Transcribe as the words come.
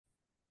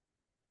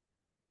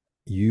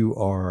you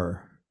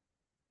are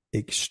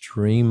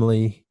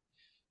extremely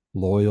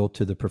loyal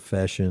to the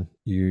profession.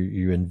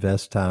 You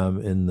invest time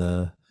in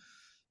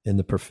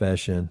the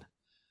profession,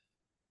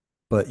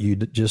 but you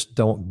just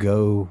don't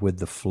go with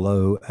the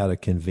flow out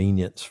of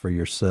convenience for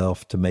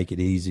yourself to make it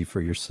easy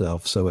for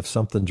yourself. So if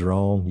something's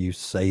wrong, you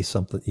say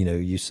something,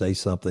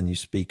 you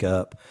speak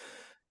up.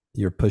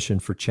 You're pushing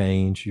for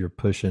change. You're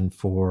pushing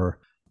for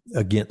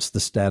against the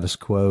status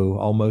quo,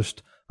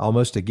 almost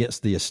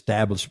against the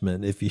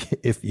establishment, if you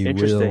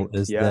will,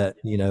 is Yeah. that,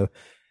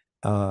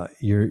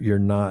 you're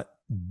not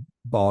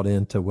bought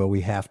into, well,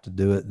 we have to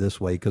do it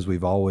this way because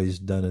we've always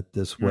done it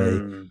this way.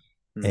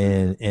 Mm-hmm.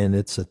 And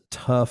it's a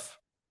tough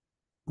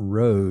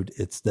road.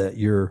 It's that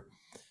you're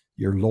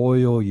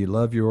loyal, you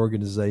love your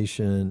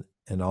organization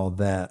and all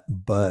that,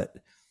 but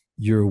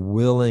you're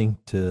willing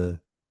to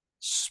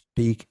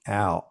speak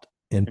out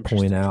and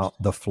point Interesting.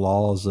 out the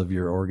flaws of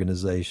your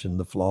organization,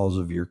 the flaws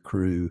of your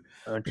crew,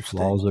 the Interesting.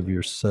 flaws of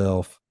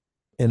yourself,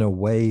 in a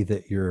way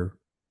that your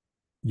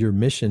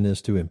mission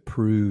is to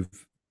improve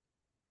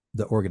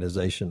the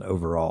organization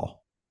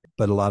overall.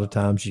 But a lot of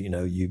times,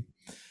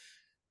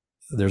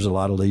 there's a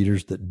lot of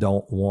leaders that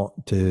don't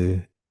want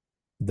to.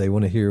 They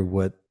want to hear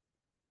what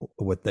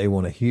they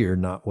want to hear,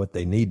 not what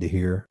they need to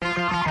hear.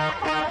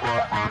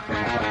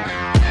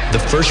 The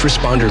First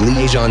Responder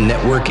Liaison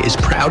Network is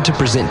proud to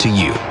present to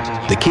you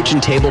the Kitchen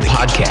Table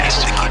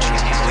Podcast,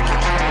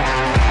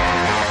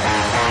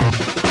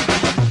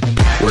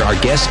 where our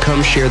guests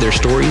come share their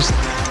stories,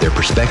 their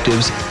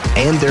perspectives,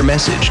 and their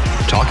message,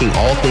 talking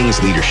all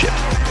things leadership.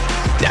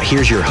 Now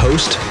here's your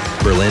host,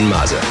 Berlin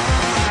Maza.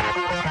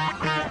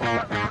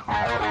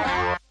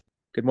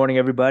 Good morning,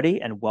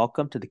 everybody, and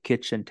welcome to the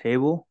Kitchen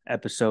Table,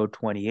 episode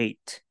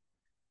 28.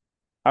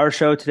 Our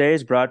show today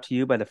is brought to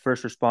you by the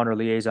First Responder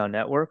Liaison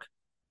Network.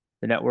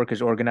 The network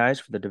is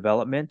organized for the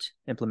development,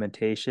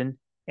 implementation,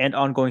 and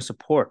ongoing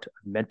support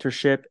of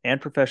mentorship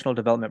and professional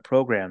development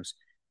programs,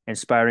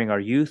 inspiring our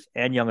youth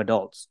and young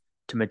adults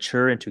to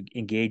mature into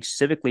engaged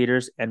civic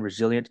leaders and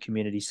resilient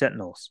community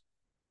sentinels.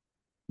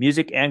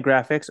 Music and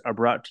graphics are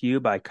brought to you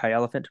by Kai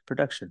Elephant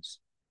Productions.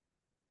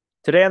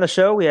 Today on the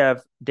show, we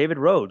have David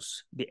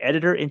Rhodes, the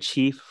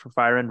editor-in-chief for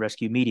Fire and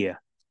Rescue Media.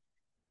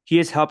 He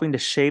is helping to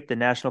shape the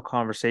national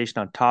conversation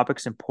on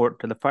topics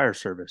important to the fire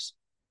service,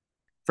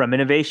 from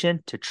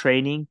innovation to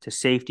training to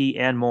safety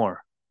and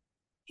more.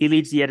 He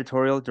leads the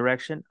editorial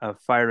direction of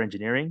Fire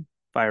Engineering,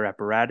 Fire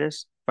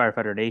Apparatus,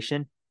 Firefighter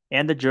Nation,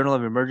 and the Journal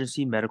of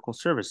Emergency Medical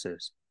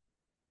Services.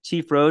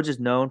 Chief Rhodes is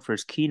known for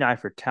his keen eye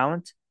for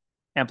talent,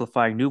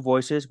 amplifying new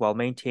voices while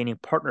maintaining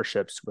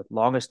partnerships with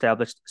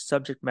long-established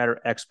subject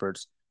matter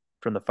experts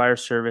from the fire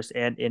service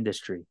and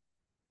industry.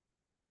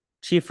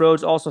 Chief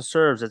Rhodes also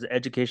serves as the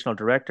educational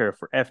director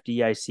for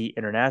FDIC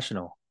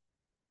International.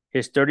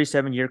 His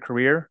 37-year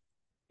career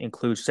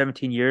includes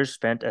 17 years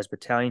spent as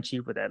battalion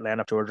chief with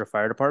Atlanta, Georgia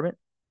Fire Department.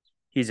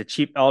 He's a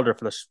chief elder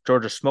for the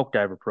Georgia Smoke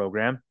Diver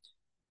Program,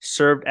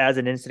 served as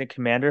an incident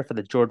commander for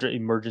the Georgia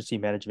Emergency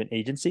Management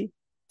Agency,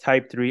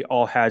 Type 3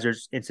 All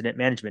Hazards Incident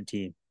Management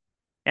Team,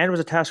 and was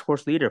a task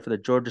force leader for the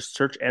Georgia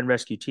Search and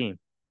Rescue Team.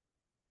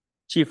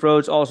 Chief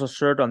Rhodes also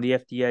served on the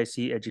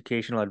FDIC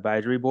Educational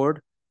Advisory Board,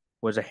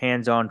 was a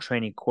hands-on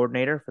training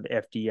coordinator for the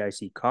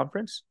FDIC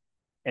conference,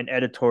 an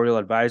editorial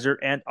advisor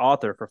and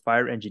author for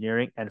Fire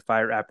Engineering and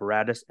Fire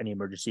Apparatus and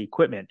Emergency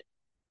Equipment,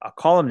 a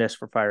columnist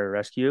for Fire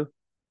Rescue,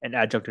 an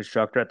adjunct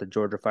instructor at the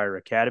Georgia Fire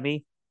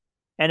Academy,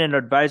 and an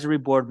advisory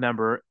board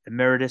member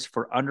emeritus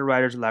for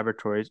Underwriters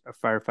Laboratories of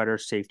Firefighter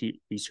Safety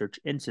Research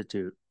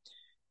Institute.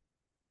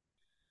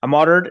 I'm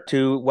honored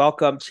to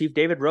welcome Chief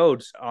David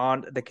Rhodes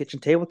on the kitchen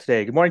table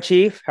today. Good morning,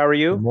 Chief. How are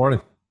you? Good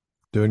morning.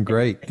 Doing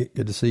great.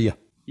 Good to see you.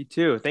 You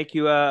too. Thank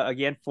you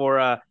again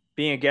for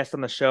being a guest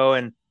on the show.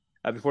 And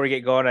before we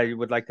get going, I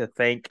would like to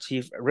thank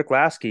Chief Rick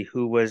Lasky,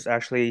 who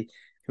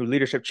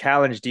leadership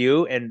challenged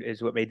you and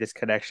is what made this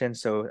connection.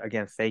 So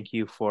again, thank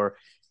you for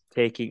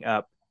taking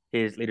up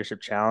his leadership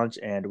challenge.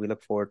 And we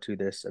look forward to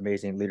this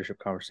amazing leadership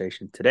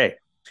conversation today.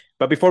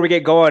 But before we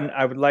get going,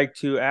 I would like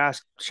to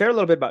share a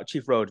little bit about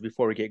Chief Rhodes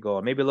before we get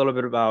going. Maybe a little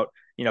bit about,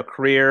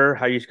 career,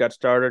 how you got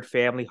started,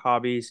 family,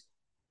 hobbies,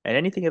 and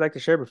anything you'd like to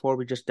share before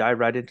we just dive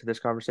right into this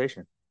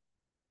conversation.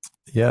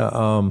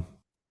 Yeah.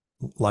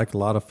 Like a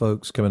lot of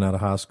folks coming out of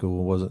high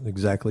school, wasn't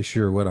exactly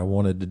sure what I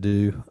wanted to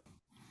do.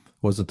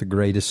 Wasn't the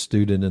greatest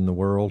student in the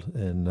world,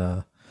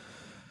 and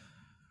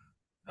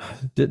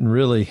didn't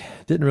really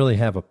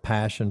have a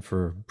passion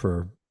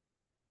for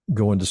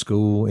going to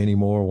school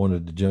anymore.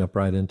 Wanted to jump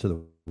right into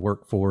the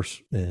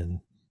workforce and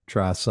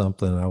try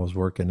something. I was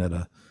working at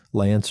a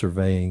land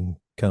surveying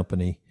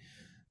company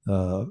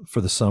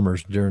for the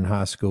summers during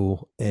high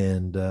school,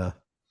 and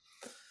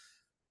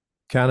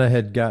kind of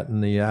had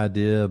gotten the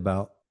idea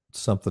about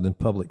something in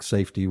public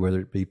safety, whether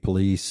it be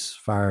police,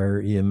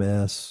 fire,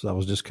 EMS. I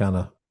was just kind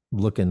of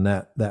looking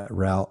that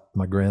route.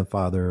 My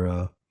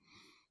grandfather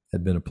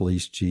had been a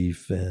police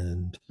chief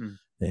and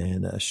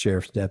a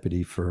sheriff's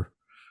deputy for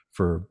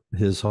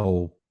his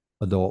whole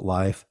adult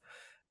life.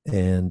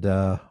 And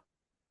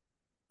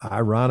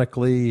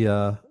ironically,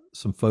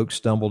 some folks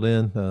stumbled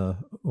in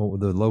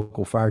the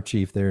local fire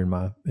chief there in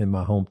my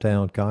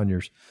hometown,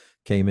 Conyers,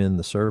 came in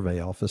the survey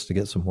office to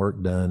get some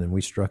work done, and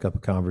we struck up a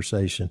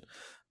conversation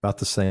about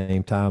the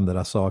same time that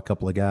I saw a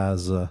couple of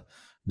guys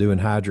doing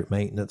hydrant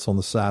maintenance on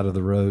the side of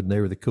the road, and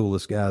they were the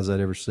coolest guys I'd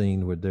ever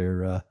seen with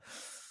their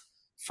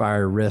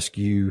fire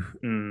rescue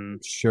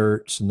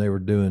shirts, and they were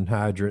doing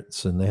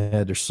hydrants, and they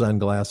had their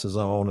sunglasses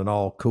on and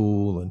all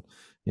cool, and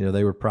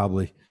they were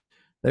probably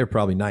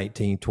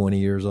 19, 20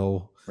 years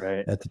old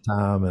at the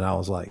time, and I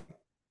was like,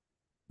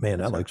 man,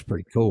 that looks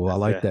pretty cool. I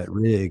like that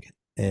rig.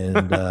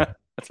 And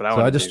that's what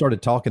so I just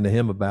started talking to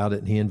him about it,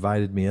 and he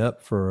invited me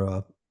up for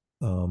a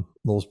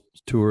little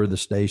tour of the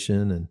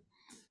station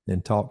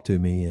and talked to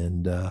me.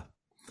 And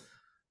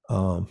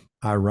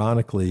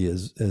ironically,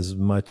 as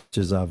much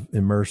as I've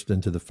immersed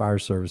into the fire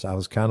service, I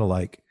was kind of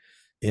like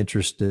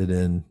interested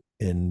in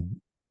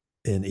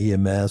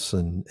EMS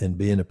and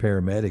being a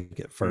paramedic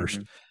at first.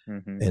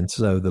 And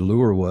so the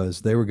lure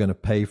was they were going to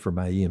pay for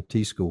my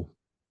EMT school.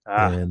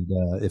 And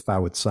if I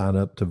would sign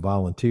up to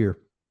volunteer.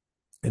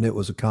 And it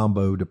was a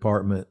combo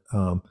department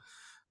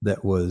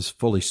that was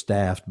fully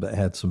staffed, but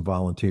had some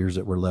volunteers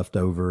that were left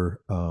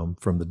over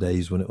from the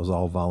days when it was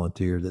all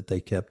volunteer that they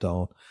kept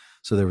on.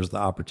 So there was the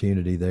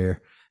opportunity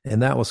there.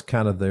 And that was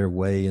kind of their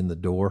way in the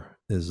door,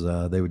 is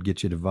they would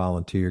get you to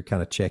volunteer,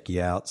 kind of check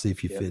you out, see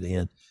if you fit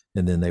in,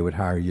 and then they would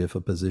hire you if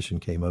a position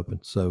came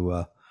open.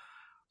 So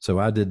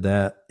I did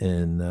that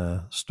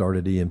and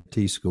started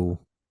EMT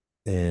school.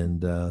 And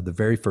the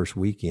very first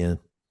weekend,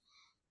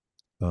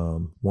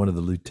 one of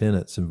the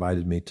lieutenants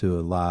invited me to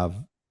a live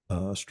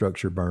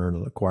structure burn,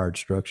 an acquired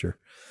structure.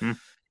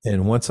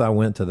 And once I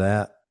went to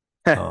that,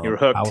 you were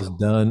hooked.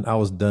 I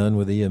was done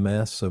with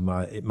EMS. So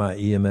my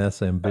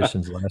EMS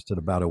ambitions lasted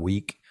about a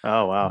week.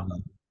 Oh, wow.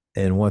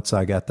 And once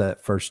I got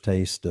that first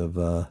taste of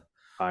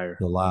fire,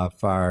 the live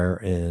fire,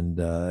 and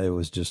it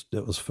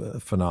was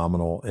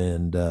phenomenal.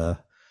 And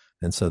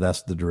so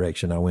that's the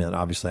direction I went.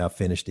 Obviously I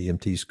finished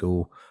EMT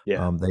school.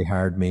 They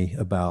hired me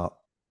about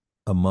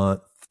a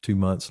month, 2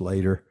 months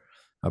later.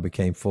 I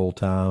became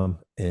full-time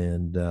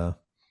and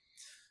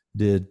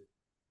did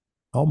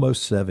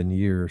almost 7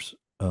 years.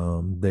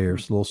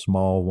 There's a little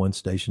small one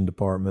station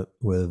department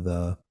with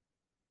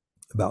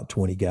about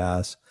 20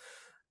 guys.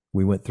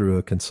 We went through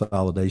a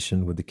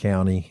consolidation with the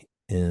county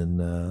in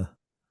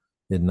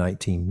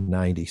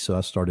 1990. So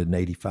I started in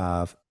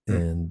 85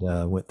 and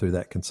went through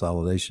that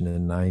consolidation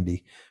in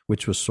 90,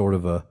 which was sort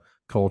of a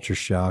culture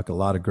shock. A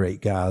lot of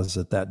great guys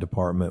at that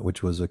department,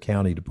 which was a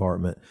county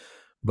department.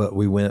 But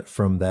we went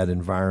from that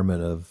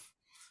environment of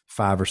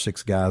 5 or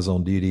 6 guys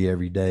on duty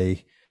every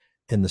day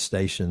in the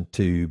station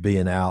to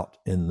being out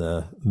in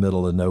the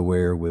middle of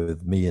nowhere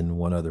with me and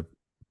one other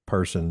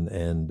person.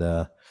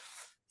 And,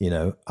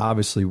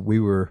 obviously we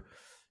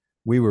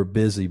were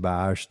busy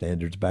by our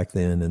standards back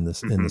then in the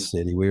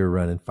city. We were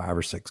running 5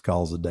 or 6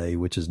 calls a day,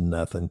 which is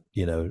nothing,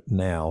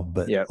 now,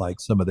 but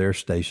like some of their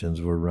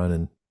stations were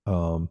running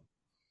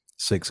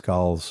 6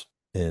 calls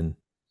in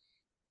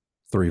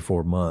 3 or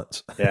 4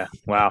 months. Yeah.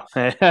 Wow.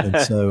 And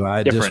so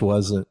I just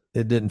wasn't,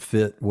 it didn't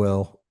fit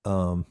well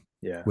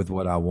with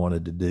what I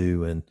wanted to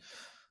do.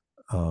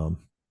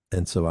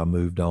 And so I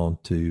moved on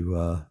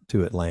to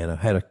Atlanta.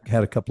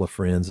 Had a couple of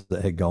friends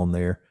that had gone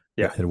there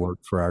that had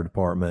worked for our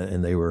department,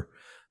 and they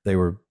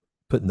were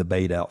putting the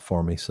bait out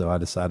for me. So I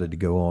decided to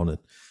go on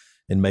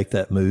and make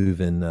that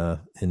move in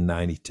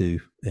 92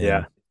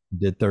 and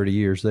did 30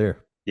 years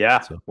there.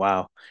 Yeah. So.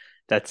 Wow.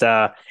 That's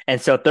and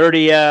so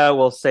 30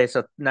 we'll say,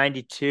 so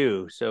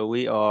 92. So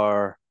we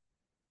are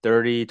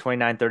 30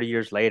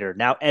 years later.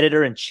 Now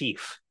editor in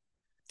chief.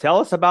 Tell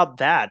us about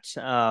that.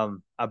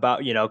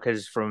 About,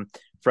 because from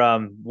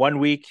 1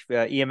 week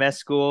EMS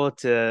school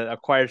to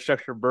acquired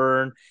structure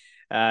burn,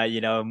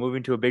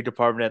 moving to a big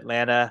department in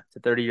Atlanta to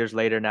 30 years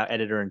later, now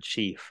editor in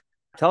chief.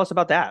 Tell us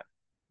about that.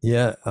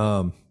 Yeah.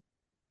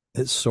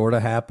 It sort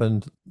of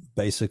happened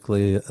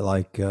basically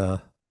like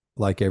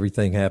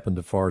everything happened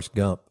to Forrest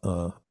Gump,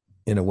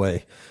 in a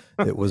way.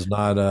 It was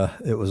not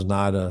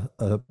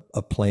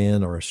a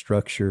plan or a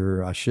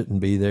structure. I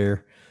shouldn't be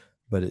there,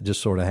 but it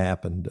just sort of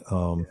happened.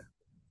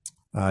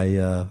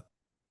 I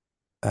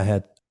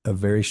had a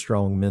very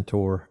strong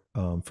mentor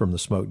from the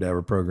smoke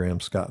diver program,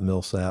 Scott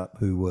Millsap,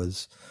 who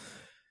was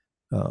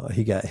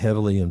he got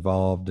heavily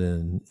involved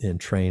in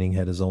training,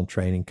 had his own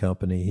training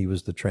company. He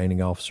was the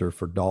training officer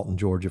for Dalton,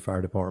 Georgia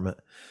Fire Department.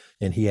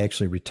 And he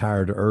actually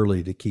retired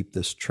early to keep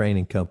this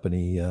training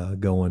company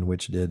going,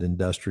 which did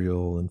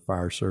industrial and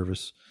fire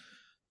service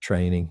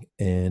training.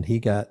 And he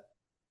got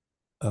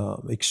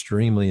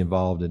extremely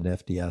involved in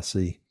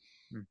FDIC.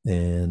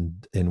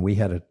 And we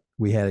had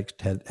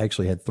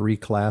actually had 3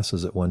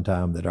 classes at one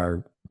time that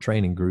our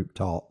training group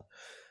taught.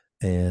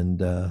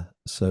 And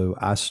so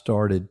I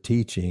started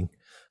teaching.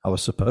 I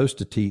was supposed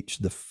to teach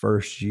the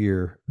first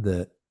year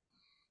that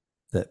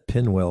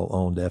Penwell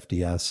owned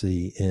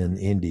FDIC in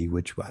Indy,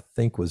 which I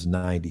think was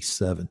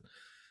 97.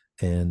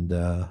 And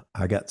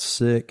I got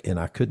sick and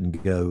I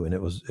couldn't go. And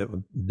it was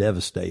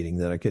devastating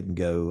that I couldn't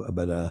go.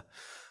 But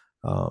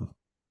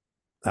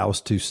I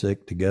was too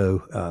sick to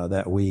go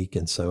that week,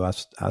 and so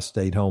I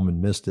stayed home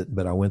and missed it.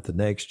 But I went the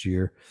next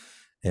year,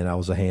 and I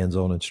was a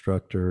hands-on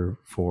instructor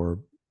for,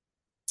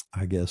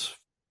 I guess,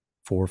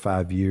 4 or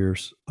 5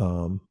 years.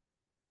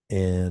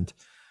 And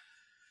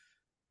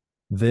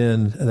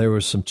then there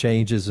was some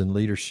changes in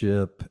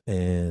leadership,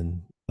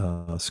 and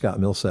Scott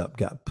Millsap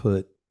got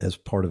put as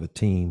part of a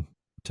team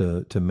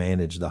to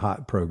manage the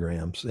hot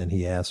programs, and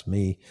he asked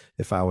me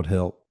if I would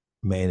help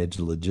manage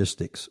the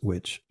logistics,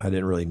 which I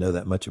didn't really know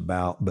that much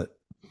about, but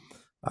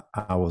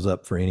I was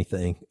up for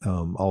anything.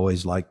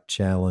 Always liked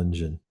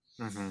challenge, and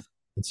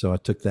so I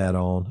took that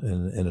on.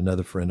 And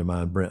another friend of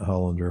mine, Brent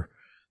Hollander,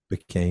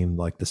 became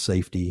like the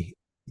safety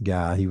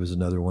guy. He was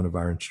another one of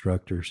our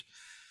instructors,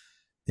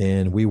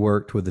 and we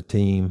worked with a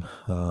team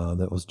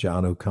that was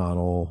John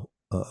O'Connell,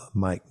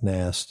 Mike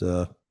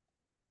Nasta.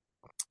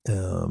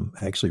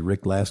 Actually,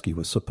 Rick Lasky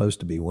was supposed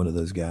to be one of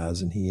those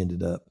guys, and he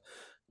ended up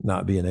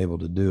not being able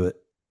to do it.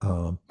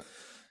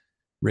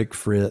 Rick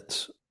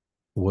Fritz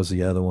was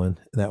the other one.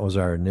 That was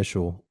our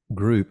initial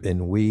group,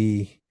 and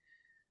we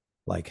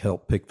like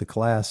helped pick the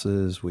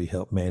classes. We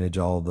helped manage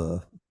all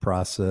the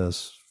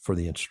process for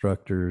the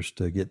instructors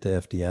to get to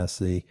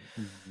FDIC.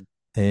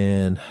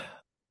 And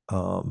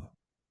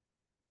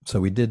so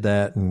we did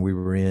that, and we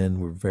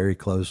were very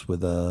close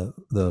with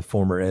the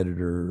former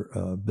editor,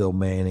 Bill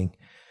Manning,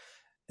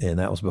 and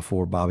that was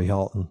before Bobby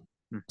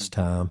Halton's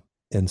time.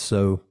 And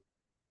so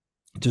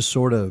just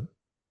sort of,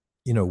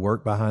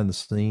 work behind the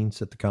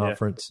scenes at the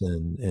conference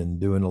and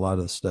doing a lot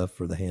of the stuff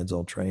for the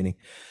hands-on training.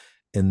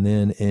 And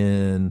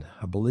then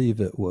I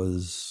believe it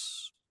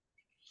was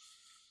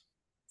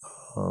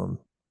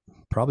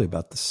probably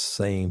about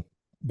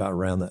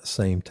around that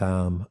same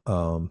time,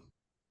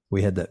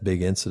 we had that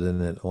big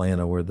incident in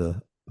Atlanta where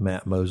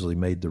Matt Mosley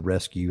made the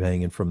rescue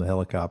hanging from the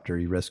helicopter.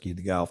 He rescued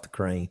the guy off the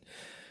crane,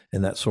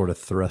 and that sort of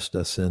thrust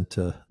us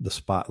into the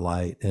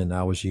spotlight. And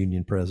I was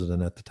union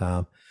president at the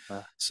time.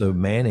 So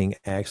Manning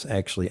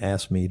actually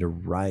asked me to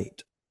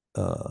write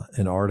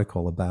an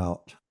article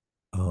about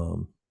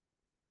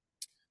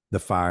the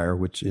fire,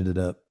 which ended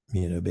up,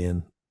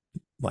 being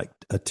like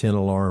a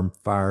 10-alarm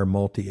fire,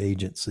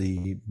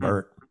 multi-agency,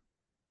 burnt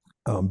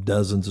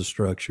dozens of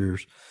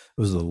structures.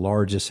 It was the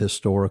largest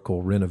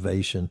historical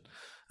renovation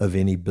of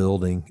any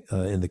building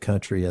in the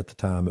country at the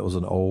time. It was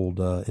an old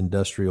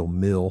industrial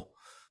mill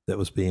that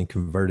was being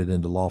converted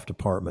into loft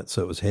apartments.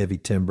 So it was heavy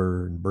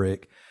timber and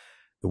brick.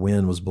 The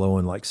wind was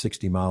blowing like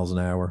 60 miles an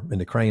hour,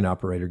 and the crane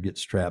operator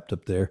gets trapped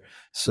up there.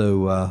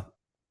 So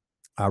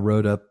I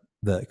wrote up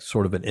the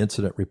sort of an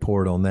incident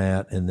report on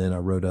that, and then I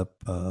wrote about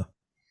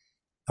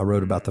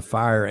the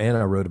fire, and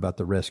I wrote about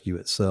the rescue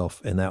itself,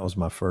 and that was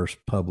my first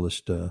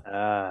published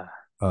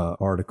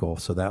article.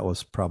 So that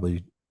was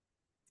probably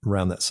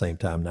around that same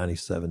time,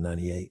 97,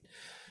 98.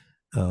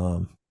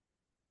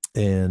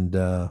 And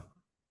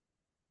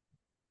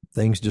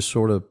things just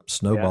sort of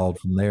snowballed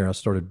from there. I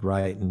started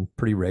writing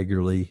pretty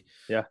regularly.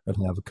 I'd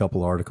have a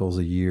couple articles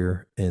a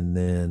year, and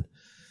then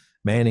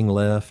Manning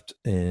left,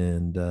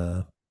 and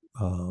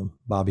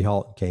Bobby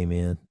Halton came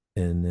in,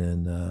 and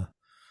then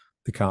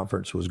the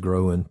conference was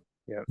growing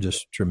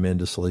just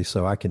tremendously.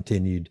 So I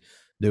continued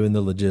doing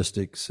the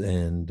logistics,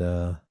 and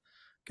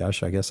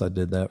gosh, I guess I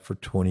did that for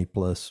 20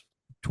 plus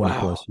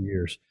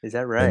years. Is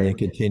that right? And then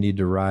continued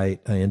to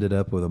write. I ended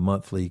up with a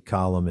monthly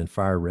column in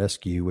Fire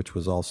Rescue, which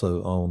was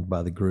also owned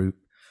by the group,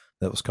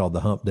 that was called the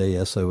Hump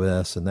Day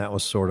SOS. And that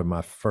was sort of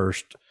my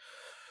first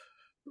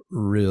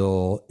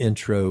real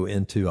intro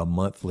into a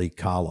monthly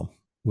column,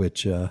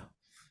 which,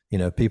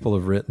 people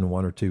have written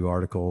 1 or 2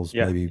 articles,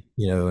 maybe,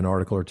 an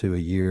article or 2 a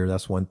year.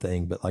 That's one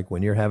thing. But like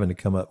when you're having to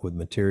come up with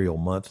material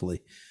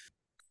monthly,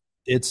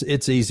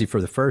 it's easy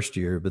for the first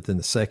year, but then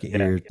the second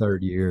year,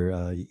 third year,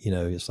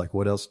 it's like,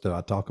 what else do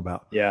I talk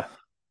about?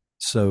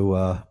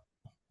 So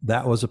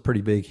that was a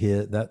pretty big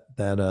hit. That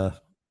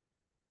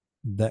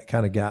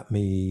kind of got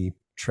me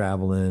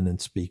traveling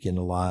and speaking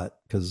a lot,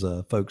 because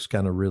folks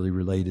kind of really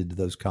related to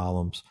those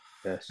columns.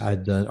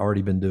 I'd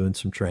already been doing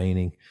some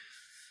training,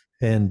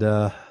 and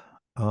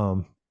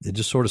it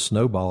just sort of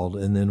snowballed.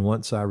 And then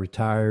once I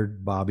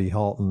retired, Bobby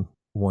Halton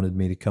wanted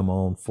me to come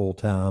on full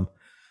time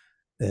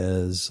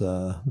as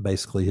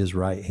basically his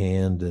right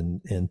hand,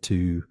 and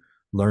to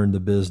learn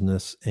the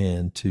business,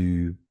 and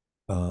to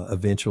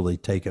eventually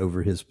take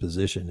over his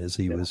position as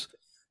he was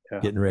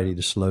getting ready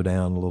to slow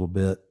down a little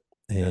bit.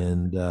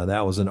 And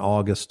that was in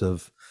August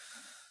of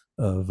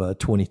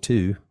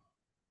 22.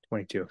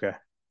 Okay.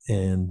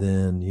 And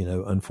then,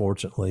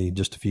 unfortunately,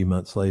 just a few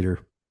months later,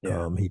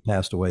 he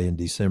passed away in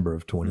December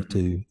of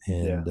 22.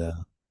 And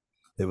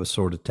it was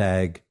sort of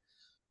tag,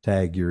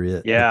 you're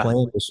it.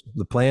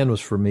 The plan was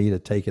for me to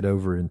take it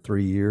over in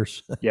 3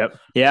 years.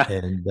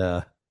 And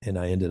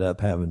I ended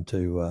up having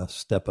to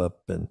step up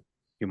and a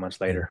few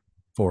months later,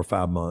 4 or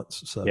 5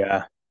 months. So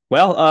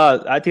well,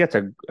 I think that's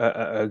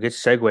a good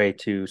segue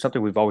to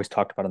something we've always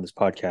talked about on this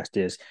podcast,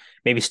 is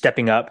maybe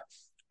stepping up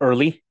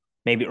early,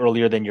 maybe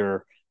earlier than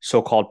your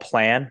so-called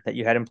plan that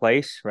you had in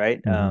place, right?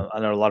 I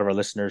know a lot of our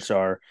listeners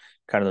are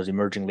kind of those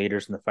emerging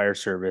leaders in the fire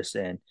service,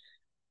 and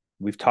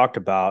we've talked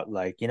about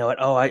like, you know what,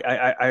 oh,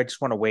 I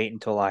just want to wait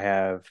until I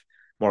have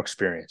more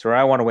experience, or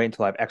I want to wait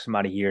until I have X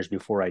amount of years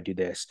before I do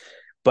this.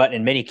 But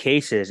in many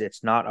cases,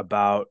 it's not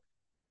about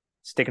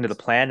sticking to the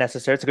plan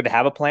necessarily. It's good to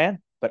have a plan,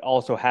 but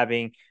also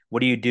having what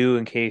do you do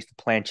in case the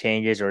plan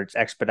changes or it's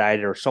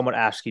expedited or someone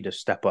asks you to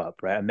step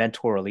up, right? A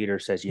mentor or leader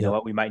says, you know Yep.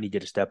 what, we might need you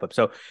to step up.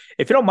 So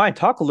if you don't mind,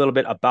 talk a little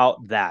bit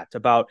about that.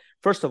 About,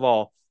 first of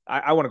all,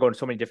 I want to go in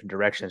so many different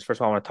directions. First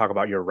of all, I want to talk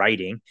about your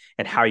writing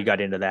and how you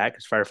got into that,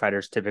 because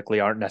firefighters typically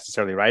aren't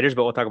necessarily writers,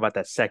 but we'll talk about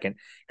that second.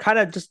 Kind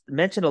of just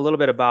mention a little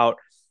bit about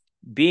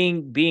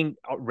being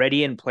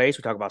ready in place.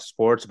 We talk about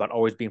sports, about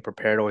always being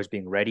prepared, always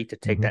being ready to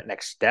take Mm-hmm. that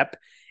next step.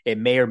 It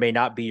may or may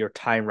not be your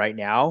time right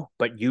now,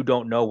 but you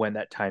don't know when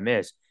that time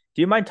is.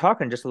 Do you mind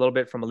talking just a little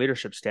bit from a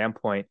leadership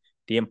standpoint,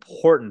 the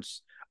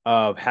importance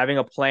of having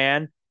a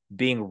plan,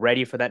 being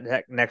ready for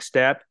that next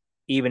step,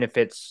 even if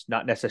it's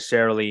not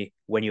necessarily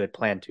when you had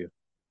planned to?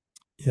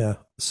 Yeah.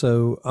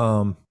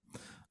 So,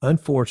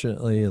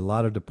 unfortunately, a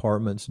lot of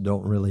departments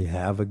don't really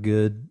have a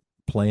good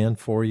plan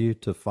for you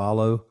to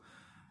follow.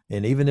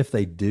 And even if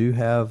they do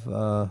have,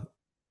 a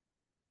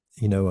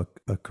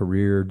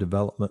career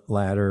development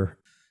ladder,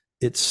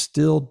 it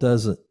still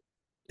doesn't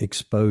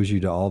expose you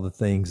to all the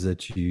things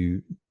that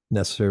you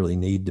necessarily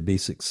need to be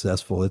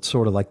successful. It's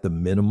sort of like the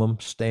minimum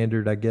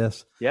standard, I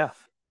guess. Yeah.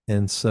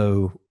 And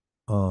so,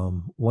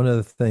 one of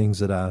the things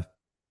that I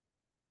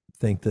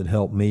think that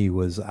helped me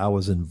was I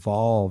was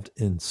involved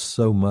in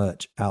so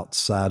much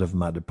outside of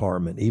my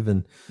department,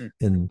 even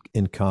Mm.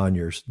 in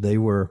Conyers. It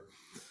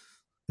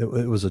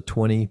was a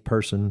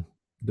 20-person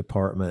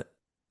department,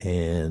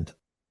 and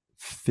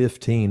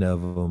 15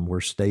 of them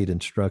were state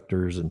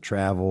instructors and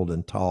traveled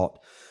and taught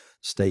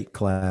state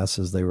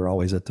classes. They were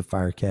always at the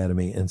fire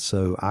academy. And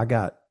so I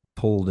got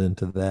pulled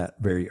into that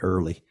very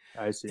early.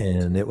 I see.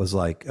 And it was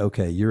like,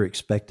 okay, you're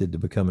expected to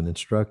become an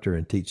instructor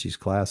and teach these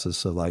classes.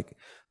 So like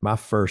my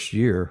first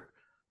year,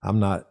 I'm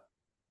not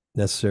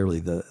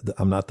necessarily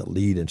I'm not the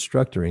lead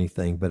instructor or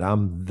anything, but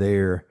I'm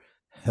there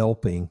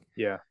helping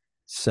Yeah.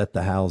 set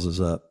the houses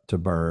up to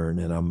burn,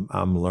 and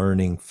I'm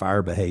learning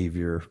fire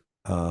behavior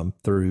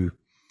through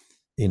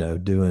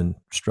doing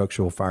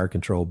structural fire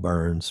control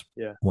burns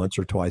Yeah. once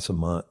or twice a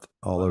month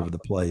all Wow. over the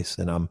place,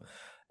 and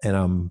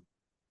I'm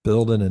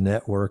building a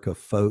network of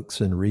folks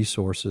and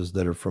resources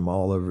that are from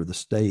all over the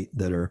state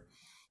that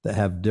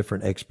have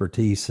different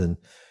expertise. And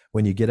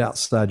when you get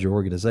outside your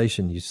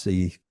organization, you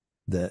see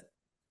that,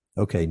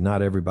 okay,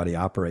 not everybody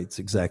operates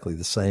exactly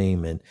the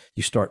same, and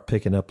you start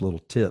picking up little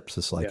tips.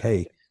 It's like, Yeah.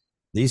 hey,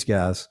 these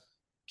guys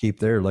keep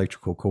their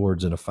electrical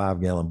cords in a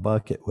 5-gallon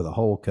bucket with a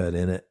hole cut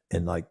in it,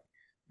 and like,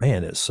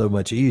 man, it's so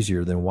much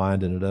easier than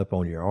winding it up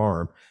on your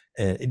arm.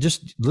 And it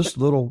just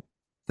little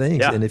things.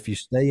 Yeah. And if you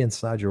stay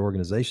inside your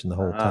organization the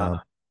whole time, Uh,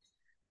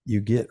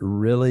 you get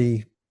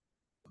really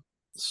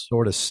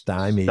sort of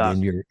stymied Stuck.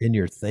 in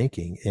your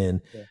thinking.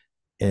 And Yeah.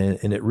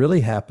 and it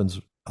really happens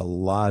a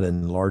lot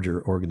in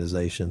larger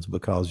organizations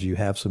because you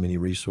have so many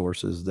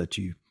resources that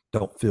you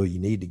don't feel you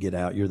need to get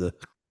out. You're the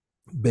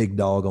big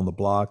dog on the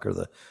block or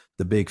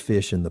the big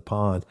fish in the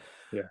pond.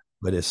 Yeah.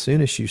 But as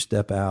soon as you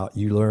step out,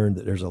 you learn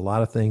that there's a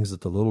lot of things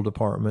that the little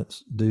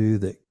departments do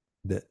that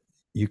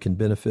you can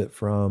benefit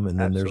from, and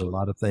then there's a Absolutely.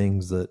 lot of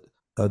things that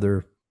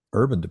other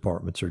urban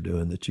departments are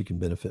doing that you can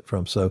benefit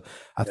from. So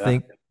I Yeah.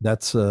 think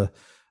that's an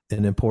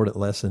important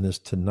lesson, is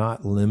to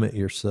not limit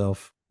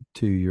yourself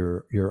to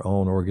your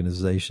own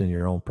organization,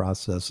 your own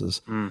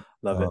processes.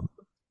 Love it.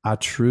 I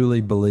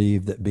truly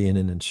believe that being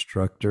an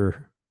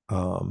instructor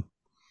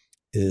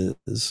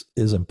is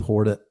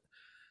important.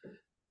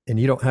 And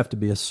you don't have to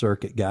be a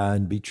circuit guy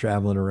and be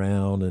traveling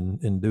around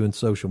and doing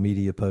social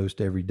media posts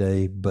every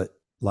day, but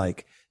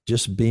like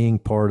just being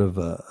part of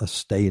a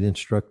state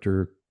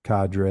instructor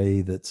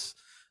cadre that's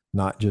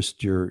not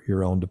just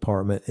your own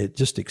department, it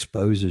just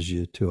exposes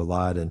you to a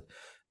lot.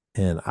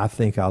 And I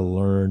think I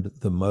learned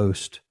the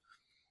most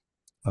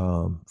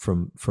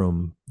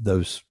from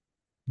those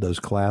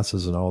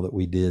classes and all that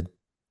we did,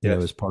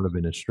 Yes. as part of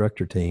an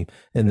instructor team.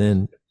 And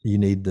then you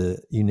need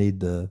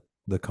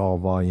the call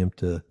volume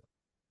to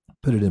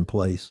put it in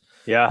place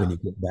Yeah. when you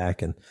get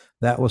back. And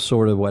that was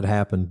sort of what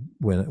happened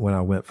when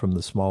I went from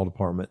the small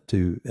department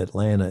to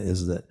Atlanta,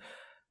 is that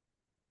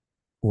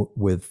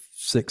with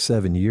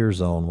 6-7 years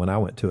on, when I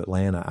went to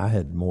Atlanta, I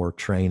had more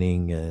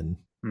training and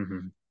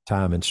Mm-hmm.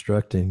 time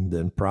instructing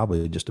than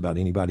probably just about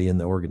anybody in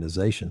the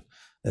organization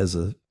as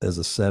a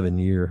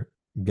 7-year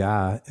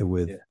guy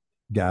with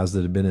guys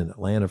that have been in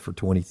Atlanta for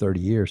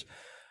 20-30 years.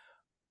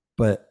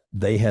 But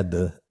they had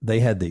the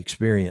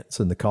experience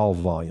and the call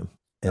volume.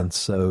 And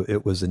so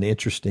it was an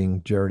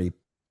interesting journey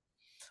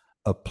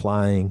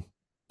applying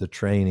the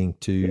training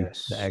to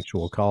the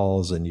actual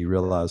calls, and you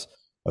realize,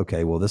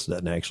 okay, well, this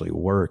doesn't actually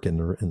work in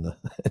the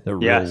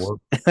real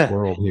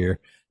world here.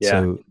 Yeah.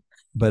 So,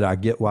 but I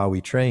get why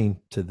we train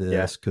to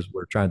this, because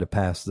we're trying to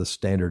pass the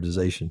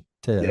standardization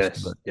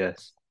test.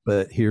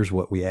 But here's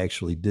what we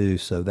actually do.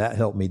 So that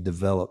helped me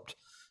develop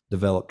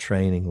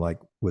training. Like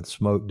with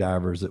smoke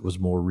divers, it was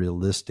more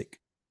realistic.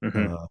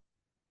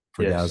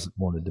 for guys that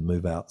wanted to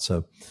move out.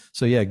 So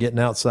yeah, getting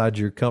outside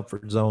your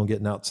comfort zone,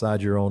 getting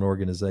outside your own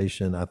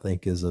organization, I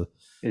think is a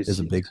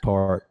big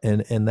part.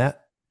 And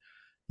that,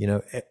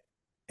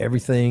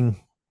 everything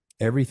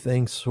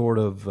sort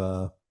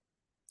of,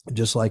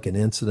 just like an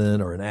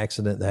incident or an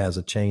accident that has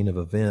a chain of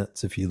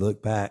events. If you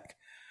look back,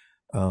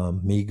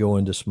 me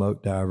going to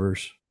smoke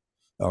divers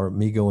or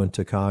me going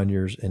to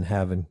Conyers and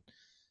having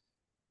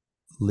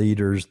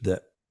leaders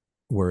that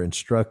were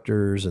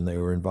instructors and they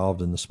were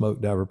involved in the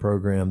smoke diver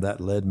program, that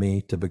led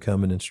me to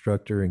become an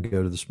instructor and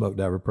go to the smoke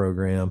diver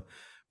program,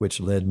 which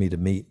led me to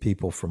meet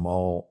people from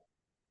all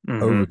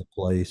over the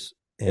place.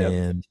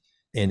 And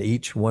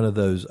each one of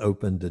those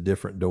opened a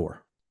different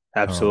door.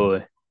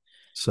 Absolutely.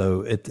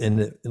 So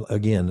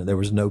again, there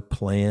was no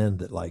plan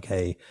that like,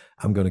 hey,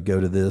 I'm going to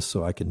go to this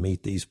so I can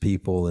meet these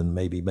people and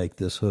maybe make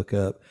this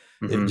hookup.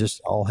 It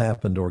just all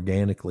happened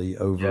organically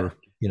over,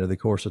 the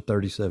course of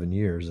 37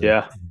 years.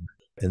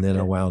 And then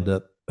I wound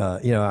up, I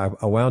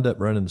wound up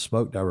running the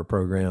smoke diver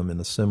program in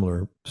a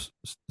similar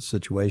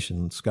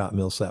situation. Scott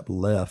Millsap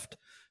left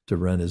to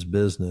run his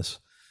business.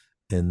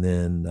 And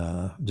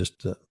then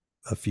just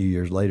a few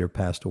years later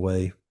passed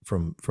away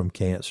from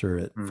cancer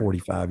at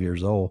 45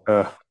 years old.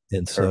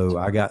 And so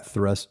I got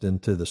thrust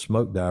into the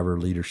smoke diver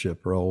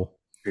leadership role.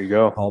 There you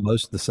go.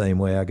 Almost the same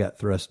way I got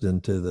thrust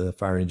into the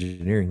fire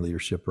engineering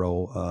leadership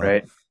role.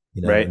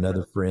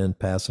 Another friend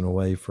passing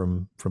away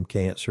from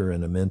cancer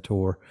and a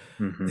mentor.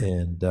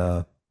 And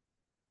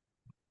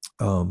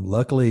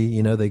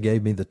luckily, they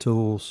gave me the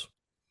tools.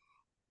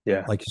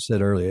 Yeah. Like you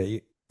said earlier,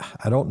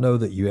 I don't know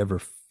that you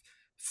ever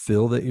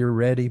feel that you're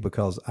ready,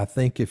 because I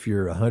think if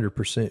you're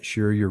 100%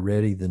 sure you're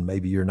ready, then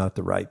maybe you're not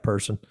the right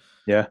person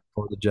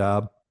for the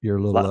job. You're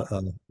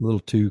a little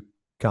too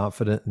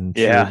confident and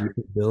sure of your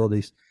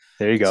abilities.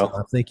 There you go. So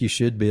I think you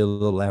should be a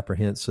little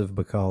apprehensive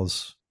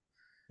because,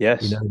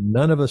 yes,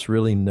 none of us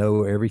really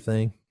know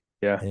everything.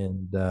 Yeah.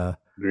 And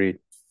agreed.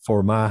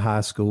 For my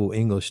high school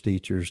English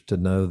teachers to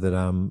know that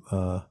I'm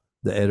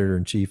the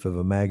editor-in-chief of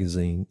a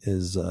magazine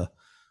is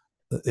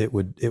it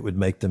would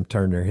make them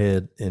turn their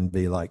head and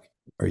be like,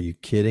 "Are you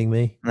kidding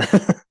me?"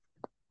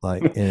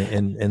 Like,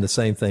 and the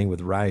same thing with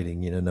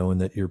writing, knowing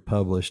that you're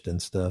published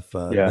and stuff.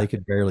 They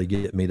could barely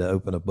get me to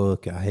open a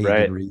book. I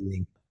hated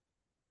reading.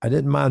 I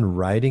didn't mind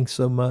writing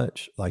so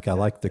much. Like, I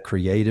like the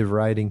creative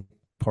writing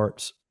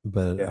parts,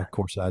 but of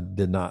course I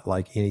did not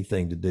like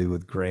anything to do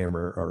with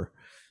grammar or.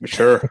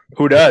 Sure.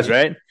 Who does,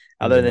 right?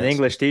 Other than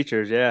English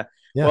teachers. Yeah.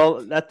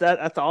 Well,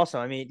 that's awesome.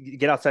 I mean,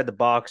 get outside the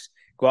box,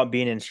 go out and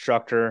be an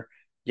instructor,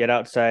 get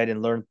outside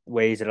and learn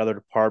ways that other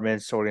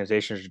departments,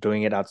 organizations are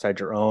doing it outside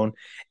your own.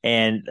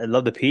 And I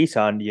love the piece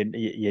on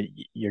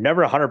you're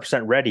never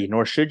 100% ready,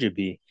 nor should you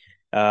be.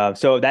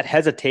 So that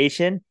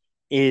hesitation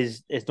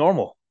is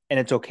normal, and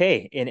it's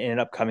okay in an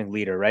upcoming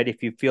leader, right?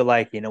 If you feel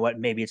like,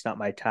 maybe it's not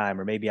my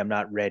time, or maybe I'm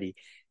not ready.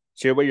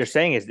 So what you're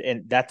saying is,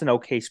 and that's an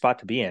okay spot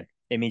to be in.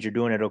 It means you're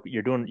doing it.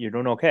 You're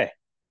doing okay.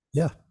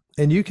 Yeah.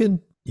 And you can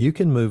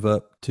move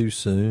up too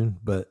soon,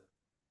 but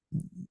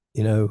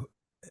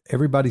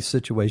everybody's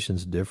situation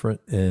is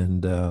different.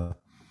 And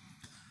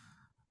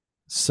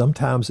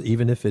sometimes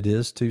even if it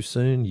is too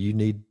soon, you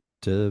need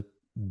to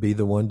be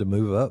the one to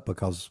move up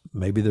because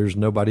maybe there's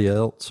nobody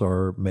else,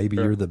 or maybe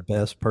you're the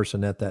best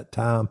person at that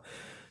time.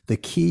 The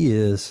key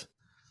is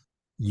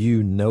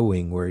you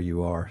knowing where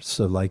you are.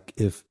 So like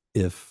if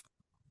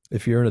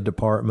you're in a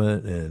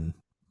department and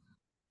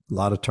a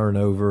lot of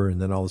turnover,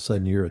 and then all of a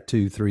sudden you're a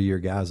 2-3 year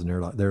guys, and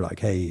they're like,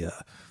 hey,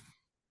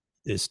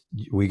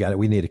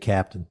 we need a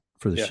captain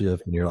for the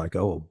shift, and you're like,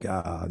 oh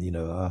God,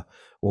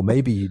 well,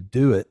 maybe you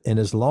do it, and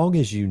as long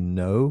as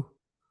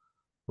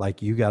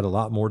like you got a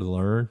lot more to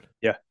learn,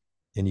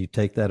 and you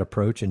take that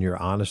approach, and you're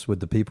honest with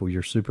the people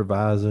you're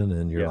supervising,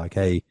 and you're like,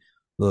 hey,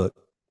 look,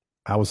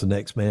 I was the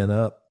next man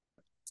up,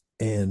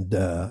 and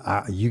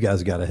you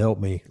guys got to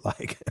help me,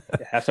 like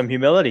have some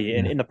humility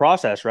in the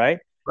process, right?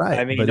 Right.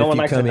 I mean, but no if one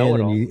you likes come to know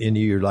in it and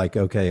you're like,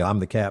 okay, I'm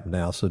the captain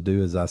now, so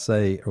do as I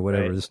say or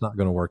whatever, Right. it's not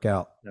going to work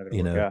out,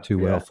 out. too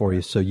well for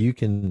you. So you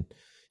can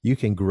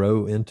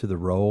grow into the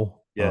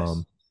role. Yes.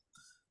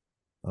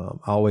 I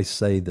always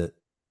say that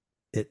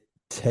it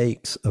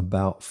takes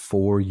about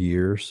 4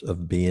 years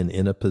of being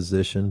in a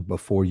position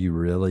before you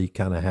really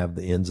kind of have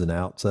the ins and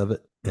outs of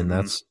it. And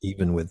that's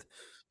even with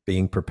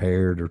being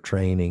prepared or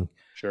training.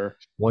 Sure.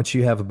 Once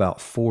you have about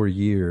 4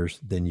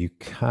 years, then you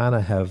kind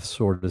of have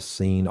sort of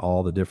seen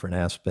all the different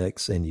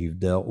aspects, and you've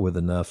dealt with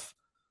enough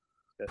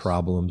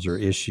problems or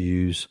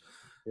issues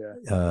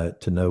to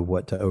know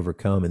what to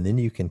overcome. And then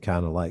you can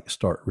kind of like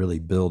start really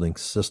building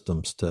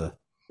systems to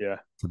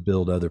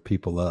build other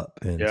people up.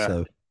 And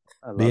so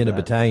being a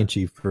battalion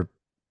chief for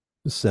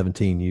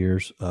 17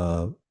 years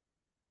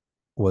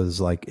was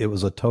like, it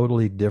was a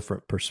totally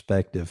different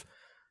perspective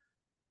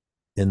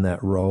in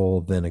that role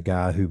than a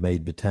guy who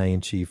made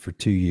battalion chief for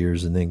 2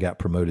 years and then got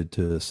promoted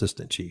to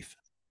assistant chief.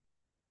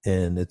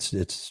 And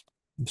it's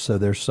so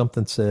there's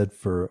something said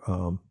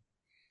for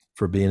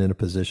being in a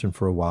position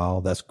for a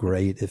while. That's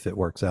great if it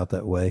works out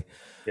that way.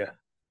 Yeah.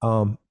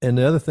 And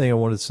the other thing I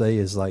wanted to say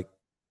is, like,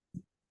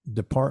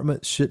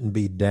 departments shouldn't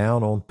be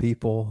down on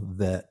people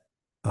that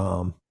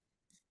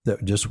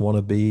just want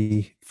to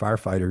be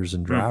firefighters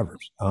and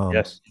drivers.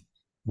 Yes.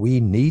 We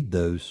need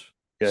those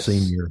Yes.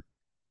 senior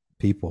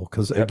people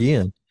because, Yep.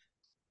 again,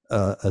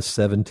 a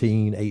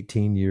 17,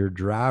 18-year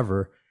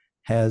driver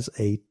has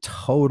a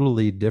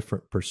totally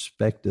different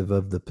perspective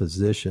of the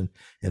position.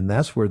 And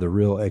that's where the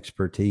real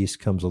expertise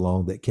comes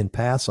along that can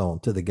pass on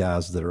to the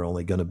guys that are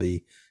only going to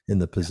be in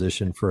the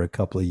position for a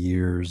couple of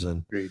years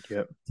and Agreed.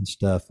 Yep.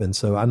 stuff. And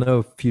so I know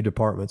a few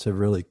departments have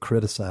really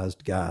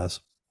criticized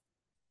guys,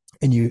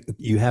 and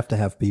you have to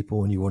have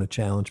people and you want to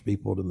challenge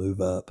people to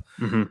move up.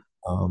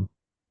 Mm-hmm.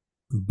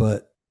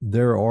 But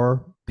there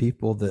are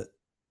people that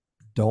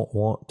don't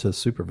want to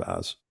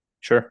supervise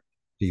Sure.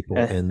 people,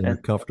 and they're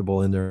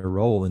comfortable in their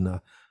role. And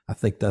I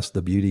think that's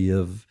the beauty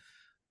of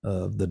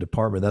the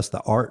department. That's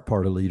the art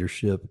part of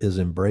leadership, is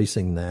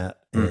embracing that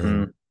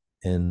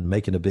and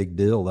making a big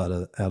deal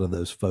out of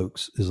those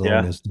folks, as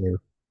long as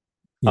they're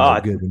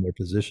good in their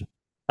position.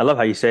 I love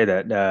how you say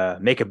that.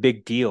 Make a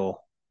big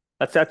deal.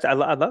 I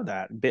love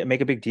that.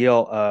 Make a big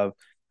deal of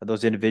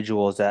those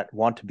individuals that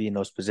want to be in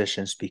those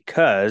positions,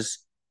 because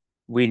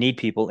we need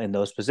people in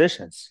those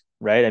positions,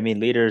 right? I mean,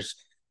 leaders.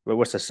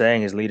 What's the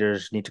saying is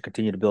leaders need to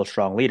continue to build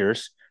strong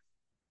leaders,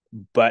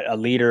 but a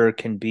leader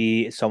can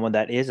be someone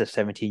that is a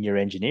 17-year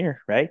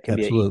engineer, right? Can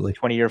Absolutely. be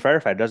a 20-year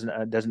firefighter.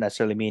 Doesn't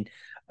necessarily mean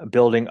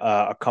building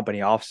a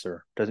company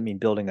officer. Doesn't mean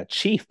building a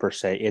chief per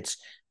se. It's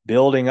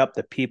building up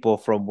the people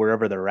from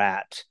wherever they're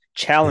at.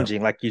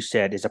 Challenging, like you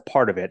said, is a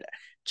part of it.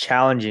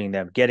 Challenging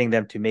them, getting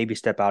them to maybe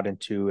step out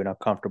into an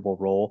uncomfortable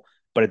role,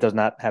 but it does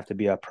not have to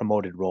be a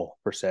promoted role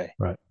per se.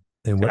 Right.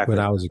 And Exactly.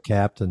 when I was a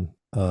captain,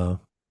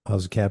 I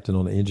was a captain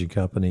on an engine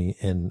company,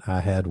 and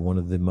I had one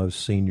of the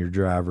most senior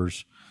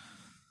drivers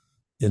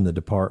in the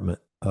department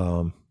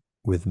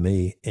with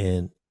me.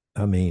 And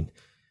I mean,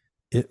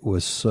 it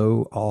was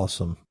so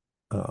awesome.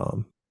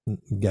 The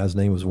guy's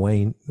name was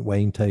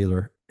Wayne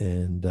Taylor,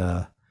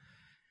 and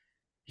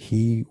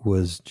he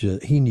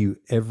knew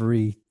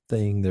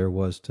everything there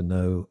was to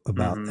know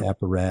about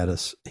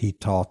apparatus. He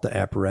taught the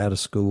apparatus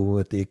school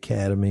at the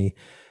academy.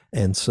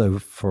 And so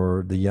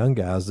for the young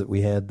guys that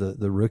we had,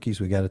 the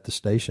rookies we got at the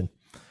station,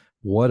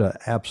 what an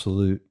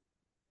absolute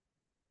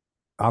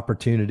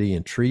opportunity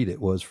and treat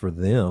it was for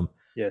them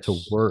to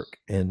work.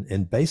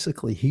 And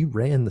basically he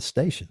ran the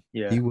station.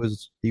 Yeah. He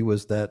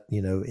was that,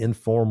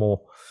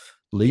 informal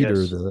leader,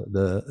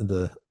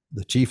 the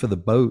chief of the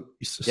boat,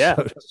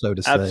 so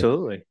to say.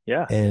 Absolutely.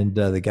 Yeah. And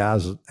the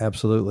guys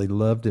absolutely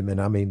loved him. And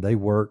I mean, they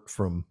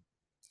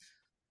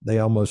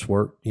almost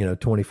worked,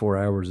 24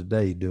 hours a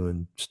day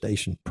doing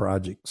station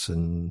projects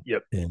and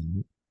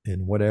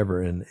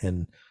whatever.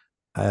 And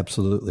I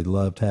absolutely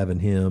loved having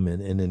him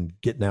and then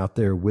getting out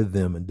there with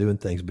them and doing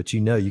things. But,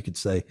 you could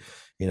say,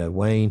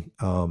 Wayne,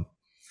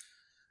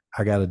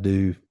 I got to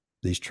do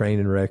these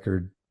training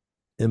record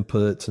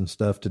inputs and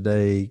stuff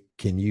today.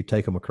 Can you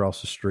take them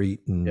across the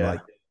street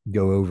and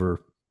go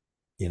over,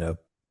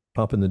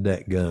 pumping the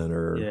deck gun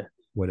or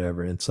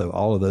whatever? And so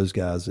all of those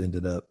guys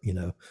ended up,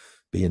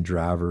 being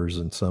drivers,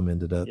 and some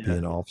ended up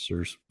being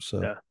officers.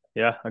 So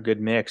a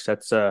good mix.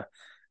 That's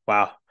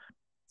wow.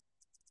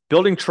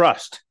 Building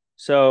trust.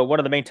 So one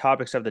of the main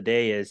topics of the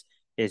day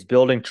is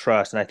building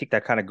trust, and I think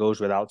that kind of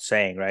goes without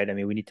saying, right? I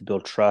mean, we need to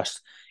build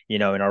trust,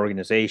 in our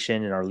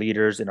organization, in our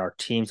leaders, in our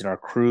teams, in our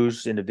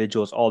crews,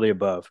 individuals, all the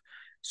above.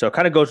 So it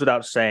kind of goes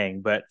without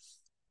saying, but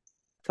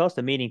tell us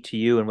the meaning to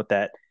you and what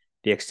the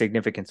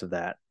significance of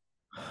that.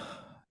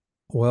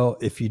 Well,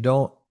 if you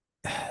don't,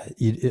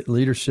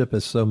 leadership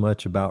is so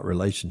much about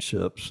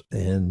relationships,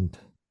 and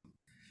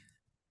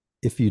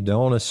if you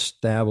don't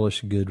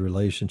establish good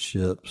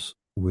relationships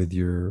with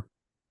your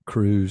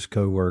crews,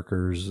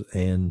 coworkers,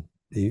 and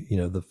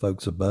the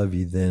folks above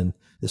you, then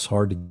it's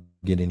hard to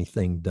get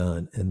anything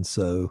done. And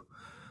so,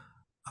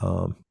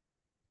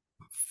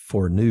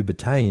 for new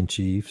battalion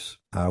chiefs,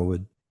 I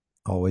would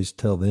always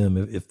tell them,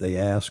 if they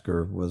ask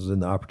or was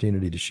in the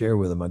opportunity to share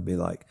with them, I'd be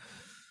like,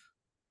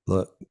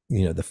 look,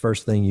 the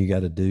first thing you got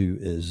to do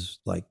is,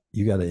 like,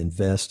 you got to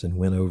invest and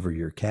win over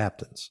your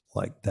captains.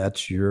 Like,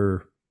 that's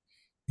your,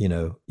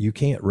 you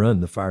can't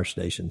run the fire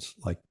stations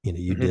like,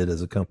 you did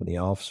as a company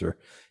officer.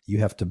 You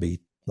have to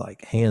be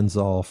like hands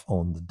off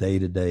on the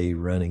day-to-day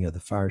running of the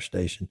fire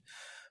station,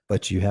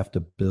 but you have to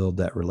build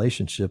that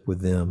relationship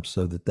with them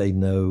so that they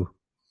know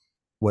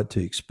what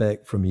to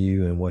expect from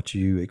you and what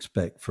you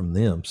expect from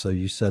them. So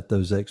you set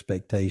those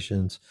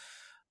expectations,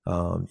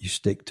 you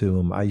stick to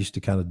them. I used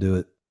to kind of do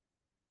it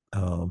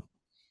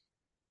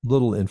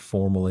little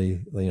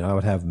informally. I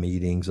would have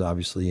meetings,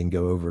 obviously, and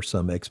go over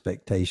some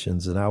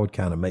expectations, and I would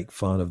kind of make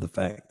fun of the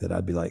fact that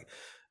I'd be like,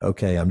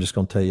 okay, I'm just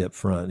going to tell you up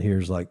front,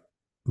 here's like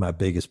my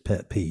biggest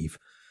pet peeve.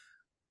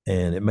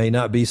 And it may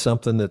not be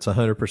something that's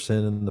 100%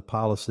 in the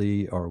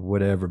policy or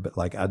whatever, but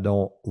like, I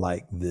don't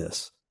like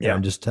this. And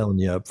I'm just telling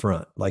you up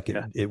front, like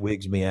it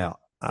wigs me out.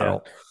 I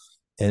don't,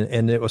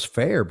 and it was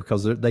fair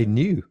because they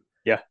knew.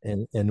 Yeah.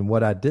 And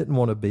what I didn't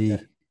want to be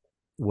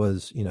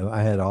was,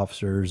 I had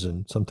officers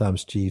and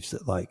sometimes chiefs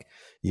that, like,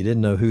 you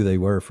didn't know who they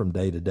were from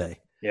day to day.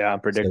 Yeah, So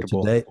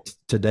unpredictable.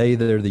 today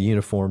they're the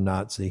uniform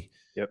Nazi.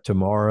 Yep.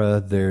 Tomorrow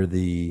they're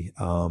the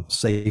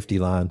safety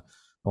line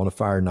on a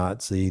fire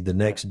Nazi. The Yeah.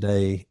 next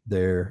day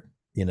they're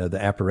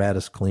the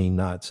apparatus clean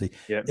Nazi.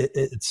 Yep.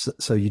 It's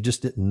so you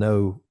just didn't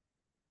know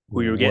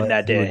Who you were getting what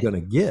that you were day. going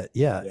to get.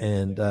 Yeah, Yeah.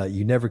 and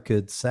you never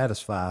could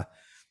satisfy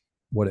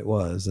what it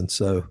was, and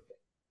so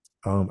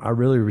I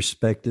really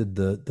respected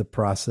the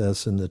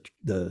process and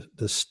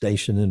the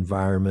station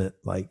environment.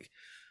 Like,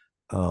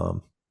 I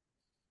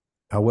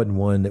wasn't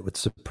one that would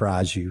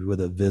surprise you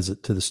with a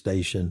visit to the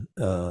station.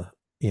 I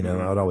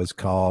would always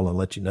call and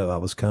let you know I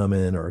was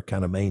coming, or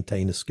kind of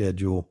maintain a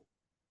schedule.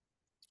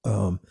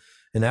 And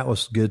that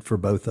was good for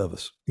both of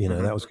us.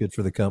 That was good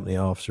for the company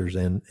officers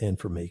and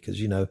for me, because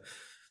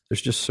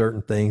there's just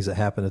certain things that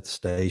happen at the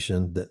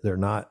station that they're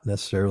not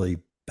necessarily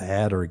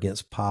bad or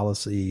against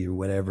policy or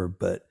whatever,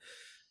 but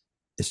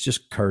it's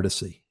just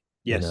courtesy.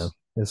 Yes.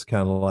 It's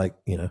kind of like,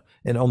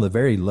 and on the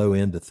very low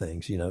end of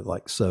things,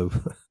 like, so,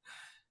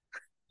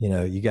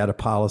 you got a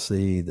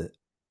policy that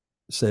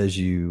says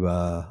you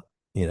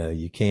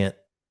can't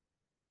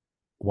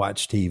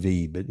watch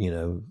TV, but,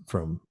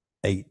 from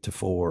 8 to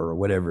 4 or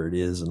whatever it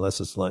is, unless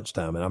it's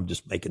lunchtime. And I'm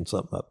just making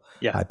something up,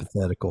 Yeah.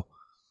 hypothetical.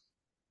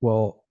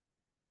 Well,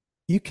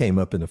 you came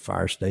up in a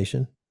fire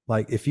station.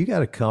 Like, if you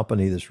got a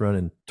company that's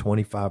running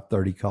 25,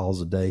 30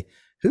 calls a day,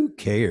 who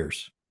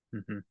cares?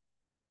 Mm-hmm.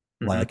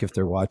 Like, if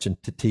they're watching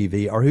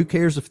TV, or who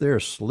cares if they're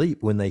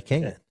asleep when they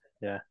can?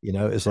 Yeah.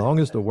 As long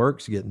as the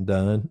work's getting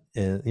done,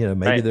 and,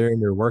 maybe they're in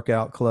their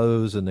workout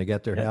clothes and they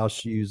got their house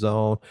shoes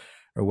on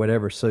or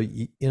whatever. So,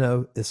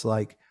 it's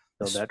like,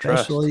 build that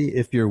trust. especially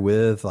if you're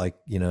with, like,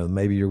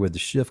 maybe you're with the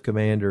shift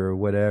commander or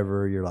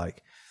whatever, you're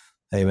like,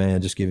 hey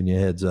man, just giving you a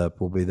heads up,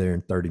 we'll be there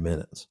in 30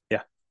 minutes.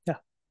 Yeah.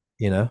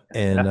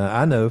 And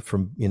I know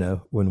from,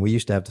 when we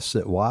used to have to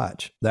sit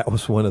watch, that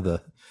was one of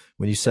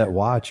when you sat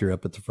watch, you're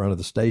up at the front of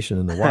the station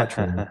in the watch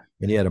room,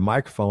 and you had a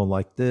microphone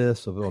like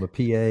this on a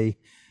PA.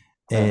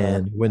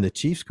 And when the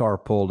chief's car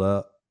pulled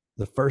up,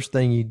 the first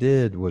thing you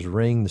did was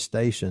ring the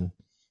station,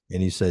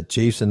 and you said,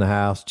 "Chief's in the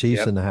house,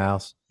 Chief's in the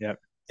house." Yep.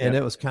 And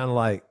it was kind of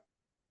like,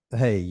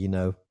 hey,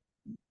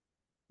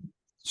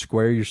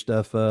 square your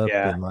stuff up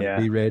and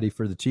be ready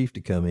for the chief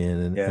to come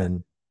in.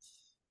 And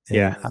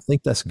I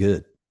think that's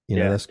good.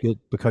 That's good,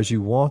 because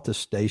you want the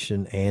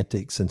station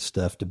antics and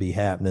stuff to be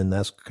happening.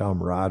 That's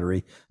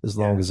camaraderie, as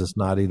long as it's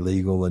not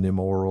illegal and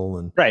immoral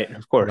and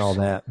of course, and all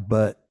that.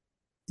 But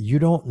you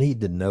don't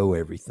need to know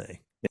everything.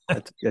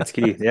 That's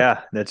key.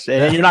 Yeah,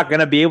 and you're not going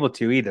to be able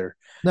to either.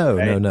 No,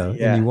 right? no.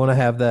 Yeah. And you want to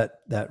have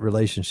that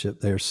relationship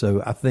there.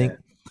 So I think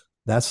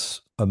that's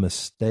a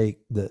mistake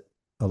that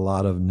a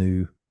lot of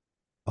new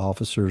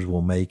officers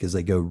will make, is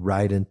they go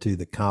right into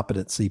the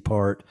competency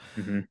part,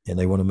 and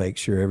they want to make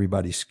sure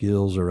everybody's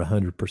skills are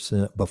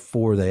 100%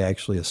 before they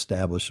actually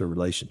establish a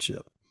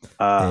relationship.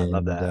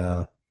 Love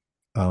that.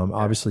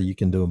 Obviously you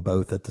can do them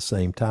both at the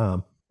same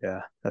time.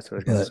 Yeah, that's what I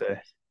was going to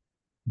say.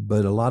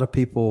 But a lot of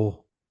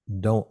people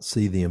don't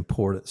see the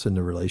importance in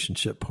the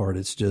relationship part.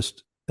 It's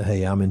just,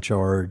 hey, I'm in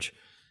charge,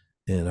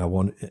 and I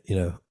want,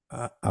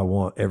 I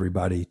want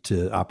everybody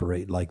to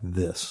operate like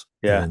this.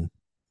 Yeah.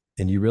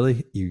 And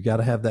you got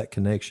to have that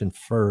connection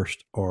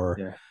first,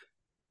 or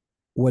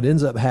what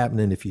ends up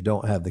happening if you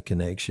don't have the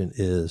connection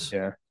is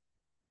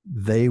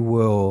they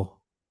will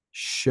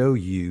show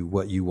you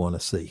what you want to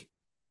see.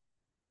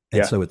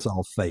 And so it's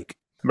all fake.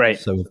 Right.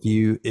 So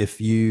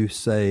if you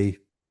say,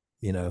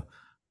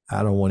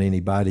 I don't want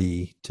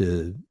anybody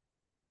to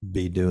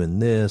be doing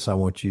this, I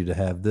want you to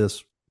have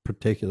this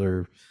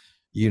particular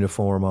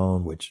uniform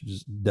on, which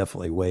is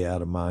definitely way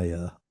out of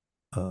my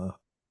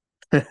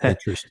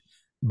interest.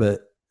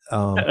 But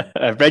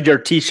I've read your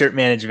t-shirt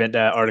management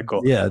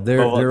article. Yeah,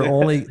 they're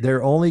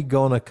only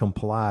gonna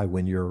comply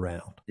when you're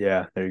around.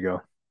 Yeah, there you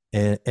go.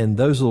 And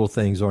those little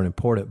things aren't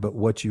important, but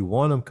what you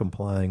want them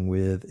complying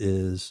with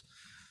is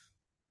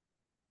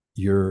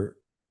your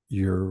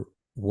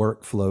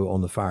workflow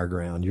on the fire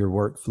ground, your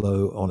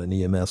workflow on an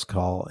EMS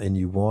call, and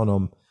you want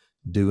them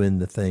doing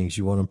the things.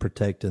 You want them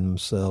protecting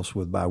themselves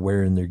by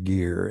wearing their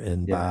gear,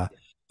 and by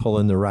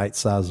pulling the right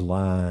size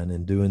line,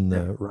 and doing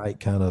the right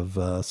kind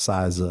of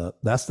size up.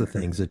 That's the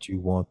things that you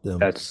want them.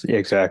 That's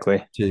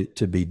exactly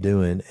to be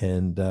doing.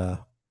 And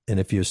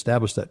if you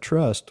establish that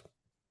trust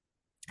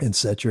and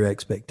set your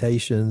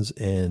expectations,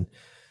 and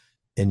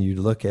you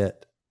look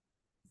at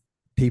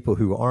people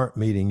who aren't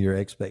meeting your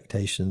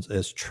expectations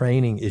as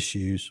training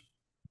issues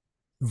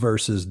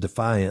versus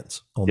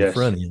defiance on the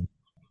front end,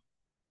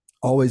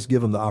 always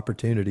give them the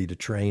opportunity to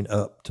train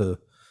up to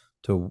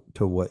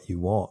what you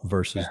want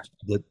versus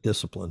the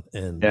discipline.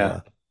 And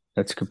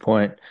that's a good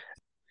point.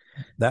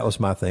 That was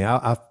my thing.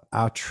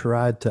 I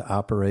tried to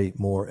operate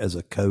more as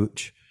a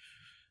coach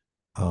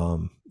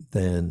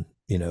than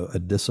a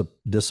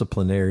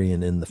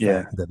disciplinarian, in the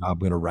fact that I'm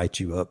going to write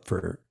you up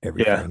for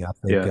everything. I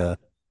think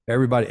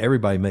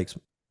everybody makes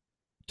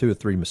 2 or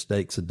 3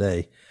 mistakes a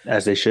day,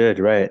 as they should,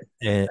 right?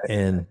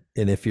 And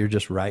if you're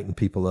just writing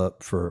people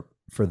up for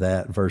for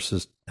that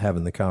versus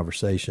having the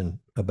conversation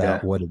Yeah.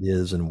 about what it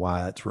is and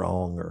why it's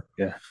wrong or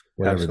Yeah.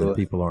 whatever, then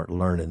Absolutely. people aren't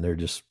learning.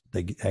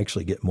 They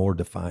actually get more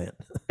defiant.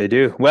 They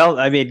do. Well,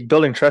 I mean,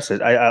 building trust is,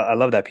 I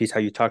love that piece,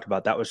 how you talked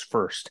about that was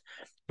first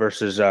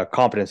versus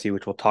competency,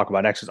 which we'll talk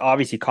about next. Because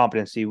obviously,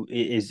 competency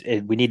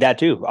we need that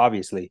too,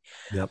 obviously.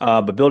 Yep.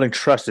 But building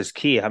trust is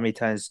key. How many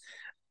times,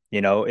 a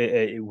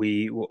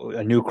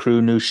new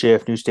crew, new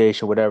shift, new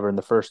station, whatever, and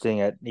the first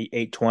thing at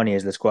 8:20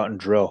 is let's go out and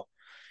drill.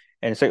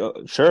 And it's like,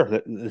 oh,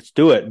 sure, let's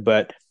do it.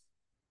 But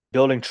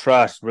building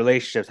trust,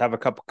 relationships, have a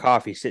cup of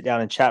coffee, sit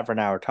down and chat for an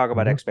hour, talk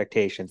about Mm-hmm.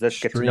 expectations, let's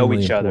get to know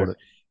Extremely each other, important.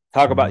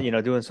 talk Mm-hmm.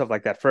 about, doing stuff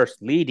like that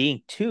first,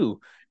 leading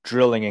to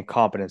drilling and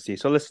competency.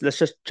 So let's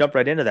just jump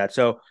right into that.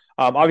 So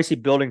obviously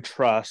building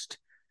trust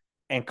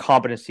and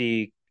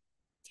competency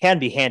can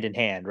be hand in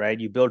hand, right?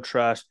 You build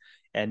trust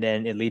and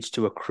then it leads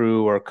to a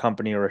crew or a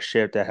company or a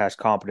ship that has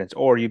competence,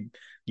 or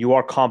you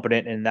are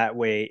competent in that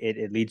way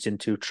it leads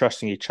into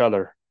trusting each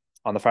other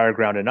on the fire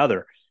ground and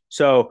other.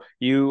 So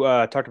you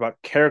talked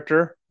about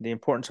character, the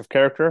importance of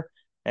character,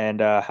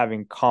 and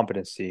having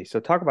competency. So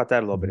talk about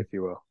that a little bit, Mm-hmm. if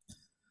you will.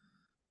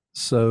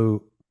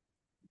 So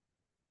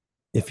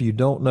if you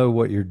don't know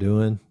what you're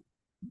doing,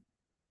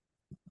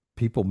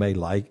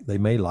 they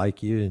may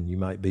like you and you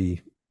might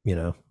be, you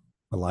know,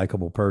 a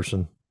likable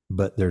person,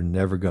 but they're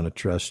never going to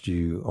trust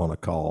you on a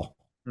call.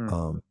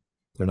 Mm.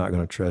 They're not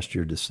going to trust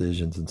your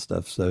decisions and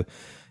stuff. So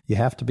you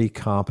have to be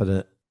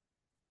competent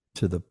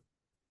to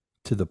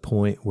the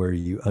point where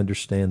you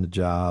understand the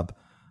job.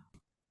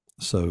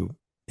 So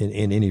in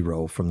any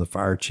role, from the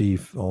fire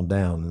chief on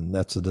down, and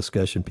that's a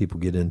discussion people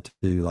get into,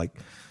 like,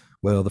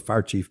 well, the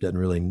fire chief doesn't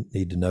really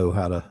need to know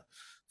how to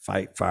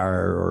fight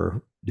fire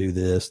or do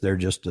this. They're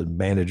just a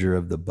manager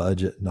of the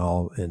budget and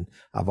all. And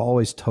I've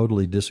always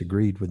totally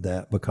disagreed with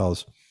that,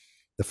 because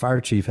the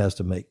fire chief has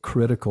to make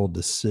critical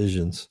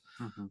decisions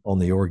Mm-hmm. on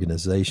the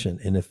organization.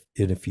 And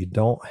if you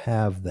don't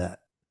have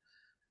that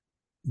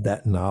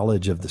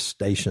knowledge of the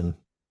station,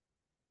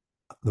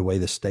 the way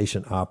the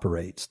station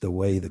operates, the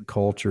way the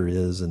culture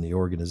is in the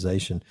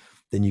organization,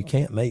 then you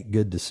can't make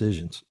good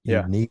decisions. You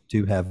Yeah. need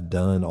to have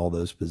done all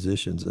those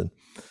positions. And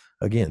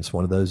again, it's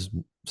one of those,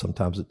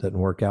 sometimes it doesn't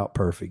work out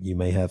perfect. You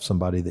may have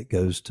somebody that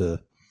goes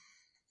to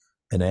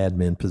an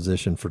admin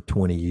position for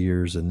 20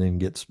 years and then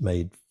gets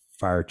made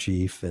fire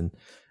chief. And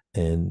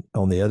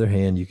on the other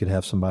hand, you could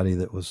have somebody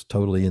that was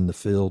totally in the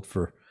field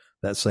for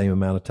that same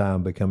amount of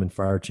time becoming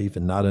fire chief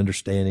and not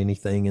understand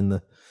anything in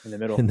the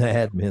middle.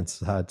 admin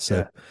side.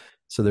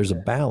 So there's a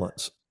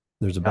balance.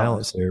 There's a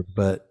balance there,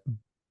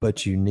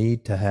 but you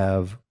need to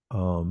have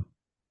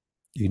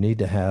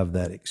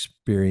that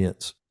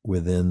experience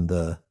within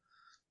the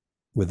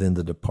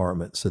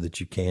department so that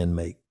you can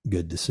make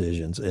good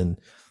decisions. And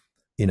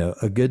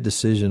a good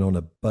decision on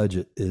a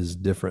budget is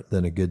different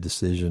than a good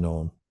decision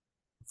on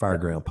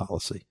fireground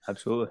policy.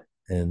 Absolutely.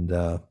 And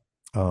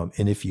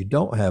if you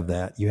don't have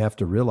that, you have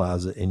to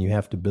realize it, and you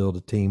have to build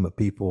a team of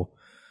people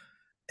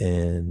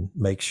and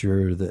make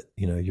sure that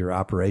your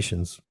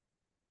operations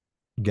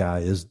guy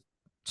is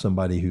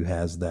somebody who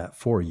has that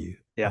for you.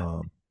 Yeah.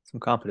 Some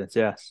confidence.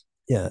 Yes.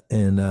 Yeah.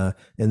 And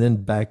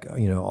then back,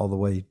 all the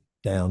way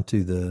down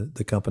to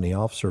the company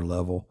officer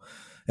level.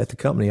 At the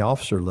company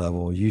officer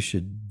level, you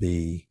should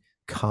be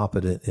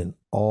competent in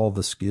all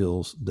the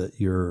skills that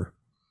your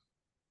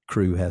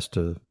crew has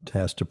to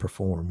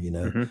perform,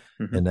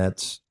 Mm-hmm. Mm-hmm. and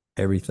that's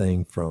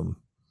everything from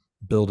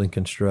building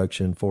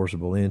construction,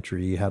 forcible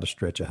entry, how to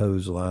stretch a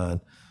hose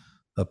line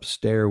up a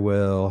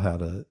stairwell, how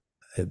to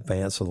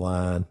advance a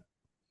line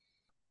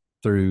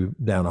through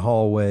down a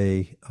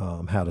hallway,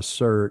 how to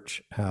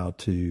search, how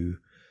to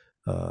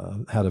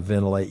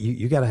ventilate.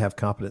 You got to have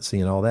competency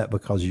in all that,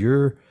 because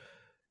you're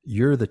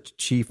the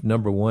chief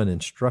number one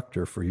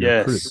instructor for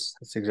your crew. Yes,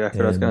 that's exactly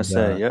what I was going to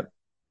say. Yep.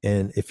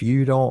 And if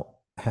you don't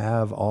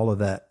have all of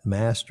that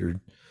mastered,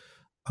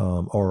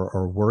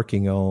 or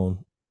working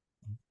on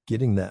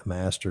getting that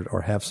mastered,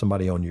 or have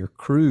somebody on your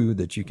crew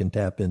that you can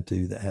tap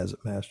into that has it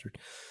mastered,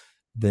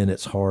 then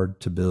it's hard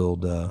to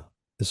build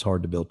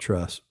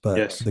trust. But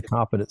Yes. the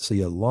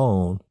competency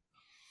alone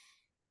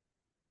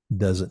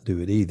doesn't do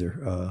it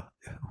either.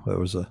 There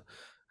was a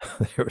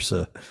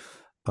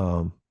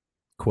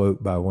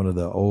quote by one of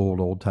the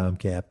old time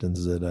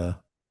captains that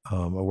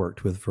I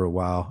worked with for a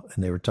while,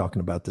 and they were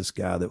talking about this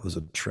guy that was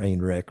a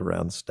train wreck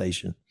around the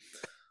station.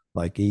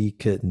 Like, he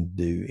couldn't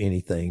do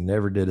anything,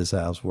 never did his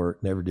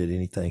housework, never did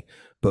anything,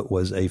 but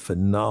was a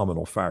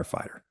phenomenal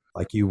firefighter.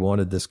 Like, you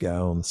wanted this guy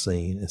on the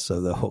scene. And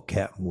so the whole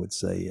captain would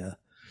say,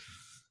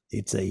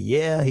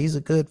 yeah, he's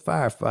a good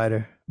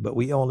firefighter, but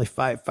we only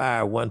fight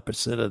fire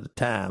 1% of the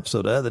time.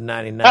 So the other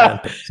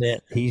 99%,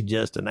 he's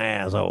just an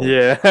asshole.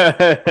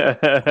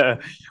 Yeah.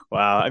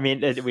 Wow. I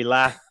mean, we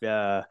laugh.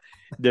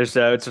 There's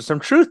some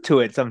truth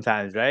to it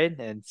sometimes, right?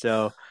 And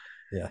so,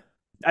 yeah.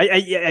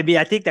 I mean,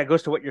 I think that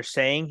goes to what you're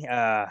saying.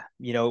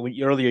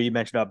 Earlier you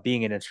mentioned about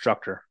being an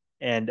instructor,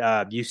 and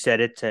you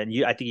said it, and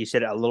I think you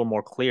said it a little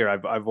more clear.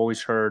 I've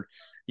always heard,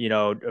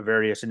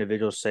 various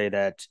individuals say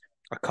that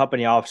a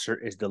company officer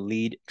is the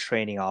lead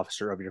training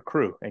officer of your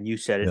crew. And you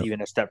said it Yep.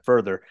 even a step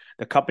further.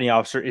 The company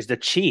officer is the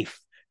chief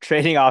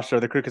training officer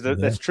of the crew, because Yeah.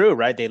 that's true,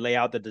 right? They lay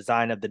out the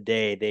design of the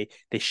day.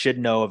 They should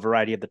know a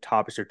variety of the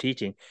topics they're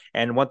teaching.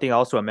 And one thing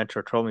also a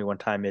mentor told me one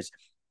time is,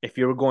 if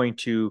you're going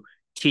to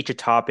teach a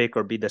topic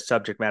or be the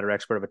subject matter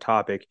expert of a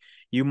topic,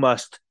 you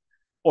must,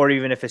 or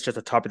even if it's just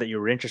a topic that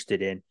you're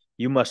interested in,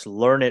 you must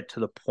learn it to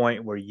the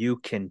point where you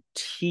can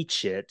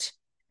teach it.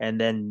 And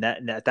then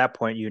at that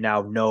point, you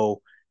now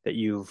know that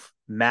you've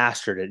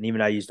mastered it. And even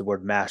I use the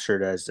word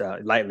mastered as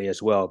lightly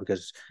as well,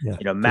 because, Yeah.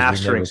 Because we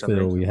mastering never feel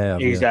something. we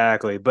have. Yeah.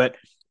 Exactly. But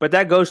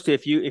that goes to,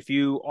 if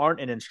you aren't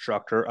an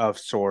instructor of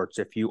sorts,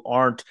 if you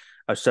aren't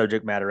a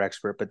subject matter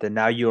expert, but then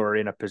now you are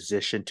in a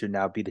position to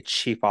now be the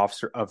chief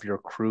officer of your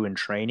crew in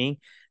training,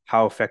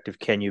 how effective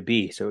can you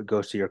be? So it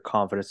goes to your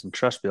confidence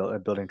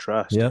and building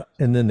trust. Yeah.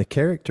 And then the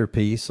character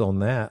piece on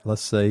that,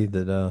 let's say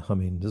that, I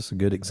mean, this is a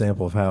good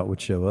example of how it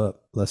would show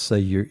up. Let's say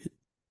you're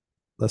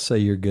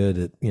good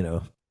at,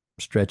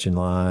 stretching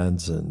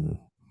lines and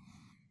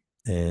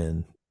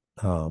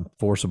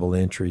forcible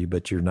entry,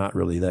 but you're not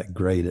really that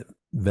great at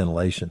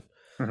ventilation,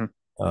 Mhm.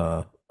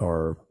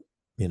 or,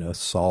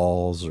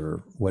 saws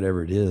or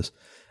whatever it is.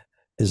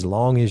 As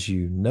long as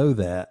you know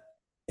that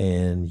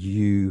and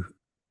you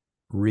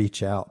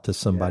reach out to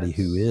somebody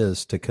who Yes.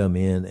 is to come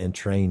in and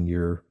train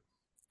your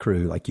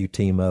crew, like you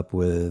team up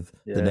with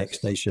the next Yes.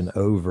 station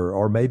over,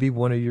 or maybe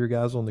one of your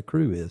guys on the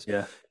crew is,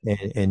 Yeah.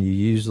 and you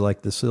use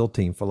like the SEAL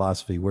team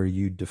philosophy where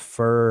you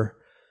defer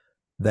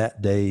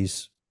that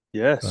day's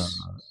Yes.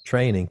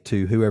 training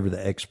to whoever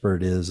the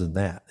expert is in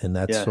that. And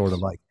that's sort of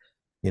Yes. like,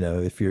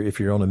 if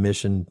you're on a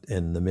mission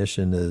and the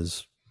mission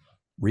is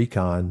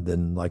recon,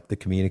 then like the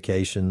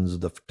communications,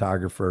 the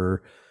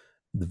photographer,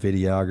 the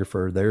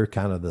videographer, they're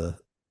kind of the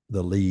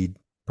lead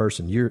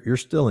person. You're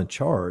still in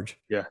charge,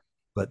 Yeah.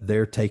 but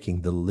they're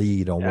taking the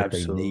lead on what they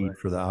Absolutely. need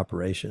for the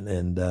operation.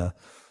 And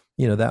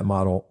that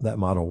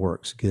model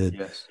works good.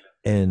 Yes.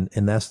 And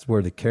that's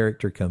where the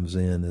character comes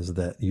in, is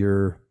that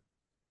you're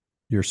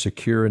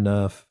secure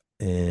enough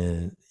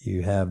and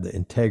you have the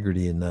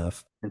integrity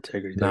enough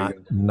Integrity. There not you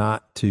go.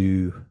 not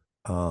to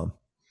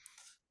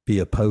be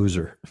a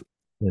poser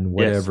in Yes.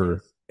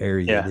 whatever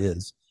area it Yeah.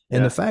 is. And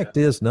Yeah. the fact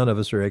is, none of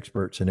us are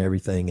experts in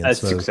everything. And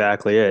That's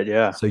exactly it.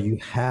 Yeah. so you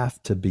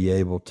have to be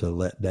able to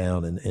let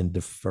down and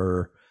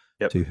defer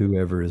Yep. to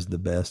whoever is the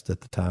best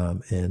at the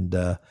time. And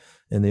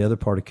the other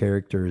part of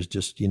character is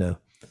just,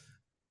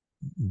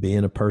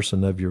 being a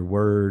person of your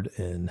word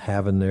and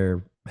having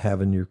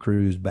your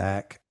crews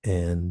back.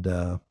 And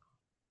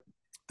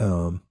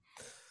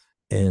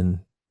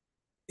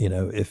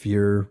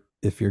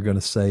if you're going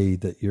to say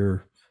that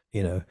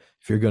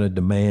if you're going to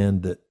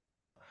demand that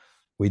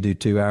we do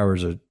 2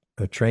 hours of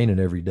training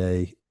every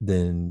day,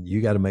 then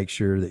you got to make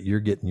sure that you're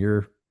getting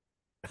your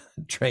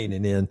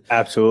training in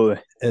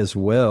Absolutely. as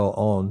well.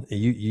 On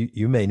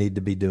you may need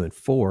to be doing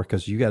 4,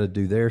 because you got to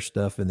do their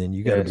stuff, and then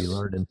you got to be Yes.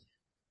 learning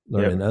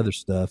Yep. other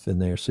stuff in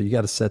there. So you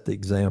got to set the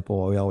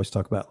example. We always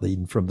talk about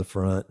leading from the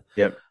front,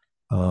 Yep.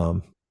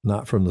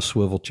 not from the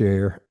swivel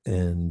chair.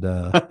 And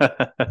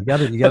you got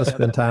to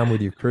spend time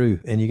with your crew,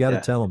 and you got to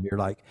Yeah. tell them, you're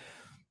like,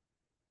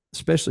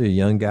 especially a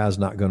young guy's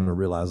not going to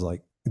realize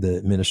like the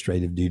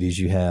administrative duties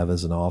you have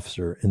as an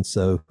officer. And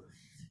so,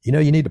 you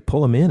need to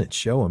pull them in and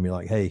show them. You're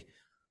like, hey,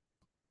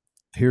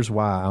 here's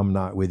why I'm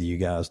not with you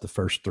guys the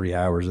first 3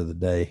 hours of the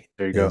day.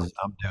 There you go.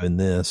 I'm doing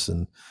this,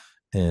 and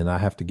I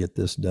have to get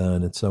this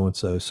done, and so.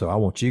 So I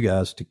want you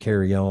guys to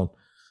carry on,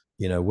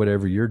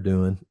 whatever you're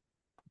doing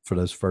for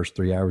those first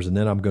 3 hours, and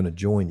then I'm going to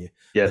join you.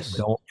 Yes. But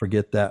don't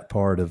forget that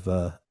part of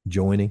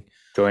joining.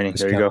 Joining.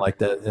 It's There you kind go. of like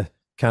that.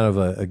 Kind of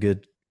a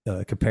good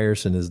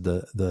comparison is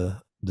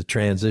the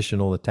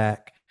transitional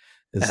attack.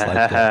 It's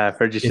like I've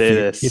heard you say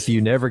this. if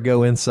you never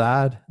go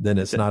inside, then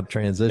it's not a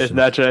transition.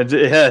 It's not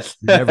Yes.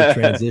 You never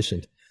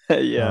transitioned.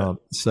 Yeah.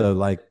 So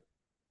like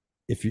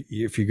if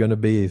you're going to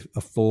be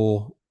a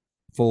full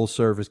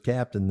service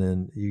captain,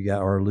 then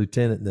or a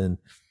lieutenant, then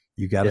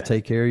you got to Yeah.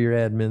 take care of your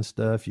admin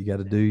stuff. You got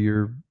to do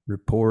your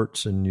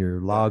reports and your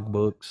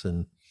logbooks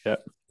and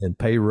Yep. and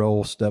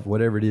payroll stuff,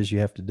 whatever it is you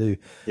have to do.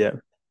 Yeah.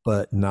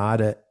 But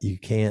you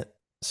can't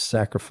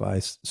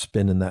sacrifice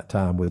spending that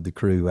time with the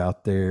crew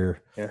out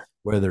there. Yeah.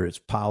 Whether it's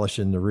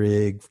polishing the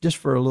rig just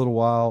for a little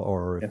while,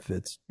 or if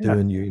it's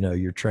doing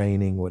your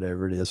training,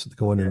 whatever it is,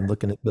 going in and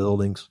looking at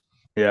buildings.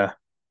 Yeah.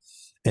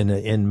 And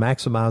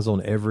maximize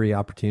on every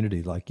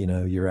opportunity. Like,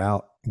 you're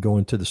out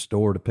going to the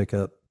store to pick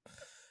up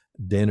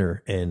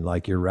dinner, and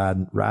like you're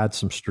ride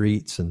some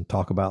streets and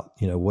talk about,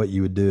 what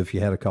you would do if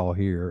you had a call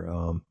here.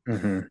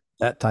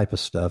 That type of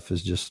stuff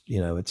is just,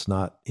 it's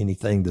not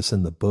anything that's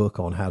in the book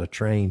on how to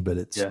train, but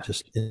it's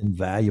just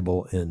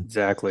invaluable in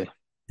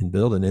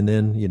building. And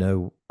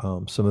then,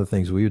 some of the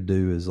things we would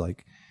do is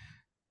like,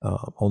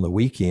 on the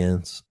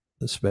weekends,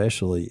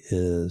 especially,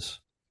 is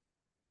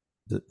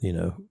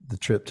the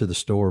trip to the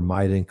store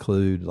might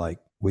include, like,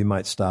 we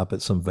might stop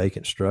at some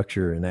vacant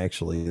structure and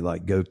actually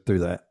like go through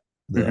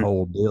the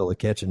whole deal of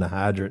catching the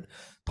hydrant,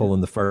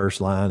 pulling the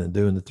first line and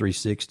doing the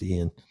 360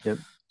 and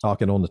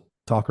talking on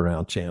talk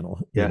around channel,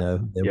 Yeah.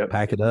 then Yep.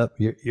 pack it up.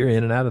 You're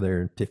in and out of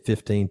there in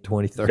 15,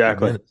 20, 30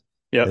 Exactly. minutes.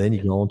 Yep. And then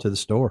you go on to the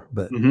store.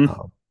 But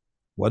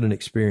what an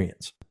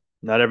experience.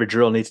 Not every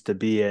drill needs to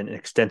be an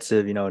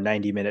extensive,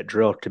 90-minute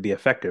drill to be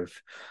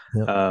effective.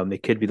 Yep.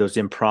 It could be those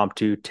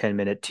impromptu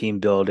 10-minute team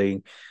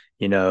building,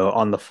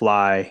 on the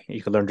fly.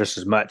 You can learn just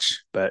as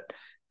much, but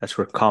that's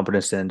where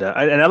competence and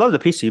I love the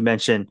piece you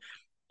mentioned,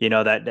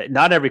 that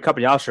not every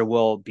company officer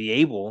will be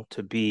able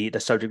to be the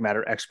subject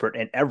matter expert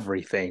in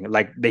everything.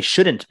 Like they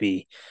shouldn't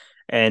be.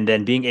 And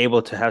then being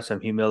able to have some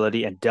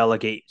humility and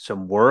delegate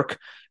some work,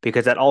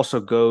 because that also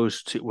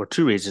goes to, well,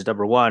 two reasons.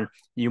 Number one,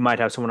 you might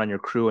have someone on your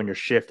crew and your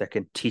shift that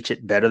can teach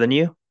it better than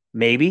you,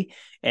 maybe.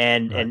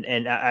 And Right.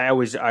 and I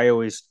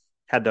always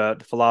had the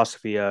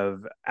philosophy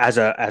of, as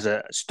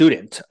a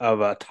student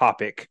of a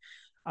topic,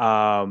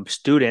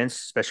 students,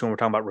 especially when we're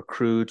talking about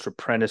recruits,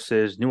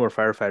 apprentices, newer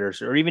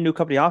firefighters, or even new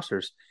company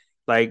officers,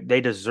 like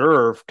they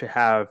deserve to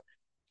have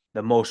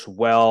the most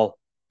well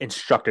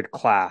instructed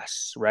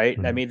class, right?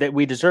 I mean, that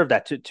we deserve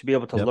that to be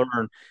able to Yep.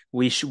 learn.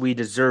 We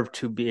deserve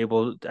to be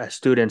able, as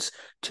students,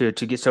 to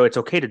get. So it's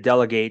okay to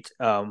delegate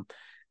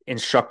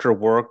instructor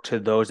work to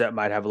those that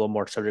might have a little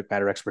more subject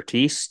matter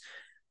expertise,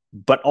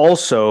 but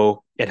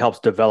also it helps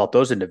develop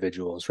those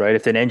individuals, right?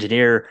 If an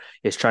engineer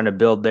is trying to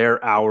build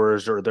their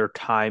hours or their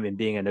time in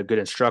being a good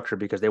instructor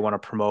because they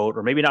want to promote,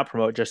 or maybe not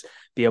promote, just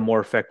be a more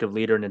effective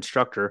leader and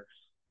instructor,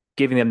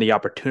 giving them the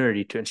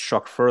opportunity to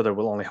instruct further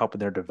will only help in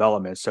their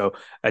development. So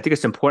I think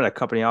it's important that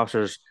company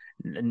officers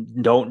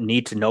don't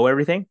need to know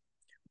everything.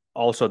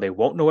 Also, they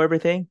won't know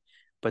everything,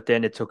 but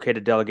then it's okay to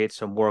delegate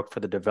some work for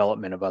the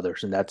development of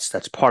others, and that's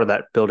part of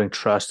that building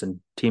trust and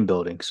team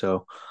building.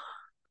 So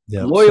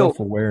Yeah, loyal,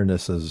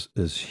 self-awareness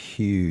is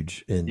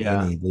huge in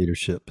yeah, any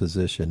leadership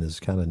position,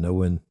 is kind of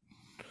knowing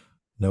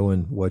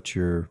what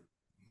you're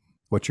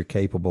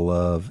capable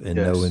of, and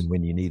yes, knowing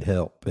when you need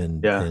help,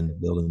 and yeah,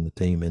 building the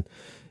team. And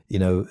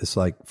it's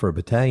like for a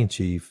battalion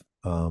chief,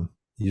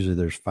 usually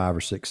there's 5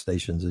 or 6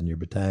 stations in your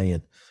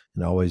battalion,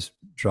 and I always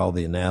draw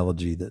the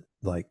analogy that,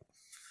 like,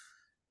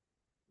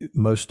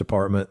 most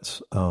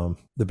departments,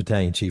 the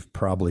battalion chief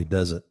probably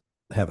doesn't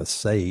have a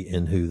say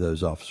in who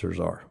those officers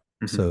are.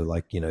 mm-hmm. So,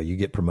 like, you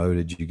get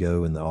promoted, you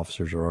go, and the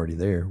officers are already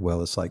there.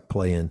 Well, it's like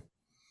playing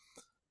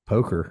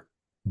poker,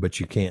 but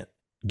you can't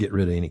get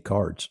rid of any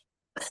cards.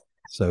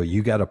 So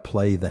you got to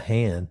play the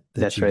hand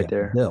that That's you right got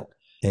there. dealt.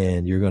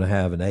 And you're going to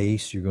have an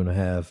ace, you're going to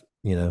have,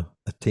 a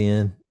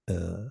 10,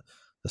 a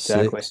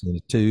Exactly. 6, and a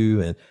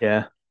 2. And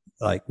Yeah.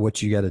 like,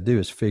 what you got to do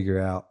is figure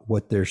out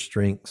what their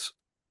strengths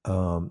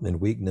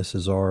and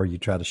weaknesses are. You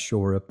try to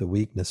shore up the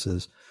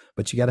weaknesses,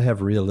 but you got to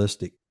have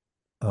realistic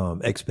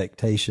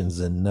expectations,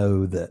 and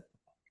know that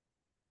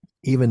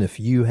even if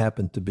you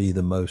happen to be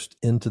the most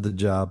into the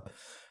job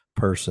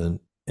person,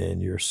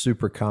 and you're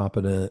super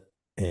competent,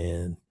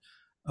 and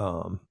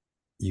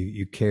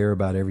you care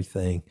about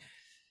everything,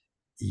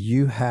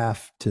 you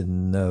have to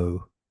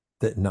know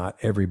that not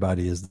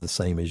everybody is the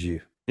same as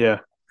you, Yeah.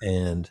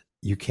 and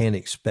you can't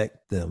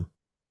expect them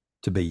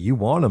to be. You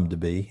want them to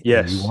be,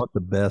 and you Yes. want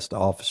the best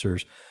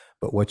officers,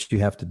 but what you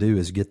have to do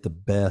is get the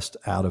best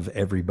out of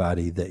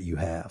everybody that you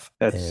have.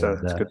 That's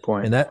a good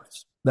point. And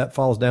that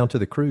falls down to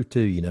the crew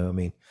too. I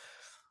mean,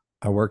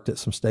 I worked at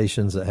some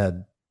stations that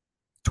had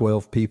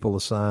 12 people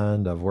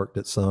assigned. I've worked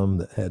at some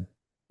that had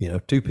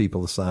 2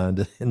 people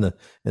assigned in the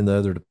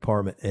other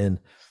department, and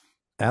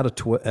out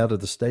of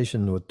the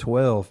station with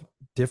 12,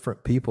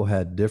 different people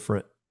had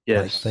different,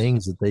 like, Yes.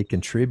 things that they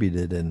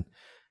contributed.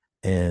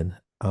 And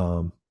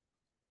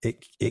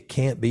it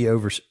can't be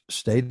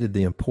overstated,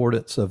 the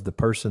importance of the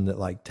person that,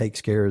 like,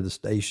 takes care of the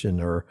station,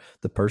 or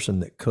the person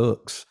that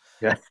cooks.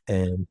 Yeah.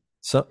 And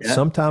Yeah.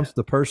 sometimes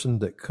the person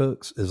that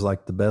cooks is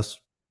like the best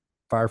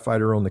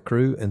firefighter on the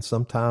crew, and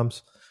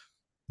sometimes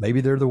maybe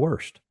they're the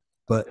worst.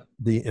 But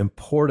the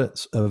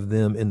importance of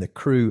them in the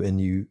crew, and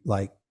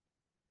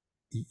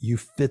you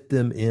fit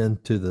them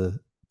into the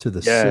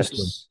system,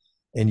 Yes.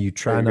 and you There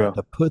try you not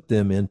go. to put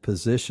them in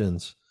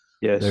positions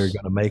that are Yes.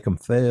 going to make them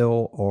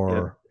fail, Yep.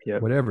 or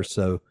Yep. whatever.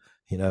 So,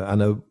 I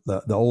know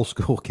the old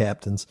school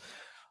captains,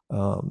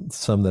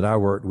 some that I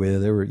worked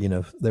with,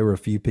 there were a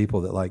few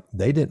people that, like,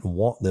 they didn't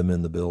want them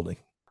in the building,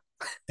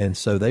 and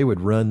so they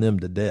would run them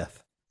to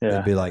death. They'd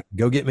Yeah. be like,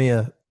 go get me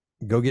a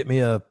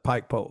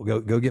pike pole,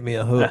 go get me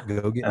a hook,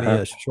 go get me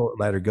Uh-huh. a short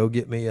ladder, go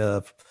get me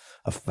a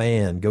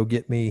fan, go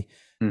get me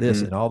this.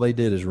 Mm-hmm. And all they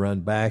did is run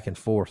back and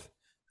forth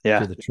to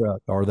Yeah. the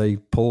truck, or they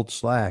pulled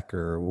slack,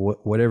 or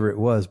whatever it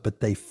was,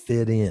 but they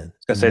fit in, I was and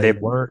gonna say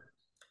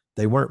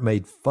they weren't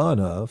made fun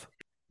of,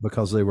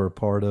 because they were yeah, a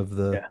part of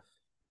they're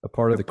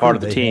the part crew.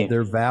 of the They had team.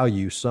 their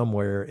value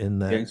somewhere in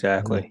that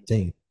Exactly.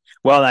 team.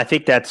 Well, I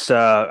think that's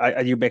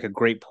you make a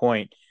great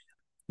point.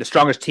 The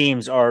strongest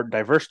teams are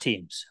diverse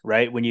teams,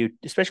 right?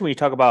 Especially when you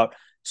talk about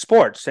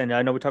sports, and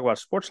I know we talk about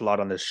sports a lot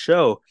on this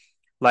show.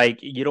 Like,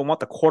 you don't want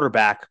the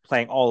quarterback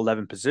playing all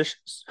 11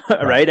 positions,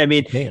 Right. right? I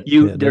mean, You can't.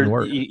 Yeah, it doesn't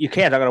work. you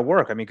can't. Not going to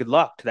work. I mean, good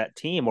luck to that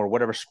team or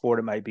whatever sport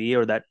it might be,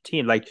 or that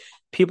team. Like,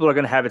 people are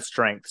going to have its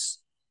strengths,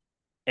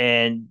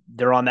 and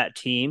they're on that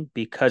team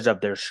because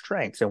of their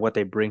strengths and what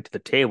they bring to the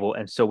table.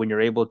 And so when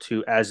you're able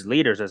to, as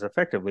leaders, as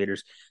effective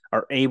leaders,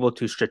 are able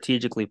to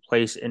strategically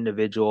place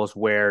individuals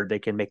where they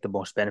can make the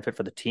most benefit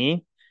for the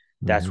team,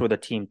 that's Mm-hmm. where the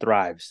team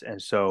thrives.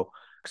 And so,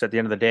 because at the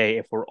end of the day,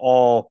 if we're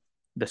all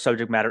the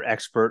subject matter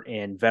expert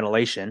in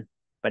ventilation,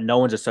 but no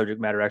one's a subject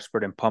matter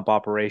expert in pump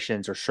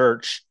operations or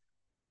search,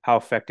 how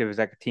effective is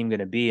that team going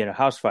to be in a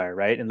house fire,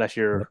 right? Unless Yep.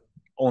 you're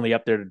only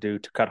up there to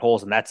cut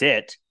holes and that's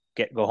it,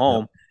 go Yep.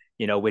 home,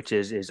 which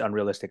is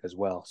unrealistic as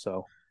well.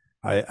 So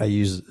I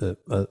use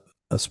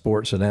a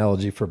sports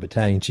analogy for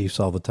battalion chiefs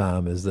all the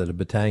time, is that a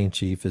battalion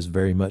chief is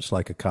very much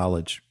like a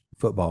college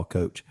football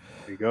coach.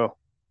 there you go.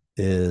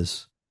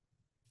 Is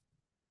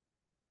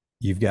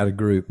you've got a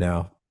group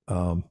now.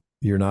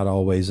 You're not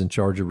always in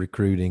charge of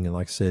recruiting, and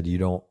like I said, you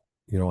don't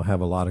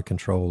have a lot of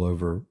control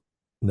over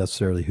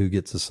necessarily who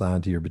gets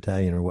assigned to your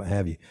battalion or what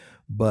have you.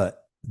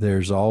 But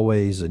there's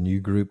always a new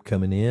group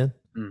coming in,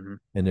 Mm-hmm.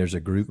 and there's a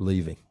group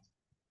leaving.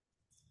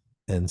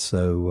 And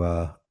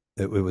so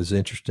it was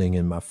interesting.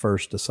 In my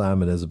first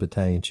assignment as a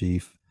battalion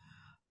chief,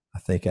 I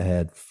think I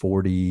had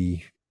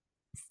 48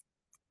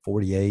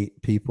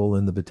 people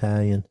in the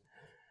battalion,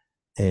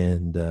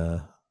 and I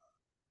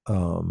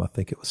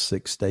think it was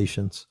 6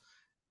 stations.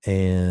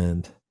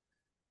 And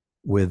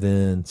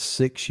within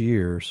 6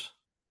 years,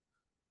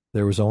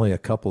 there was only a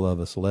couple of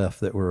us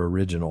left that were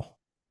original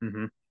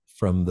Mm-hmm.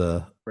 from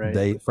the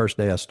Right. first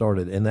day I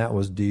started, and that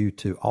was due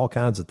to all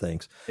kinds of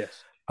things.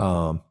 Yes.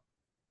 A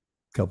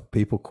couple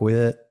people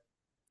quit,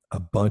 a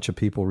bunch of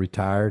people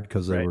retired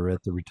because they Right. were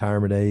at the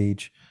retirement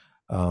age.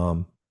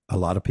 A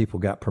lot of people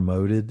got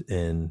promoted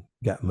and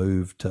got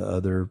moved to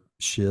other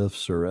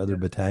shifts or other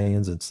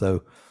battalions, and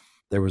so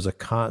there was a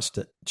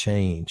constant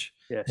change.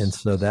 And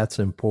Yes. so that's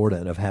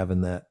important, of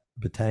having that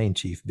battalion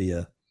chief be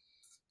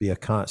a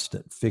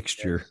constant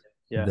fixture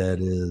Yeah. that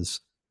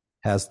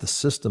has the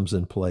systems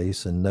in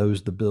place and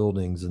knows the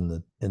buildings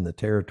and the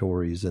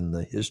territories and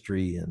the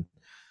history, and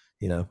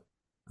you know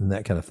and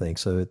that kind of thing.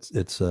 So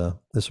it's a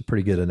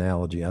pretty good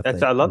analogy, I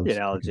think. I love the To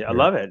analogy. I compare it.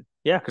 love it.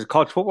 Yeah, because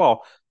college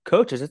football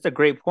coaches, it's a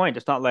great point.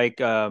 It's not like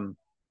the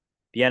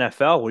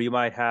NFL where you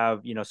might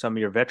have, some of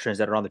your veterans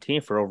that are on the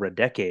team for over a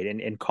decade.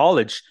 And in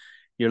college,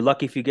 you're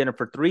lucky if you get them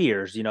for 3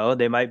 years. They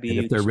might And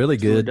if be they're really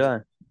two and good,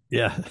 done.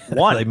 yeah, they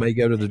One. may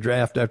go to the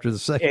draft after the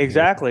second year.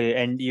 Exactly.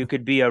 And you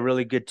could be a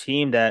really good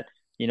team that,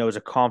 is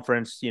a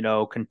conference,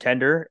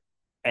 contender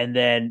and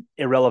then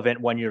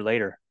irrelevant 1 year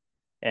later.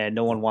 And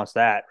no Yeah. one wants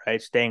that,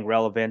 right? Staying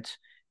relevant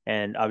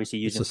and obviously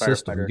It's using a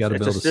system. You firefighters. got to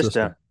It's a build a system.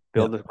 system.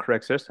 Build Yep. the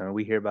correct system. And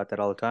we hear about that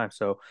all the time.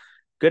 So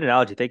good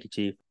analogy. Thank you,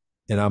 Chief.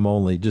 And I'm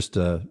only, just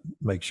to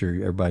make sure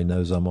everybody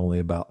knows, I'm only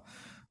about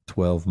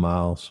 12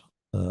 miles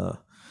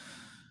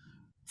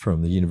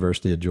from the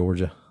University of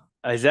Georgia.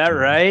 Is that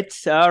right?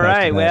 All Back to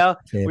right. back Well,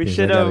 we champions.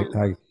 should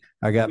have.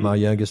 I got We, my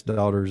youngest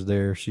daughter's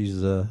there.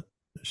 She's a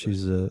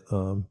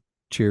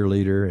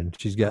cheerleader, and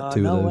she's got oh, 2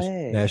 of no those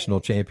way. national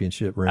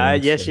championship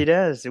rings. Yes, So she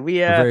does.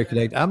 we're very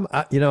connected.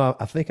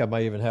 I think I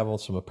might even have on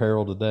some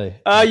apparel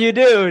today. Oh, you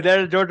do.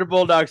 They're the Georgia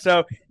Bulldogs.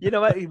 So you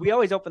know what? We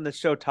always open the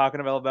show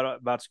talking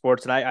about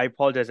sports, and I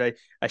apologize.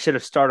 I should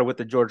have started with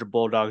the Georgia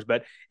Bulldogs,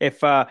 but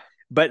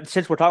but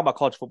since we're talking about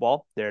college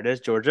football, there it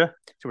is, Georgia.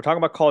 So we're talking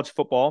about college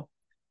football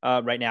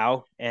right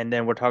now, and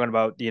then we're talking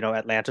about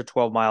Atlanta,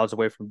 12 miles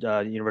away from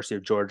the University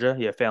of Georgia.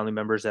 You have family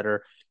members that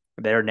are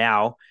there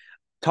now.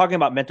 Talking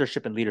about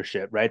mentorship and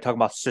leadership, right? Talking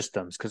about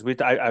systems, because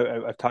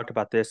I've talked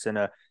about this in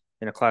a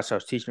class I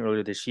was teaching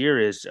earlier this year.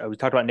 Is we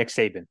talked about Nick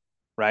Saban,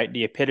 right?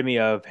 The epitome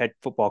of head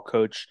football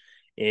coach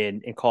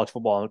in college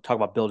football, and talk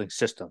about building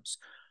systems.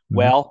 Mhm.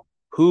 Well,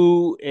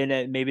 who,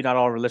 and maybe not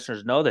all of our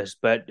listeners know this,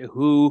 but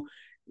who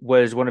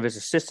was one of his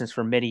assistants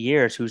for many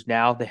years, who's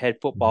now the head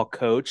football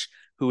coach,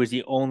 who is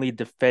the only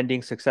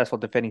successful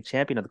defending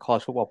champion of the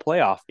college football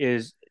playoff,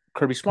 is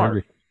Kirby Smart.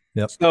 Kirby.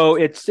 Yep. So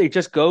it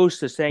just goes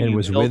to saying And you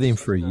was with build him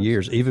for systems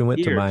years. Even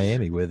went to years.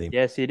 Miami with him.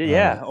 Yes, he did.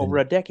 Yeah, over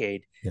And a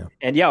decade, yeah,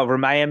 and yeah, over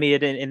Miami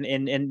in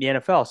the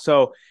NFL.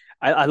 So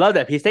I love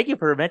that piece. Thank you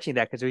for mentioning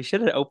that because we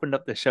should have opened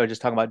up the show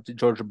just talking about the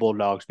Georgia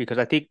Bulldogs because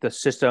I think the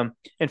system.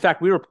 In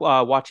fact, we were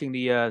watching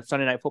the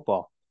Sunday Night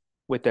Football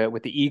with the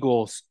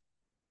Eagles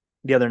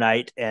the other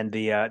night and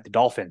the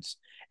Dolphins,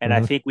 and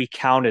I hmm think we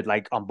counted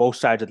like on both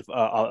sides of the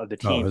oh, it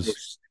team. There was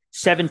was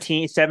 7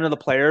 of the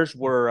players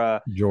were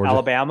Georgia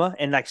Alabama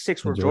and like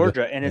 6 and were Georgia.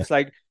 Georgia, and Yeah, it's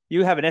like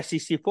you have an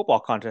SEC football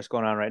contest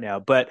going on right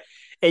now, but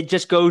it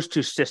just goes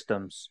to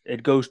systems,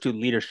 it goes to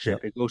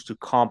leadership, yep, it goes to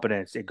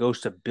competence, it goes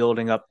to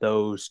building up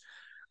those,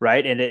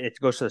 right? And it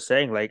goes to the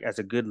saying like as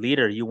a good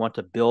leader, you want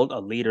to build a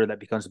leader that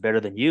becomes better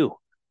than you,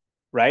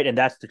 right? And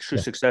that's the true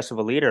yeah. success of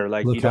a leader.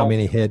 Like you Look how don't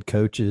many head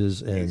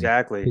coaches and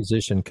exactly,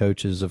 position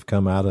coaches have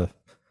come out of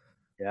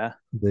yeah.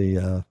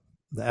 the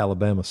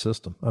Alabama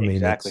system. I mean,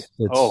 Exactly.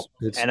 it's Oh,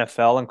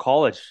 NFL and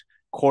college it's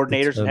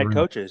coordinators and head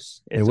unreal.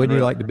 coaches. And It's wouldn't you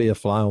unreal. like to be a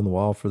fly on the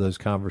wall for those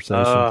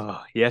conversations?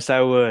 Oh, yes, I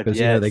would. Because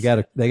they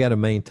Yes. got to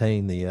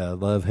maintain the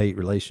love hate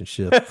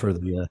relationship for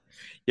the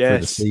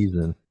Yes.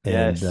 season.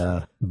 And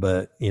Yes.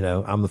 but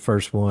I'm the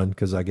first one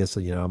because I guess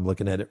I'm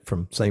looking at it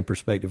from same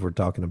perspective we're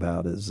talking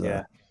about is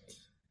Yeah.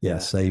 yeah, Yeah.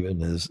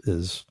 Saban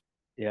is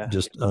Yeah.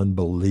 just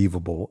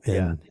unbelievable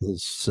Yeah. in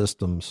his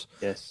systems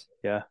Yes.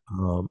 Yeah.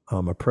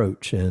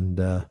 approach. And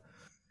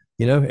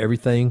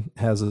everything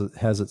has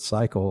its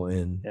cycle,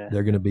 and Yeah.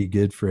 they're going to be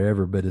good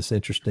forever. But it's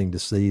interesting to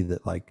see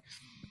that like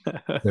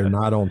they're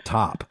not on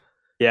top.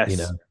 Yes.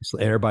 So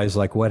everybody's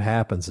like, what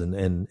happens?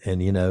 And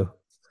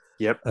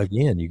Yep.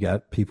 again, you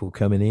got people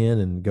coming in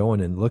and going,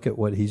 and look at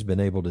what he's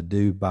been able to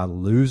do by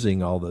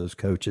losing all those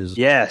coaches over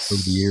the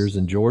Yes. years.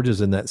 And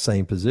Georgia's in that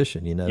same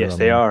position. I Yes,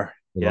 they mean, are.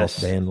 we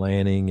lost Yes. Dan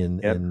Lanning,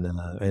 and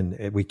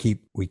Yep. we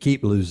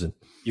keep losing.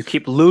 You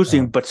keep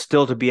losing, Um, but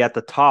still to be at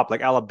the top.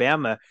 Like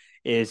Alabama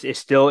is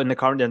still in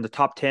the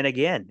top 10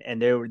 again.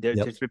 And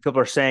yep. people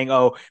are saying,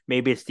 oh,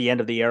 maybe it's the end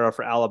of the era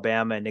for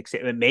Alabama and Nick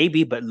Saban.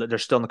 Maybe, but they're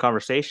still in the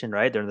conversation,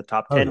 right? They're in the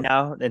top Oh 10 yeah.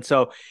 now. And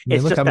so I mean,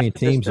 it's look just how that many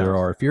teams there system.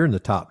 are. If you're in the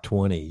top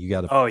 20, you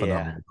got a Oh yeah.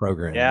 phenomenal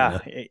program. Yeah,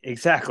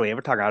 exactly.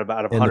 We're talking about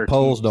out of And the 100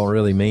 polls don't teams.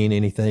 really mean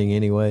anything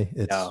anyway.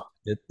 No.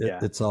 Yeah,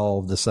 It's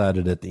all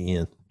decided at the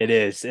end. it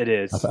is. It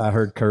is. I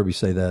heard Kirby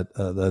say that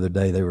the other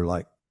day. They were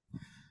like,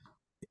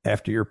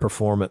 after your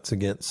performance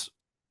against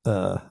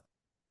uh,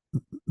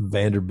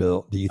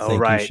 Vanderbilt, do you Oh, think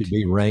you right. should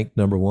be ranked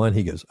number one?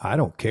 He goes, I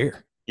don't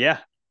care. Yeah.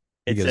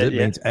 He It's goes, a, it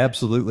yeah. means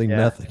absolutely Yeah.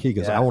 nothing. He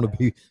goes, Yeah. I want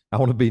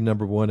to be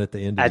number one at the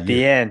end of the At the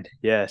year. end,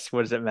 yes.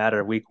 What does it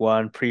matter? Week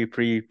one,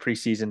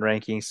 preseason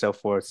rankings, so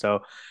forth. So,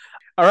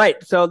 all right.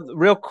 So,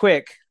 real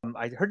quick,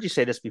 I heard you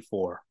say this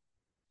before.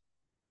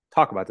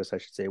 Talk about this, I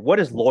should say. What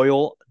is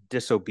loyal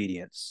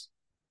disobedience?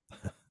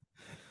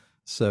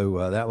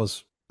 So that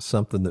was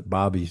something that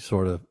Bobby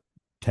sort of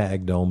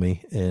tagged on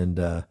me, and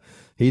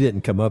he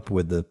didn't come up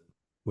with the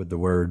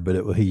word,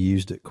 but he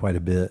used it quite a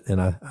bit.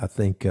 And I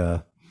think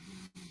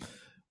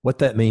what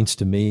that means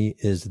to me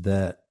is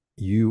that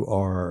you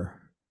are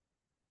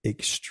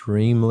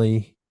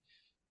extremely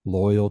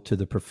loyal to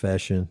the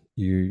profession.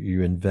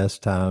 You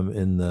invest time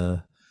in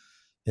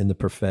the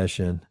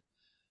profession,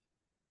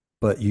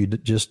 but you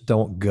just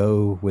don't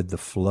go with the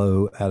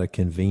flow out of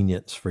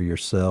convenience for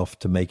yourself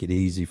to make it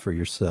easy for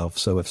yourself.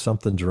 So if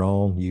something's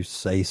wrong, you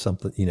say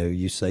something,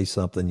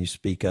 you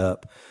speak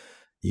up,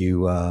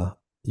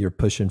 you're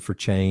pushing for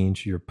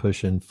change, you're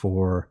pushing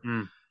for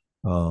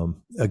Mm,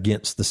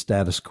 against the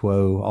status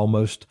quo,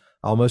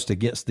 almost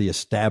against the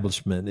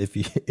establishment, if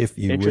you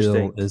will,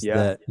 interesting. is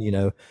Yeah. that,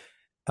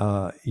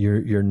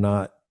 you're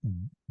not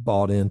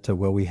bought into,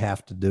 well, we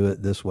have to do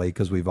it this way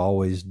because we've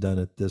always done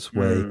it this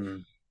way.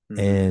 Mm, hmm.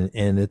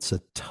 And it's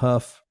a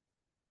tough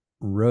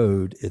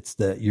road. It's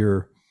that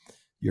you're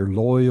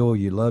loyal,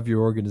 you love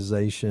your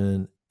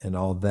organization and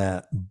all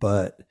that,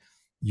 but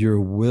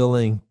you're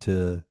willing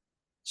to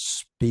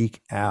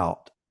speak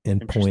out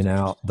and point Interesting.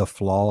 out the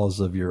flaws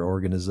of your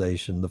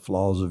organization, the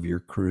flaws of your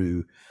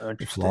crew, the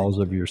Interesting. flaws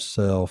of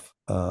yourself,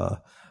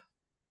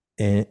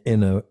 and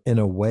in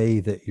a way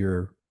that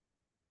your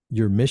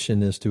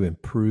mission is to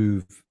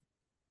improve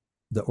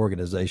the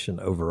organization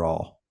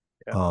overall.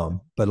 Yeah.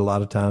 But a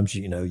lot of times,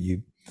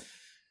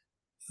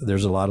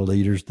 there's a lot of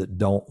leaders that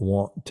don't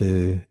want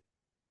to.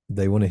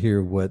 They want to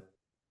hear what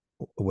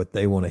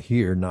they want to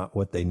hear, not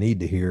what they need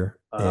to hear.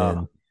 Uh,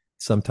 And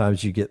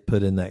sometimes you get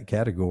put in that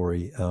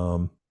category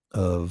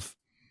of,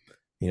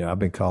 I've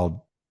been called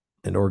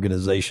an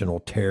organizational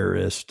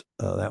terrorist.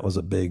 That was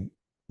a big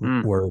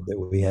mm, word that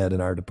we had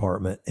in our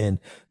department. And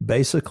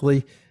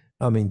basically,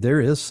 I mean, there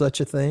is such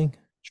a thing,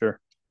 sure.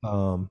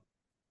 um,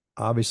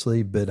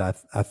 obviously, but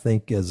I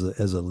think as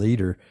a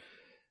leader,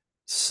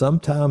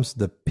 sometimes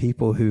the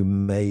people who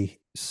may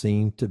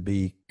seem to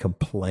be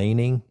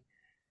complaining,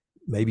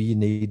 maybe you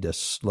need to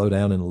slow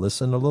down and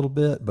listen a little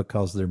bit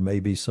because there may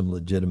be some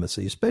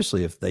legitimacy,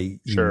 especially if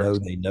Sure.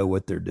 they know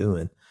what they're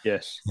doing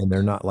Yes. and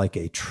they're not like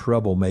a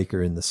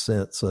troublemaker in the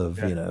sense of,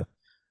 Yeah.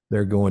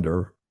 they're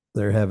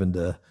they're having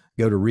to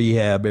go to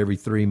rehab every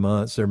 3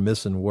 months. They're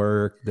missing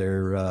work.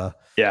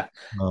 Yeah.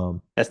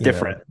 Um, That's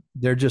different.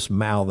 they're just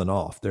mouthing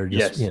off. They're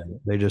just, Yes.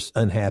 they're just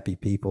unhappy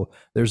people.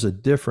 There's a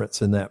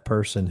difference in that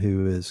person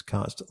who is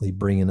constantly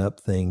bringing up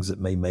things that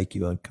may make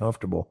you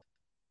uncomfortable.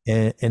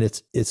 And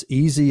it's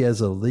easy as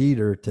a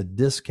leader to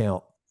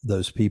discount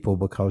those people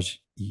because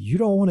you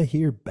don't want to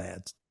hear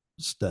bad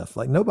stuff.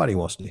 Like nobody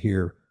wants to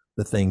hear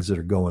the things that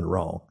are going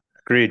wrong,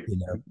 Agreed. you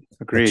know,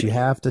 but Agreed. you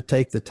have to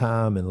take the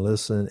time and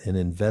listen and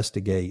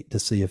investigate to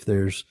see if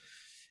there's,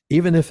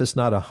 even if it's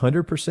not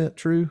 100%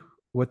 true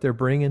what they're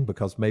bringing,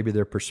 because maybe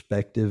their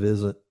perspective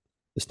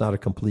it's not a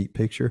complete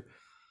picture,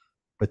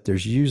 but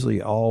there's usually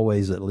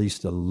always at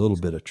least a little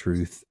bit of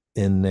truth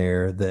in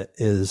there that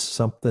is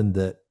something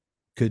that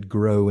could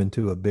grow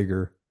into a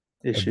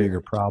Issue.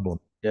 bigger problem.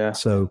 Yeah.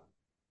 So,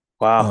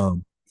 Wow.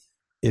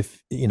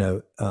 if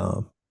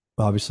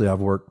obviously I've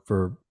worked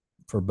for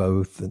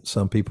both, and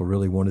some people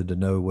really wanted to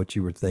know what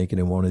you were thinking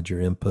and wanted your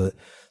input.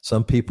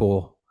 Some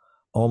people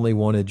only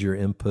wanted your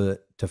input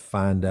to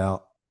find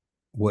out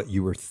what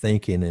you were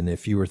thinking, and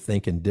if you were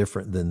thinking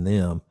different than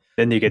them,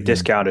 Then you get then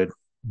discounted.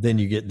 then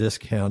you get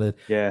discounted.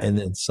 Yeah. And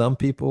then some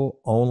people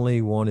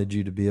only wanted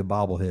you to be a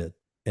bobblehead.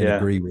 and Yeah.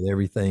 agree with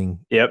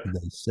everything Yep.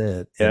 they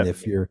said. And Yep.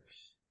 if you're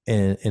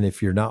and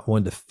if you're not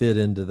one to fit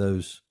into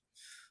those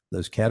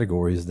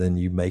categories, then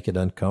you make it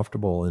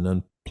uncomfortable and Yeah.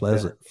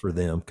 unpleasant for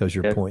them because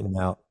you're Yep. pointing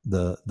out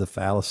the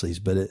fallacies.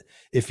 But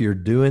if you're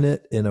doing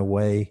it in a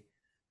way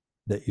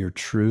that you're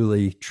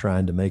truly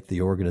trying to make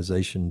the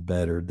organization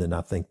better, then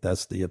I think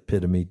that's the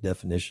epitome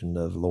definition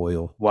of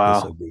loyal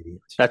Wow.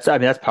 disobedience.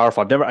 That's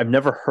powerful. I've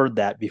never heard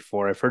that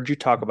before. I've heard you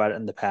talk about it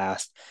in the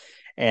past,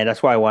 and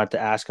that's why I wanted to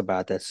ask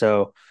about that.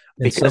 So,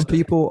 And because some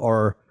people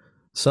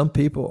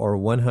are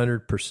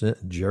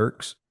 100%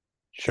 jerks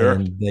sure,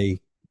 and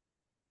they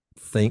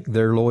think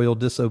they're loyal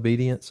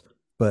disobedience,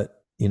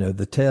 but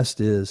the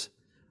test is,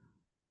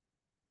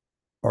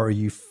 are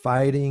you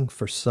fighting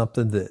for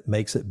something that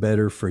makes it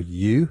better for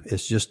you?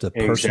 It's just a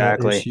personal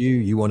exactly. issue.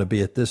 You want to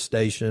be at this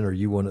station, or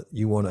you want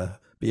to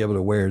be able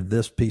to wear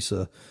this piece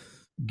of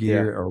Yeah.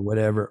 gear or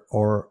whatever,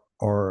 or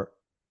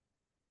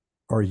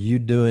are you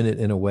doing it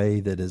in a way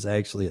that is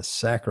actually a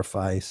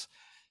sacrifice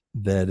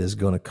that is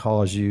going to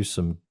cause you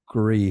some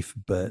grief,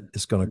 but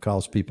it's going to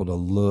cause people to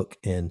look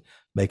and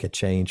make a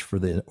change for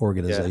the Yeah.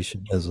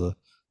 organization as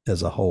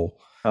a whole.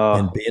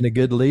 And Oh, being a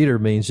good leader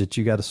means that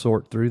you got to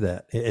sort through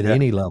that at yeah.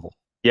 any level.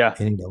 Yeah.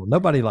 Any level.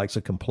 Nobody likes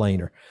a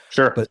complainer,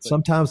 Sure. but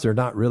sometimes they're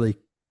not really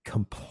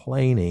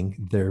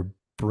complaining. They're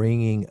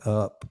bringing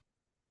up,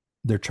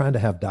 they're trying to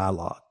have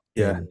dialogue,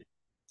 Yeah. and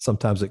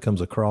sometimes it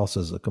comes across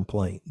as a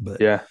complaint.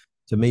 But Yeah.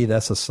 to me,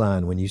 that's a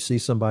sign when you see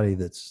somebody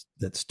that's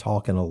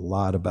talking a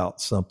lot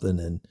about something,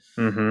 and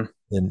Mm-hmm.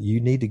 then you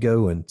need to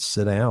go and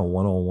sit down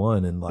one on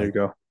one and There you like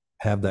go.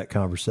 have that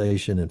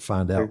conversation and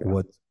find There you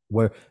out go.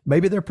 where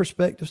maybe their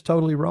perspective's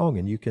totally wrong,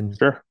 and you can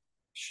Sure.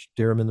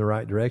 steer them in the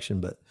right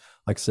direction. But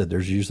like I said,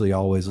 there's usually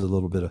always a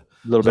little bit of A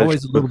little there's bit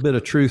always of a little bit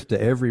of truth to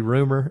every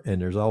rumor,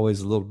 and there's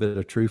always a little bit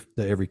of truth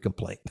to every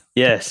complaint.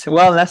 Yes.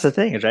 Well, that's the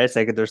thing, right? It's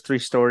like there's three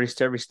stories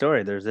to every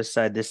story. There's this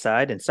side,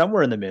 and Yeah.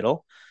 somewhere in the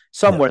middle,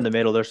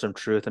 there's some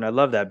truth. And I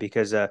love that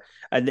because,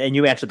 and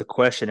you answered the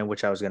question in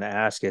which I was going to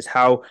ask is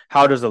how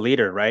does the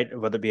leader, right?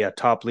 Whether it be a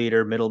top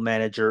leader, middle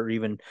manager, or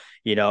even,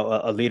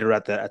 a leader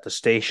at the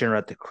station or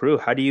at the crew,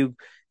 how do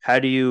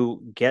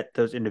you get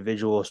those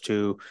individuals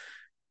to,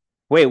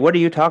 wait, what are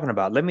you talking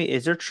about?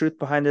 Is there truth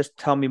behind this?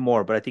 Tell me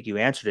more. But I think you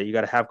answered it. You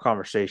got to have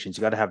conversations,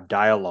 you got to have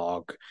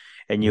dialogue,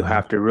 and you Mhm.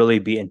 have to really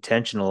be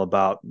intentional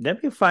about,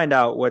 let me find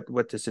out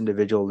what this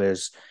individual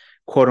is,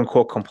 quote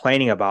unquote,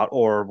 complaining about,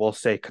 or we'll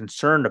say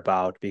concerned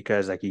about,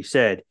 because like you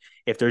said,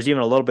 if there's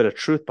even a little bit of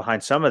truth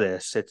behind some of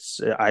this,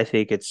 I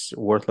think it's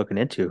worth looking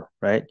into,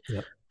 right?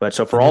 Yep. But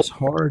so for And all, it's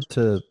hard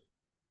to,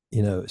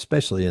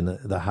 especially in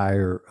the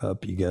higher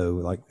up you go,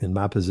 like in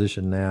my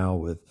position now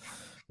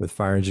with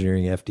fire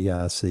engineering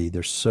FDIC,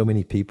 there's so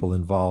many people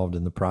involved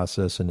in the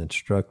process and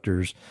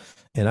instructors.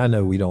 And I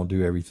know we don't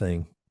do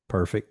everything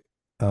perfect.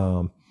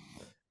 Um,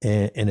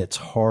 and it's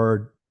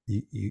hard.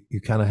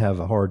 You kind of have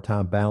a hard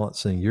time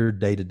balancing your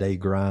day-to-day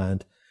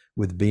grind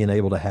with being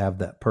able to have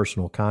that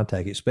personal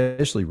contact,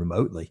 especially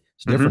remotely.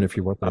 It's different Mhm. if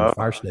you're working at a Oh,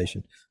 fire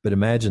station, but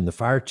imagine the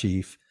fire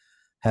chief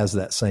has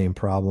that same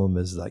problem.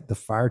 Is like the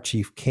fire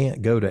chief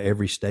can't go to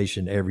every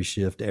station, every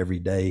shift, every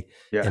day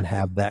yeah, and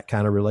have that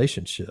kind of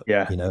relationship.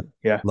 yeah,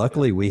 yeah,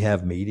 Luckily we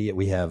have media.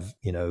 We have,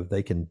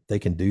 they can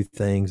do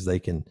things. They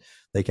can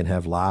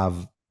have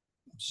live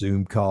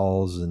Zoom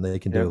calls, and they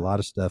can do yeah. a lot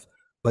of stuff,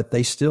 but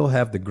they still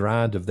have the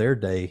grind of their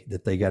day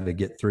that they got to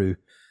get through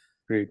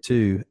Agreed.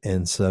 too.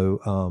 And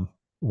so,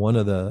 one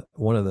of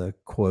the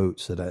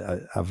quotes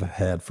that I've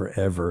had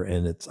forever,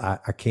 and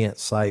I can't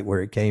cite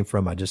where it came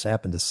from. I just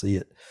happened to see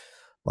it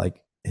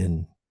like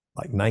in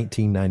like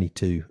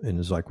 1992, and it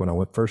was like when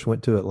I first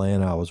went to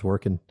Atlanta. I was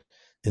working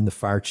in the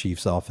fire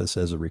chief's office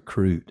as a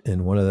recruit,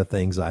 and one of the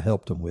things I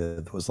helped them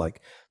with was like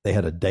they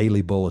had a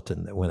daily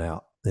bulletin that went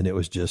out, and it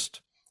was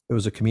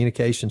a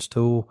communications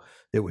tool.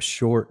 It was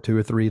short, 2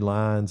 or 3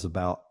 lines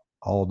about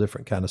all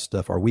different kind of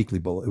stuff. Our weekly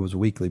bullet, it was a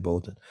weekly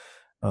bulletin.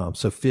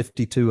 So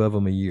 52 of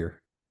them a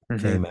year Hmm.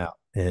 came out,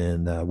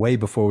 and way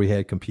before we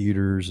had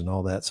computers and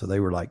all that. So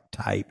they were like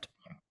typed,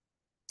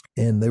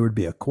 and there would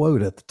be a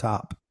quote at the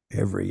top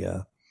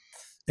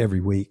every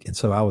week. And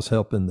so I was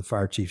helping the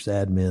fire chief's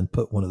admin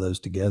put one of those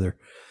together,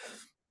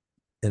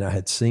 and I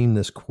had seen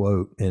this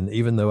quote. And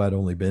even though I'd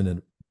only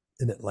been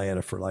in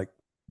Atlanta for like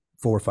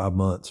 4 or 5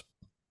 months,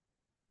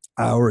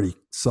 I already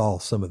saw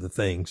some of the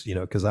things,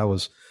 because I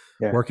was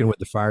Yeah. working with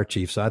the fire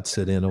chief. So I'd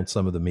sit in on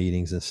some of the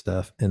meetings and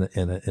stuff. And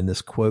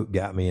this quote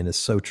got me, and it's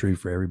so true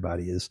for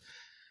everybody, is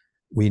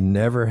we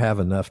never have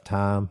enough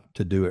time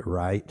to do it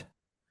right,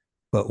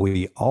 but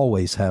we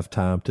always have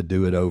time to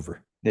do it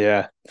over.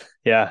 Yeah.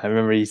 Yeah. I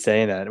remember you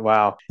saying that.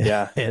 Wow.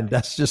 Yeah. And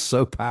that's just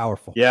so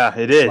powerful. Yeah,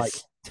 it Like,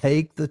 is.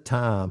 take the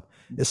time.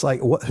 It's like,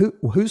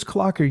 whose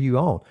clock are you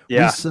on? We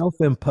Yeah.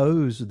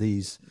 self-impose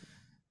these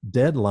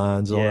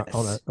deadlines on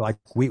a Yes. like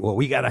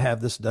we got to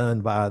have this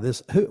done by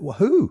this. Who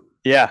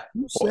Well,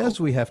 says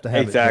we have to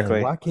have it done?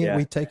 exactly. Why can't Yeah.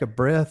 we take a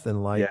breath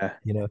and like, Yeah.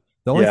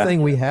 the only Yeah.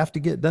 thing we have to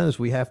get done is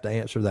we have to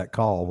answer that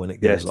call when it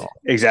goes Yes. off.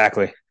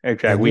 Exactly.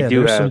 Exactly. And We yeah, do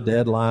there's some have.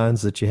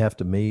 deadlines that you have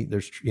to meet.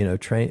 There's,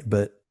 train,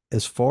 but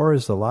as far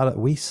as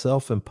we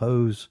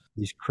self-impose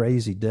these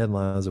crazy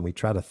deadlines, and we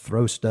try to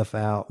throw stuff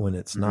out when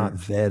it's not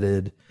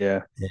vetted.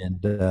 Yeah.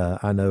 And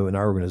I know in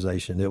our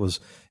organization, it was,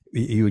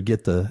 you would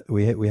get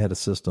we had a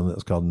system that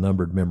was called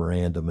numbered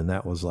memorandum. And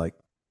that was like,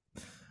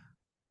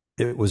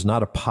 it was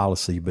not a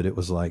policy, but it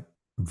was like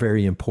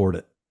very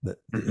important that,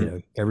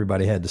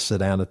 everybody had to sit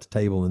down at the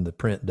table in the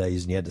print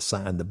days, and you had to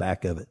sign the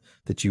back of it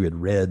that you had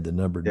read the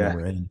numbered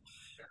memorandum.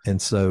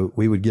 And so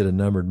we would get a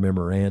numbered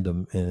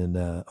memorandum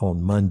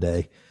on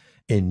Monday,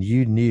 and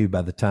you knew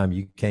by the time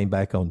you came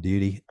back on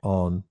duty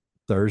on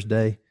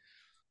Thursday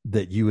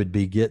that you would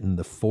be getting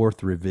the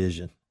 4th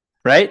revision.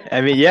 Right?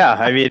 I mean, yeah.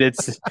 I mean,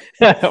 it's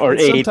or 8.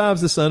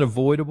 Sometimes it's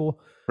unavoidable.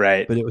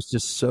 Right. But it was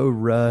just so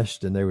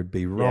rushed, and there would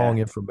be wrong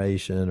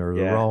information or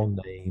the wrong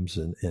names,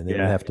 and it would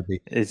have to be.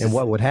 And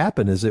what would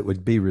happen is it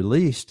would be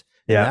released,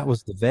 and that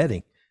was the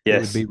vetting. It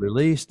would be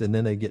released, and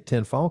then they get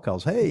 10 phone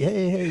calls.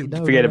 Hey,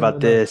 forget about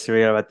this.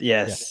 Forget about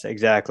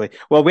exactly.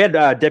 Well, we had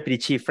Deputy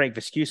Chief Frank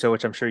Viscuso,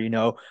 which I'm sure you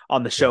know,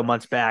 on the show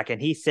months back,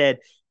 and he said,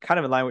 kind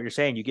of in line with what you're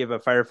saying, you give a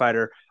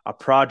firefighter a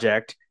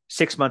project,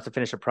 6 months to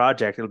finish a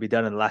project, it'll be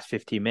done in the last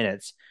 15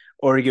 minutes.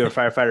 Or you give a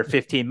firefighter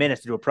 15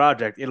 minutes to do a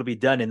project, it'll be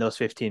done in those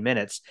 15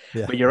 minutes.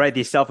 Yeah. But you're right,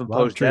 these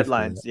self-imposed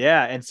deadlines.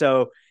 Yeah. And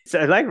so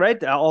like,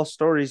 right, all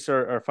stories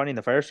are funny in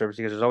the fire service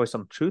because there's always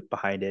some truth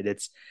behind it.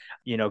 It's,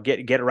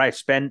 get it right.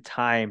 Spend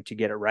time to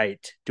get it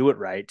right. Do it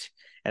right.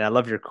 And I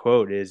love your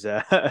quote is,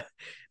 can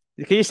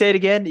you say it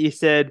again? You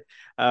said,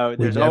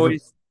 there's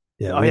always.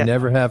 Yeah, we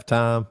never have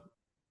time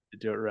to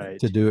do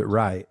it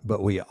right,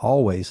 but we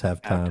always have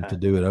time to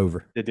do it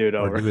over. To do it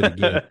over. Or do it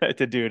again.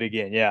 To do it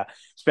again. Yeah.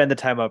 Spend the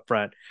time up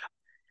front.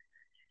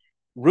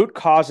 Root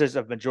causes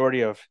of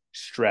majority of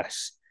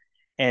stress.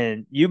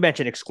 And you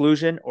mentioned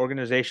exclusion,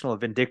 organizational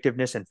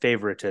vindictiveness, and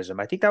favoritism.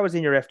 I think that was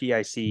in your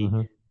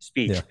FDIC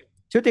speech. Yeah.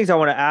 2 things I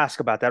want to ask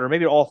about that, or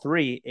maybe all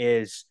 3,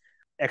 is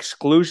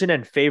exclusion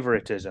and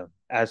favoritism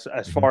as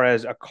far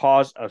as a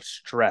cause of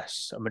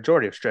stress, a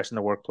majority of stress in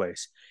the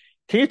workplace.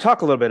 Can you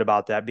talk a little bit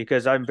about that?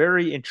 Because I'm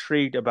very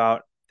intrigued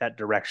about that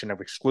direction of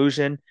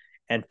exclusion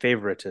and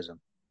favoritism.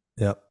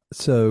 Yep.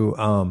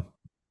 So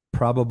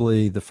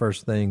probably the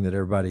first thing that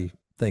everybody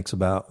thinks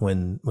about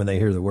when they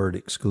hear the word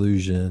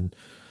exclusion,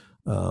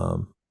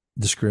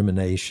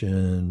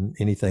 discrimination,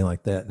 anything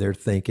like that, they're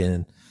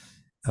thinking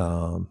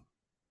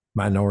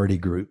minority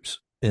groups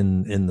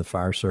in the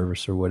fire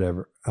service or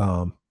whatever.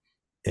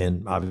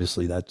 And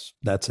obviously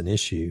that's an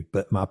issue.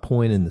 But my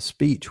point in the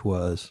speech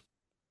was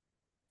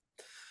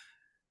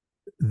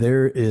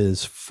there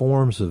is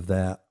forms of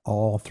that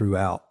all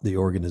throughout the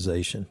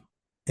organization,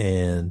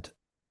 and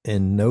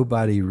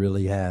nobody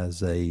really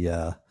has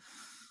a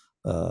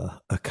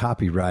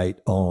copyright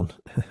on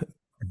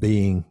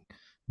being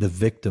the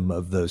victim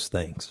of those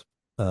things,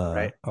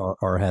 right?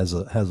 Or has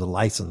a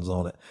license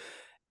on it.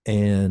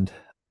 And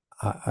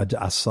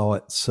I saw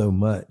it so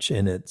much,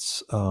 and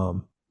it's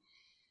the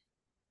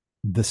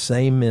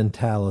same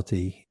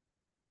mentality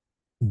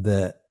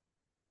that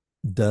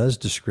does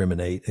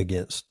discriminate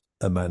against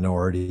a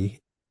minority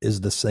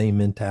is the same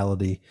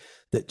mentality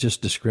that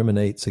just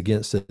discriminates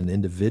against an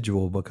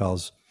individual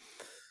because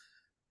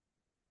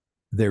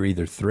they're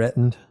either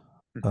threatened,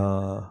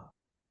 by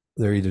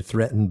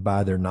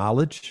their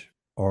knowledge,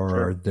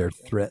 or they're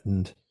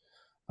threatened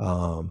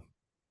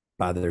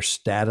by their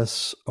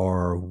status,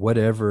 or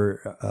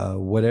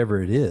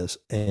whatever it is.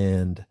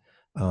 And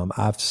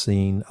I've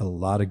seen a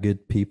lot of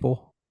good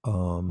people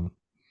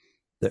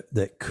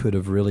that could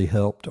have really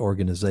helped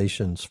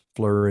organizations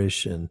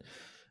flourish, and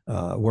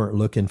weren't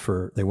looking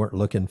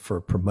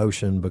for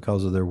promotion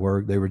because of their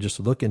work. They were just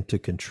looking to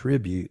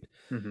contribute,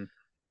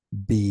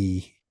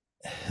 be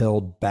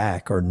held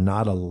back or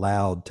not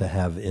allowed to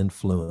have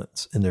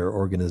influence in their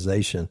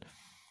organization,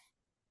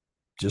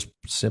 just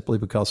simply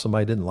because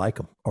somebody didn't like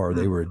them, or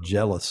they were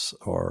jealous,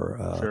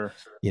 or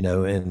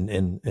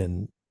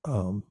and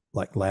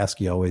like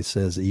Lasky always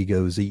says,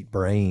 egos eat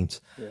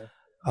brains.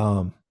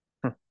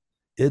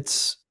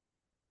 It's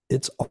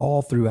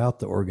all throughout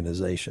the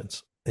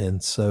organizations.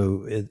 And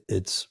so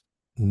it's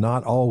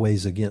not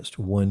always against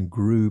one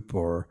group,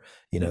 or,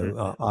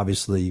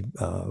 obviously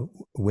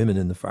women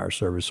in the fire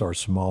service are a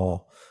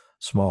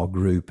small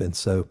group. And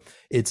so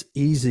it's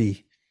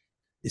easy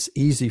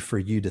for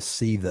you to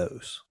see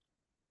those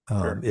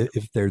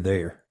if they're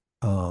there.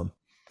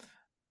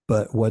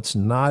 But what's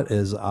not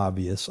as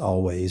obvious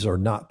always, or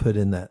not put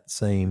in that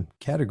same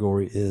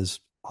category, is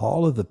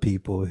all of the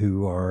people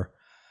who are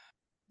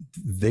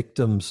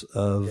victims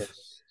of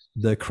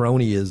the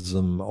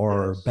cronyism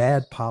or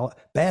bad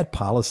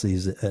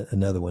policies.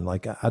 Another one.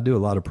 Like, I do a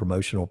lot of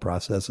promotional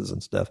processes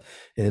and stuff,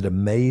 and it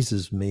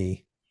amazes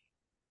me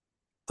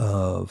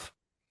of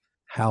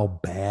how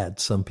bad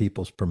some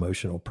people's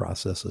promotional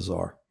processes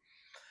are.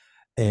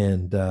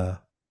 And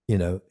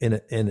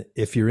and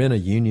if you're in a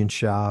union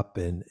shop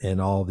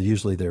and all,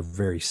 usually they're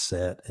very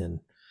set, and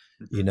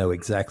you know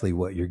exactly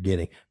what you're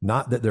getting.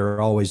 Not that they're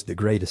always the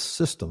greatest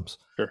systems,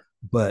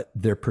 but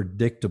they're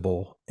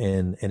predictable,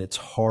 and it's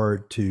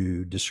hard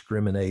to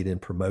discriminate in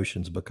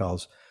promotions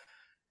because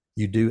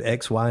you do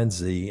X, Y, and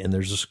Z, and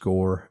there's a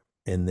score,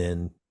 and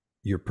then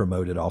you're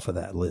promoted off of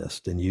that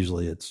list. And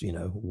usually it's,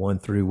 1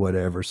 through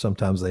whatever.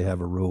 Sometimes they have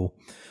a rule,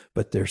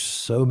 but there's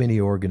so many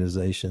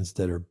organizations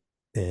that are,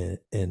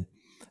 and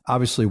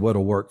obviously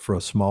what'll work for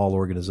a small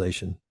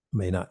organization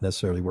may not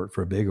necessarily work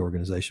for a big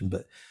organization,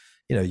 but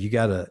you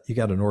got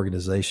an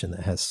organization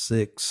that has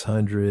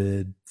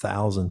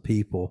 600,000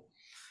 people.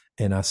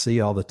 And I see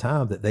all the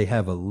time that they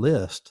have a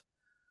list,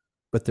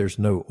 but there's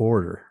no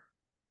order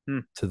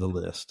to the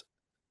list.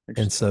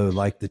 And so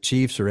like the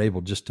Chiefs are able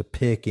just to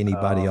pick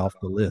anybody off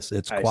the list.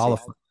 It's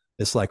qualified.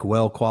 It's like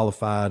well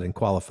qualified and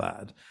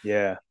qualified.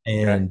 Yeah.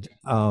 And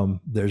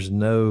there's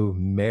no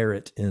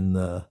merit in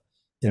the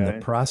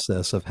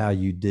process of how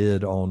you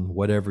did on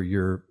whatever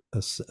your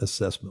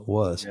assessment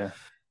was. Yeah.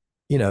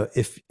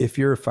 If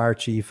you're a fire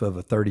chief of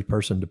a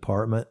 30-person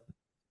department,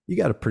 you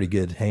got a pretty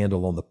good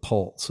handle on the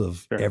pulse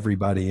of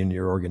everybody in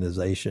your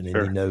organization, and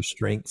you know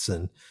strengths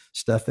and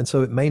stuff. And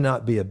so it may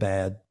not be a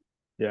bad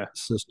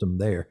system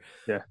there.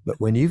 Yeah. But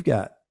when you've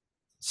got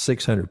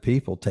 600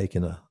 people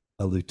taking a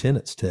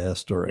lieutenant's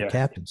test or a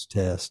captain's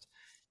test,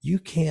 you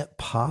can't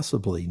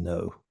possibly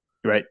know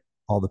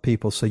all the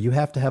people. So you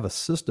have to have a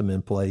system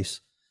in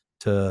place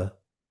to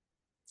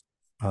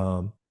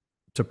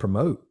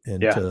promote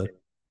and to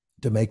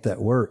make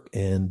that work.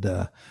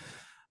 And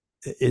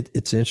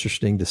it's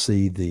interesting to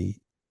see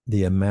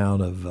the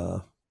amount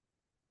of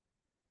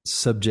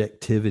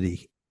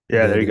subjectivity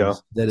that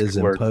is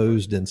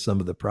imposed in some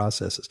of the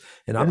processes.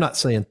 And I'm not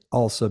saying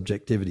all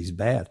subjectivity is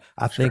bad.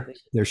 I think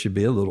there should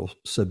be a little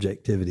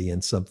subjectivity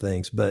in some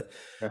things, but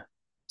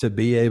to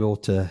be able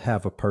to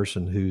have a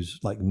person who's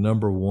like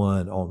number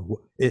one on,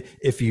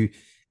 if you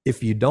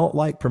don't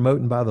like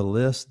promoting by the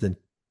list, then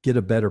get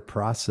a better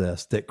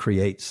process that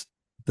creates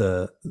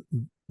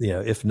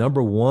if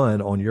number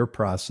one on your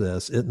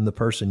process isn't the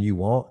person you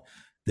want,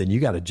 then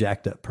you got a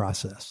jacked up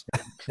process.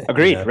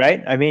 Agreed.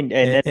 Right. I mean,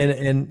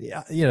 and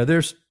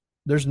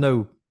there's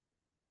no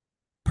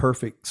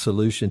perfect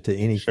solution to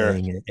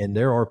anything. And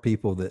there are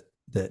people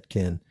that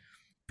can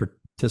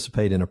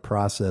participate in a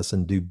process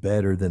and do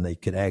better than they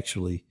could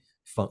actually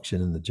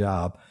function in the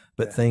job.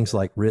 But things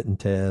like written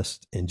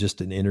tests and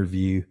just an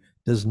interview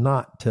does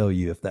not tell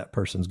you if that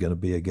person's going to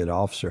be a good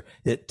officer.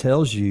 It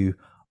tells you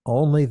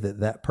only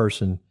that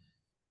person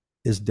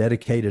is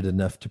dedicated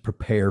enough to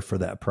prepare for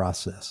that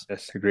process.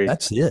 Yes, agreed.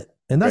 That's it.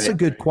 And that's a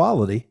good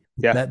quality.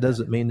 Yeah. That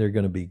doesn't mean they're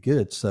going to be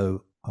good.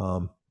 So, I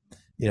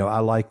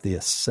like the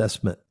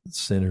assessment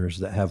centers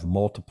that have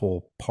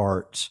multiple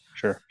parts.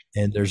 Sure.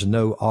 And there's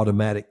no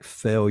automatic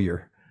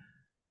failure.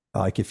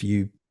 Like if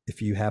you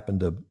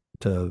happen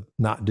to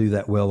not do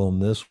that well on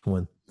this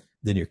one,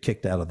 then you're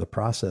kicked out of the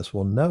process.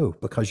 Well, no,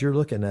 because you're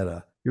looking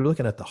at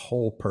the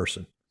whole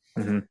person.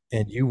 Mm-hmm.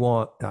 And you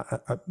want,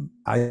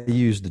 I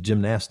use the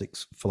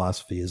gymnastics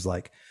philosophy is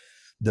like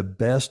the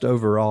best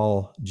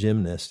overall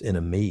gymnast in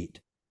a meet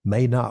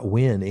may not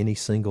win any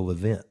single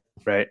event.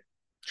 Right.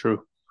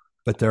 True.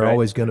 But they're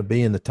always going to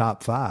be in the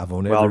top 5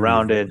 on every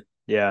well-rounded. event.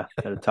 Yeah.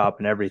 At the top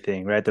and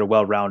everything, right? They're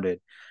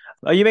well-rounded.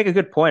 You make a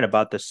good point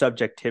about the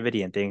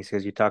subjectivity and things,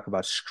 because you talk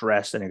about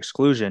stress and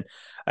exclusion,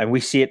 and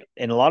we see it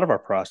in a lot of our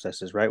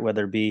processes, right?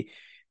 Whether it be,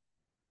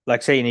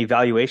 like, say, an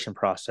evaluation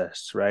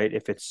process, right?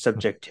 If it's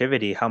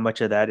subjectivity, how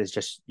much of that is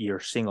just your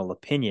single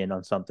opinion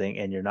on something,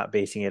 and you're not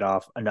basing it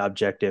off an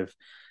objective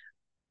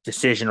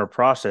decision or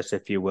process,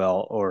 if you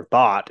will, or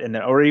thought,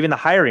 or even the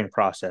hiring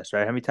process,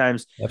 right? How many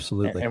times?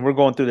 Absolutely. And we're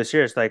going through this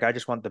here. It's like, I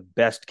just want the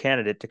best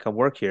candidate to come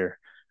work here.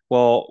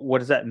 Well, what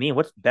does that mean?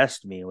 What's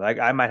best mean? Like,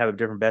 I might have a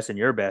different best than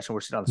your best, and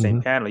we're sitting on the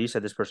same panel. You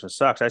said this person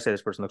sucks. I say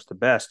this person looks the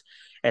best.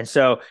 And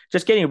so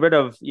just getting rid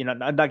of,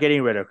 not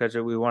getting rid of, because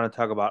we want to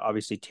talk about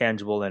obviously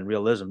tangible and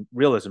realism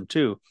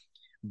too,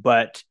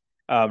 but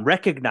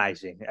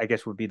recognizing, I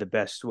guess, would be the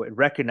best way,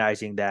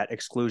 recognizing that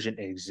exclusion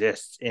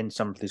exists in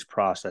some of these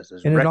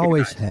processes. And it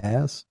always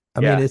has. I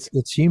mean,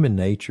 it's human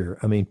nature.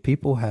 I mean,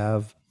 people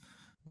have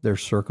their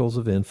circles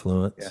of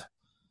influence. Yeah.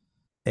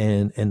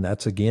 And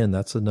that's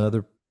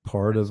another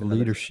part of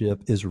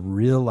leadership is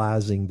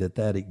realizing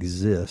that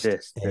exists.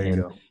 Yes, there you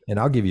go. And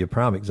I'll give you a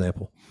prime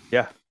example.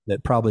 Yeah.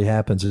 That probably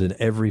happens in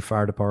every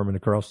fire department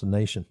across the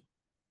nation.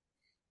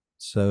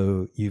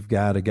 So you've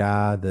got a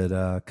guy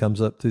that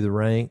comes up through the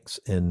ranks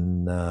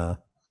and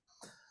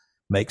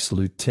makes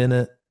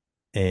lieutenant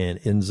and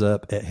ends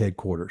up at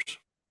headquarters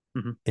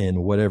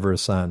in whatever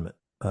assignment.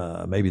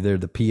 Maybe they're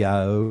the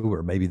PIO,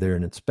 or maybe they're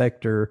an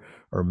inspector,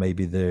 or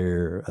maybe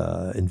they're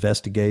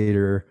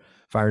investigator,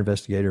 fire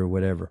investigator, or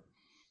whatever.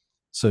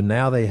 So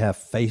now they have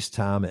face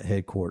time at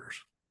headquarters,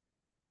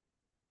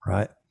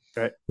 right?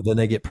 Right. But then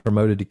they get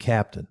promoted to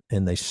captain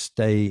and they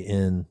stay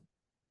in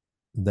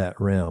that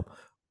realm.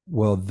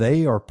 Well,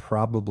 they are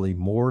probably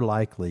more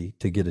likely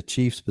to get a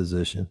chief's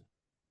position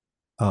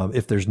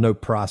if there's no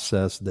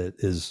process that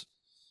is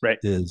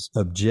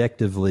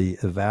objectively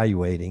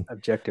evaluating.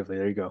 Objectively,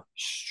 there you go.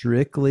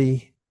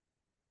 Strictly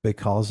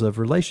because of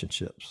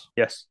relationships.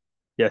 Yes.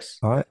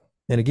 All right.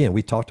 And again,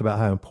 we talked about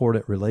how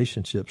important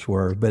relationships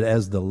were, but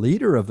as the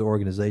leader of the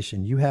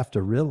organization, you have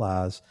to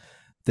realize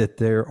that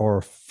there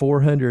are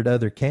 400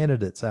 other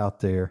candidates out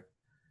there,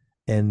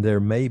 and there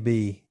may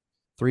be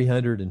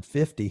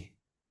 350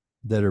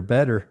 that are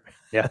better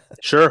Yeah,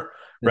 sure.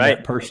 than Right.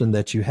 that person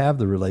that you have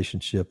the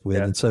relationship with.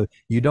 Yeah. And so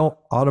you don't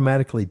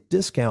automatically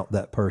discount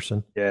that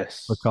person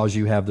Yes. because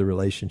you have the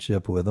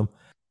relationship with them,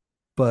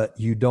 but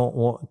you don't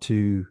want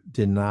to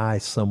deny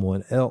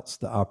someone else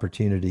the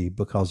opportunity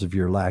because of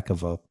your lack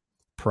of a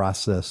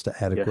process to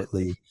Yes.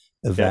 adequately Yes.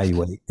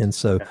 evaluate. And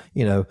so,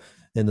 Yeah.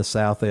 in the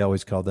South, they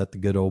always call that the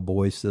good old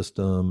boy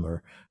system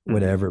or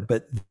whatever.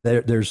 But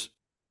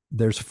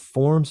there's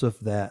forms of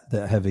that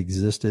have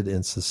existed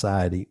in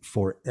society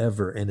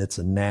forever, and it's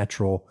a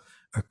natural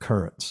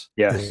occurrence.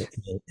 Yes.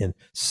 And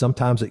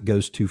sometimes it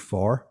goes too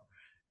far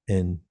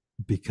and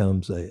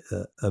becomes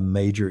a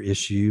major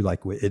issue, like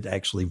it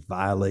actually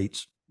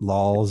violates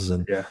laws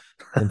and Yeah.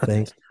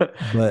 things.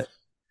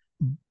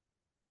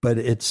 But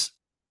it's,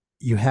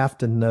 you have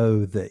to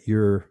know that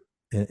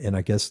and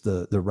I guess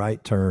the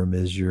right term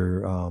is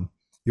your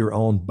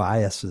own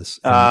biases.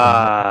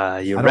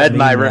 And You I don't read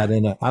my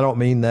mean that I don't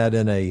mean that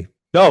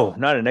no,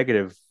 not a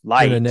negative in a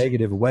light.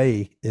 negative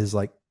way. Is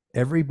like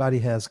everybody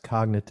has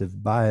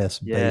cognitive bias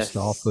based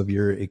off Yes. of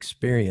your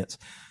experience.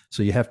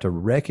 So you have to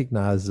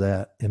recognize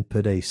that and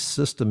put a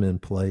system in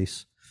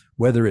place,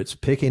 whether it's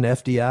picking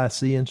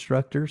FDIC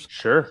instructors,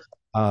 Sure.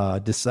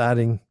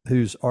 deciding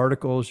whose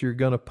articles you're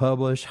going to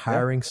publish,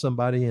 hiring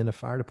somebody in a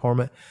fire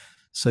department.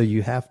 So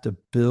you have to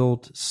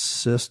build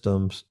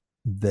systems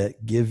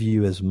that give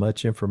you as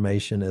much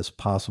information as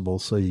possible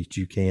so that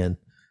you can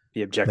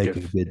Be make a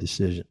objective. good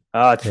decision.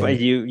 It's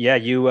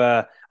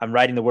funny. I'm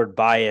writing the word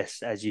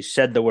bias as you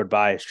said the word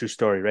bias. True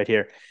story right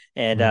here.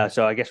 And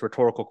so I guess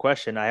rhetorical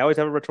question. I always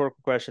have a rhetorical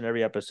question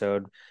every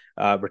episode.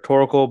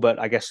 Rhetorical, but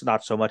I guess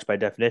not so much by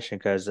definition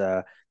because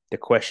the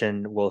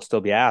question will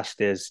still be asked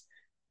is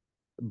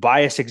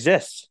bias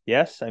exists.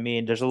 Yes. I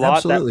mean, there's a lot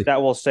Absolutely.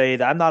 that will say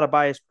that I'm not a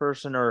biased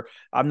person or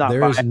I'm not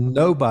There is biased.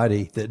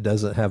 nobody that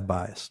doesn't have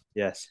bias.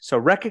 Yes. So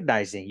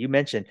recognizing, you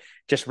mentioned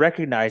just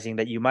recognizing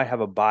that you might have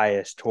a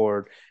bias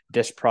toward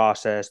this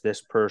process,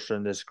 this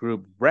person, this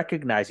group,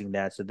 recognizing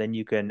that so then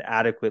you can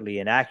adequately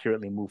and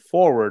accurately move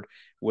forward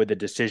with the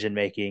decision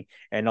making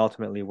and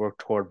ultimately work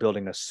toward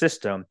building a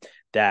system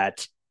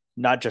that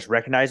not just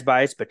recognize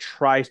bias, but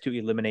tries to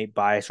eliminate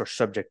bias or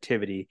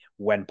subjectivity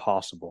when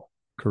possible.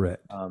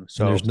 Correct. Um, And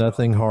so there's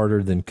nothing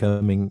harder than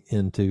coming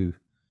into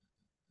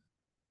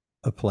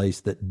a place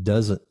that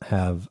doesn't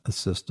have a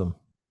system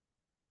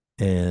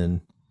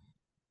and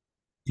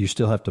you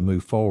still have to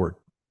move forward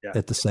yeah,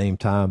 at the same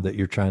time that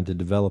you're trying to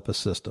develop a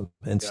system.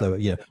 And Yeah. so,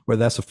 whether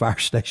that's a fire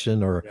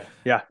station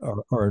yeah,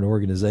 or an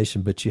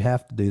organization, but you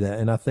have to do that.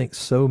 And I think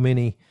so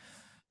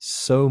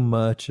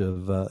much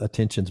of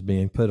attention's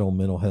being put on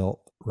mental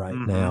health right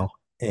now.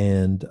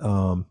 And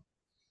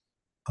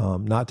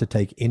not to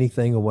take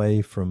anything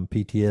away from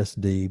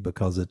PTSD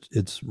because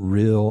it's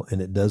real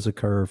and it does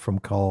occur from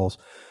calls,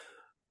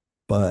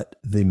 but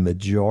the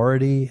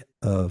majority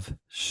of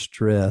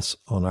stress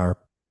on our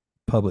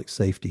public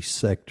safety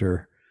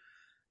sector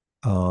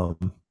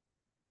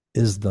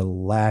is the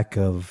lack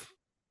of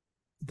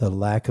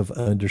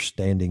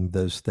understanding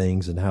those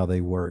things and how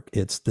they work.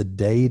 It's the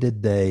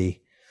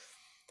day-to-day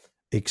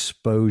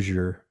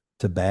exposure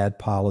to bad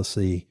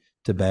policy,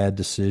 to bad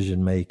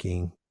decision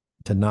making,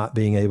 to not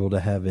being able to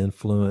have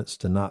influence,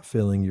 to not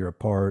feeling you're a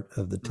part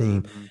of the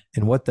team.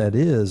 And what that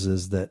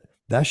is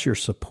that's your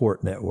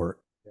support network,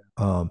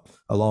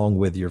 along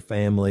with your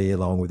family,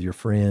 along with your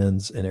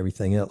friends and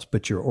everything else.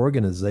 But your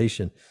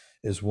organization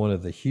is one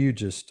of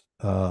the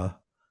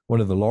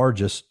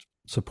largest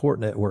support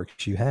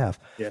networks you have.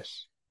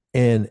 Yes.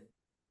 And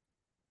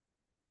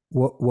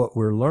what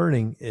we're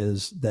learning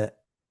is that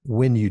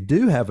when you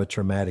do have a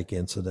traumatic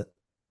incident,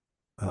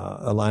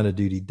 a line of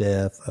duty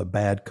death, a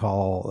bad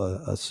call,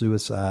 a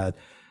suicide,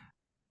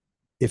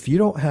 if you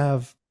don't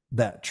have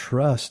that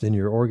trust in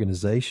your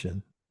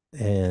organization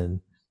and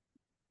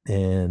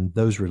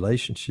those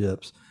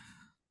relationships,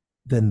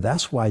 then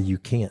that's why you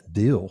can't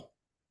deal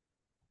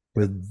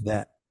with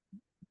that.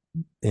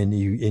 And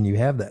you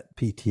have that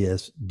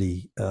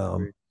PTSD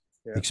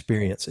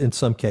experience. In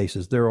some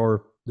cases,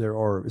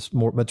 it's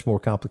much more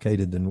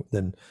complicated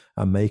than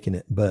I'm making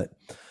it, but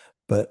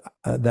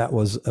that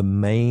was a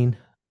main.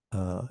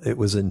 It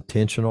was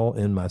intentional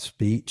in my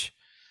speech.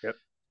 Yep.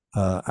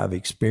 I've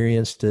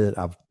experienced it.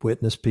 I've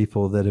witnessed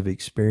people that have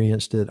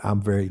experienced it.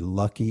 I'm very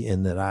lucky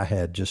in that I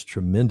had just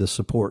tremendous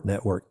support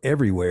network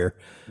everywhere,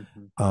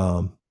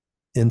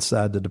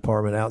 inside the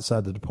department,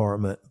 outside the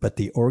department. But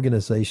the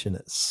organization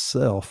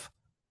itself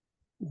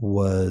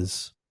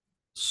was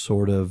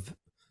sort of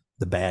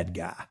the bad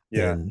guy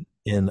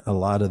in a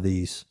lot of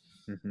these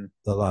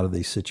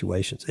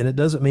situations. And it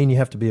doesn't mean you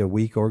have to be a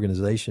weak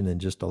organization and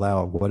just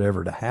allow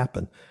whatever to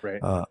happen. Right.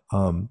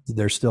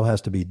 There still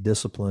has to be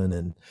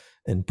discipline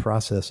and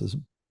processes.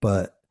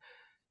 But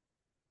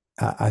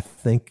I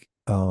think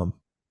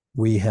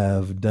we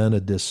have done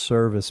a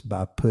disservice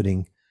by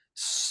putting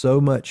so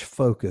much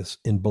focus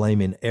in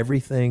blaming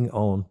everything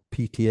on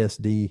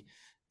PTSD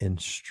and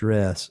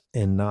stress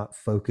and not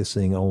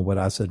focusing on what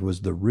I said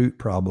was the root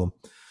problem,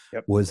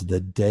 was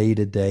the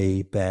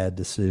day-to-day bad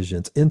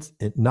decisions. In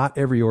not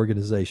every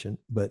organization,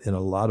 but in a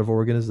lot of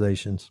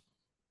organizations,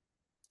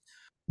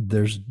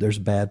 there's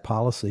bad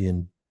policy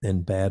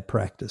and bad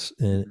practice,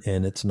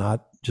 and it's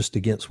not just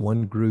against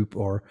one group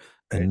or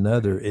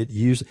another. If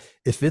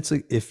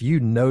you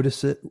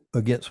notice it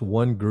against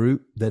one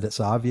group that it's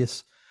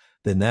obvious,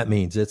 then that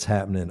means it's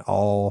happening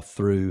all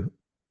through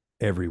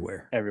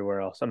everywhere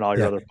else, and all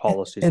your other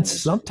policies. And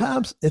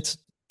sometimes it's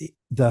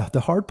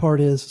the hard part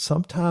is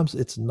sometimes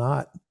it's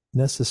not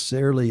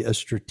necessarily a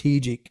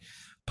strategic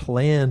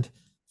planned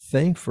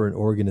thing for an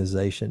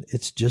organization.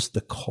 It's just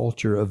the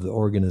culture of the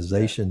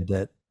organization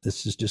that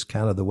this is just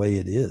kind of the way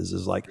it is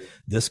like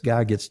this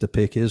guy gets to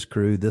pick his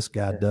crew, this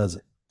guy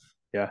doesn't.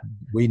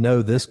 We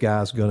know this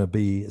guy's going to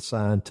be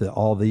assigned to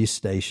all these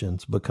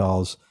stations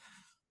because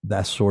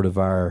that's sort of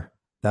our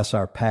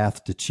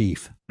path to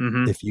chief.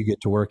 If you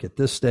get to work at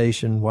this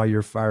station while you're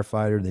a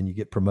firefighter, then you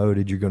get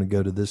promoted, you're going to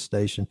go to this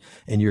station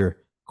and you're,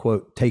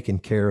 quote, taken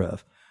care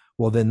of.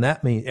 Well, then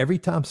that means every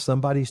time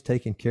somebody's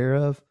taken care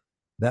of,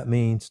 that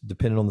means,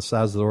 depending on the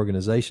size of the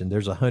organization,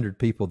 there's 100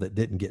 people that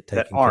didn't get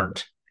taken care of.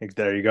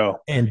 There you go.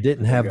 And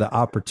didn't have the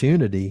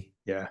opportunity.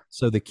 Yeah.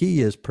 So the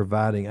key is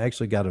providing. I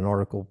actually got an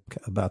article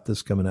about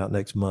this coming out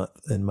next month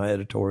in my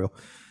editorial.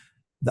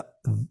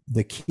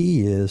 The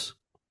key is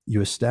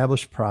you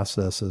establish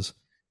processes,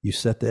 you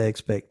set the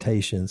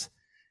expectations,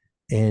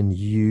 and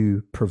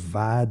you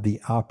provide the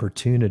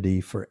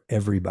opportunity for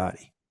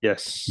everybody.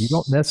 Yes. You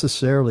don't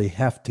necessarily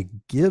have to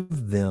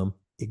give them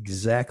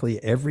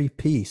exactly every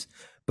piece,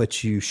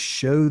 but you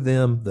show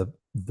them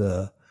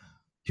the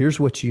here's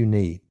what you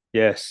need.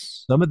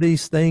 Yes. Some of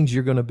these things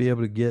you're going to be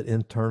able to get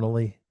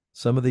internally.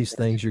 Some of these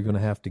things you're going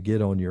to have to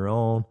get on your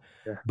own.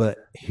 But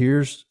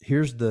here's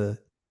the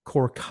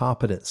core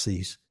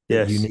competencies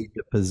that you need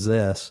to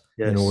possess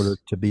in order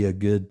to be a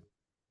good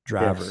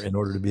driver, in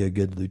order to be a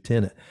good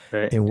lieutenant.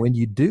 And when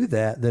you do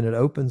that, then it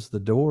opens the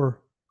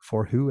door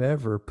for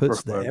whoever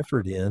puts the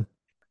effort in.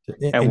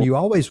 And you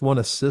always want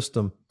a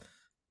system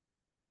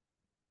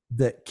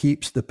that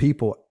keeps the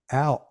people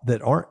out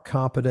that aren't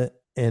competent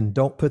and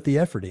don't put the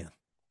effort in.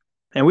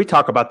 And we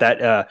talk about that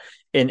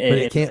but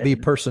it can't be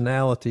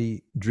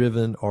personality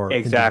driven or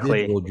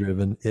individual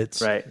driven.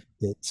 It's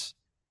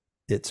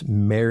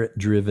merit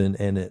driven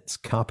and it's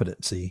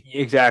competency.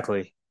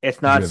 Exactly.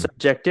 It's not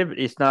subjective.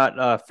 It's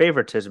not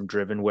favoritism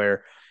driven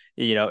where,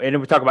 and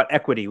we talk about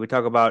equity. We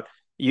talk about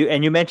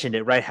you mentioned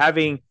it, right?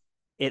 Having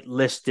it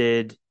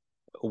listed,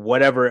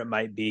 whatever it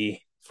might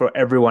be, for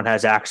everyone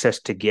has access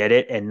to get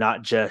it, and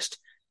not just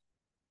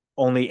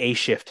only A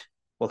shift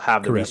will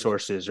have the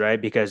resources,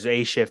 right? Because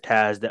A shift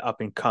has the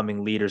up and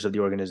coming leaders of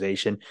the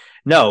organization.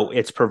 No,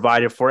 it's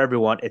provided for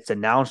everyone. It's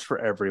announced for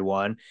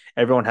everyone.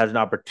 Everyone has an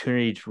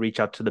opportunity to reach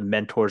out to the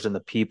mentors and the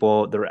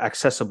people. They're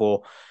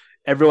accessible.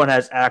 Everyone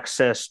has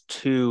access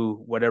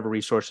to whatever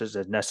resources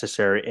is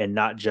necessary, and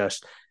not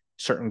just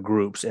certain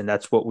groups. And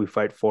that's what we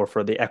fight for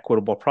the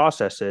equitable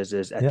processes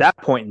is at that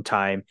point in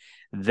time,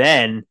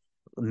 then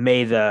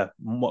may the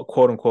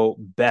quote unquote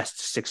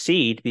best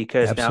succeed,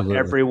 because now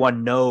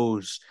everyone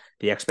knows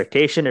the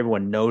expectation,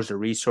 everyone knows the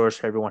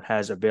resource, everyone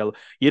has available.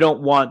 You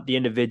don't want the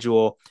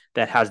individual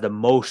that has the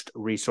most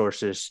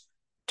resources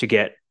to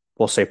get,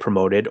 we'll say,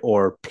 promoted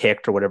or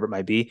picked or whatever it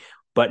might be.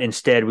 But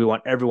instead, we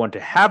want everyone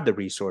to have the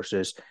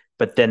resources,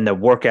 but then the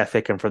work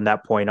ethic, and from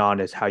that point on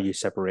is how you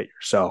separate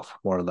yourself,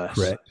 more or less.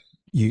 Correct.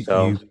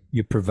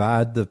 You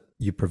provide the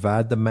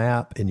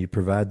map and you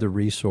provide the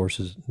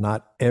resources.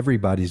 Not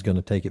everybody's going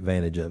to take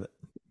advantage of it.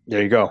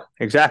 There you go.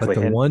 Exactly.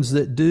 But the ones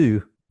that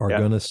do are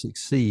going to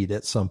succeed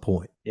at some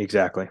point.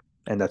 Exactly.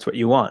 And that's what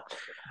you want.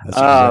 That's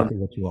exactly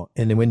what you want.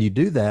 And then when you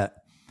do that,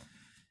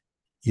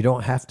 you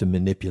don't have to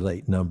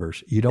manipulate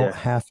numbers. You don't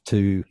have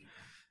to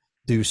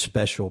do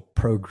special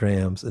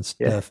programs and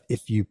stuff.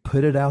 If you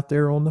put it out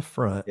there on the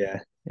front,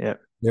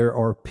 there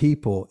are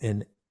people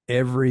in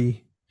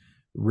every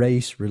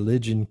race,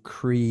 religion,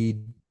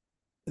 creed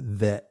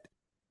that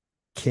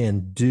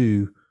can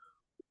do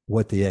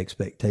what the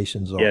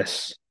expectations are.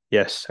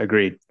 Yes,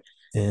 agreed.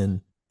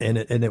 And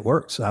it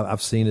works.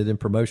 I've seen it in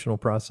promotional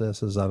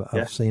processes.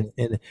 I've seen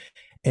it,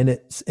 and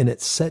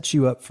it sets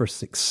you up for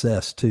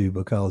success too,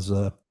 because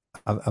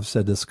I've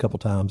said this a couple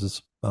times.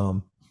 It's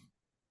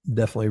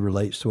definitely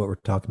relates to what we're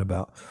talking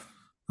about.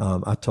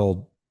 I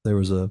told there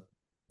was a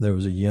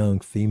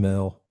young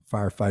female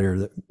firefighter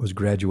that was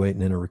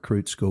graduating in a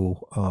recruit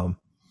school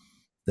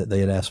that they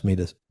had asked me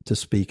to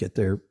speak at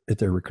their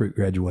recruit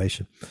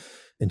graduation,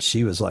 and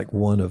she was like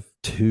one of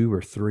 2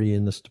 or 3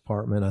 in this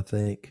department, I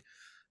think.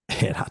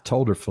 And I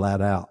told her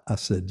flat out, I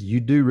said, you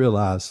do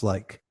realize,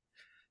 like,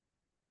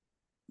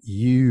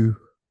 you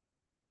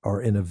are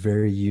in a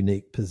very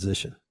unique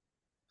position,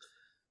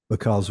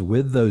 because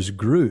with those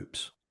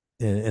groups,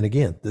 and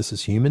again, this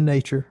is human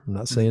nature, I'm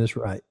not saying it's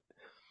right.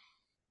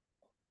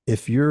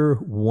 If you're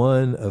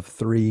one of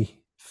 3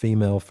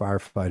 female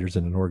firefighters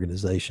in an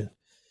organization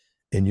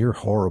and you're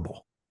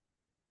horrible,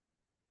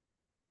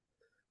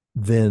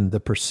 then the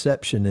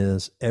perception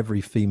is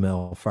every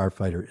female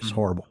firefighter is Mhm.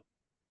 horrible.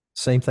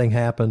 Same thing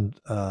happened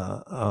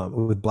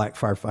with black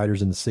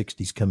firefighters in the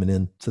 60s coming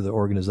into the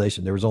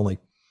organization. There was only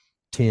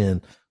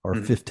 10 or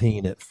Mhm.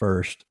 15 at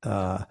first,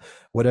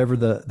 whatever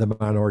the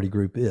minority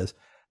group is.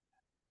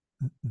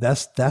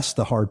 That's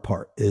the hard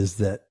part, is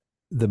that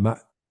the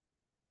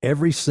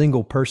every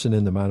single person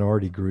in the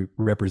minority group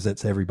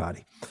represents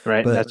everybody. Right.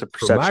 And But that's a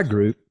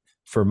perception.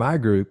 for my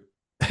group,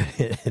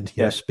 and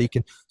Yeah.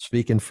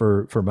 speaking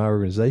for my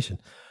organization,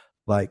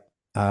 like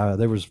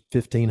there was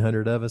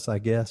 1,500 of us, I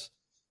guess.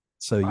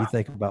 So you Wow.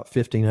 think about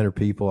 1,500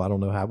 people. I don't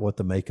know what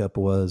the makeup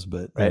was,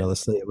 but Right.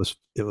 let's say it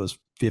was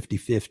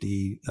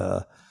 50-50,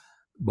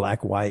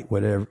 black, white,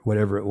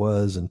 whatever it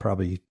was, and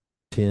probably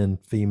 10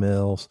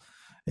 females,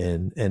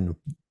 and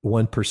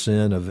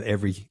 1% of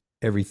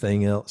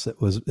everything else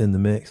that was in the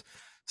mix.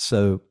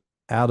 So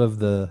out of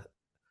the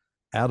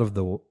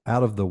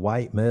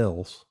white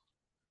males,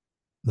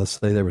 let's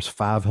say there was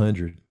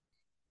 500.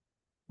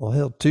 Well,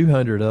 hell,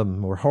 200 of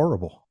them were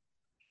horrible,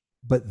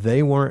 but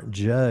they weren't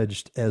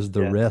judged as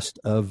the Yeah. rest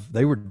of.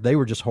 They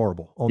were just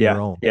horrible on Yeah.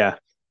 their own. Yeah.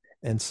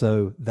 And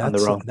so On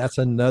their own. that's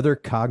another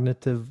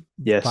cognitive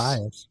Yes.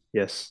 bias.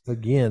 Yes.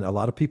 Again, a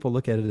lot of people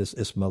look at it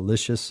as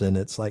malicious, and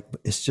it's like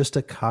it's just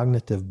a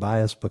cognitive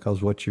bias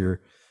because what you're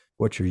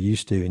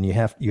used to, and you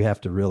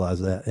have to realize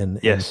that. And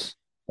Yes.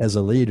 as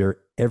a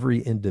leader,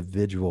 every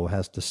individual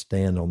has to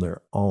stand on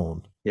their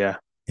own. Yeah.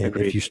 And if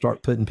Agreed. you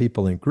start putting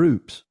people in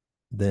groups,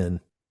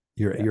 then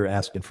Yeah. you're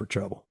asking for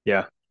trouble.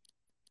 Yeah.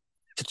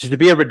 To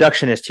be a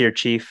reductionist here,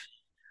 Chief,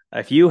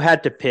 if you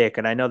had to pick,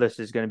 and I know this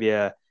is going to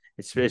be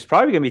it's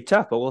probably going to be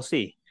tough, but we'll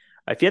see.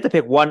 If you had to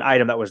pick one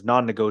item that was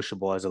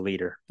non-negotiable as a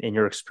leader in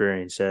your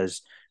experience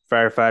as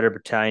firefighter,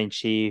 battalion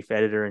chief,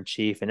 editor in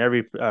chief, and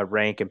every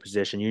rank and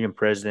position, union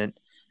president,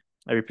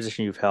 every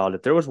position you've held,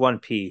 if there was one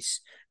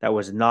piece that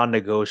was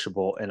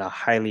non-negotiable in a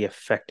highly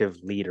effective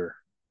leader,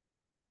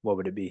 what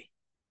would it be?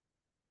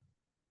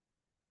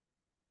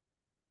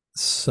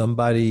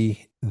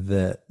 Somebody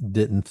that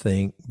didn't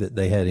think that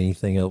they had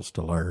anything else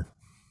to learn.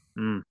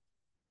 Mm,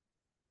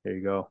 there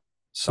you go.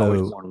 Always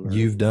So more to learn.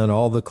 you've done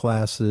all the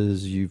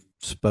classes, you've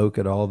spoke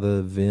at all the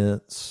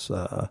events,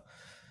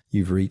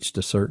 you've reached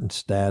a certain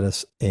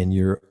status, and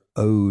you're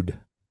owed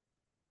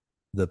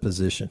the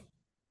position,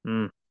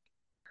 Mm,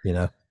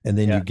 and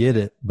then yeah. you get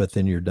it, but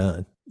then you're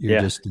done. You're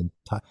Yeah. just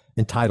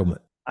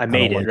entitlement. I I don't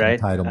made it, like right?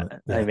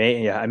 entitlement. I Yeah.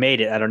 made, yeah, I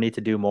made it. I don't need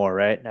to do more,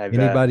 right?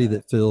 Anybody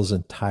that feels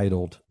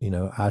entitled,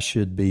 I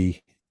should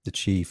be the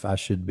chief, I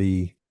should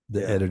be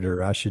the yeah,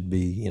 editor, I should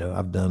be,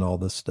 I've done all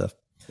this stuff.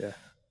 yeah.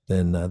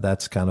 Then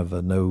that's kind of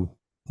a no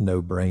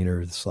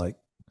brainer. It's like,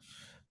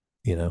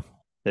 you know,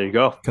 There you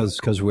go.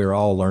 because we're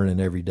all learning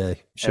every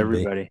day. Should be.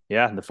 Everybody.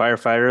 Yeah. The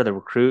firefighter, the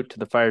recruit to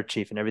the fire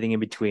chief and everything in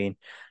between.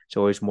 It's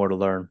always more to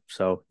learn.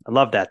 So I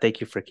love that.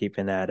 Thank you for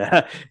keeping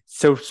that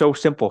so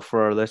simple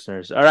for our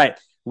listeners. All right.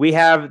 We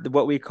have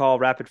what we call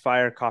rapid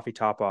fire coffee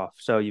top off.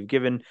 So you've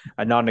given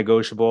a non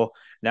negotiable.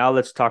 Now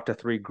let's talk to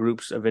three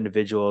groups of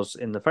individuals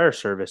in the fire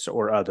service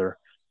or other.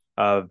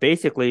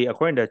 Basically,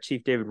 according to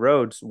Chief David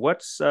Rhodes,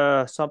 what's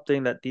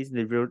something that these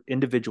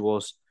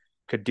individuals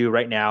could do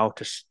right now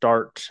to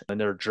start in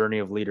their journey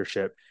of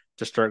leadership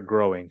to start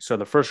growing? So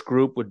the first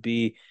group would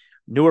be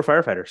newer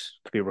firefighters,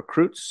 could be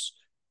recruits,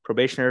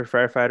 probationary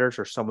firefighters,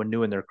 or someone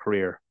new in their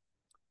career.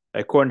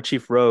 According to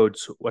Chief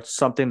Rhodes, what's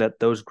something that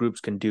those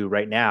groups can do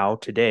right now,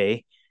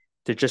 today,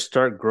 to just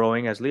start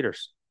growing as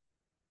leaders?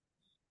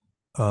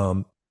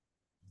 Um,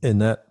 in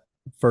that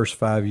first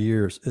 5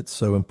 years, it's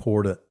so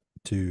important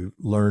to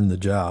learn the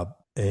job,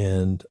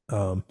 and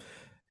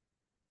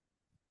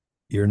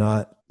you're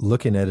not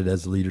looking at it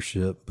as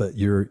leadership, but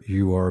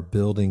you are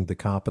building the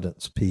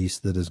competence piece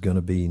that is going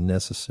to be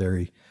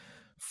necessary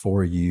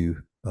for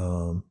you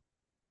to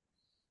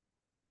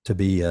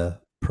be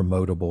a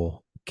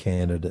promotable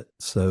candidate.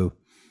 So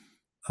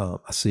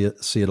I see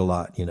it a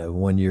lot.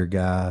 1 year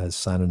guy is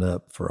signing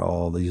up for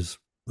all these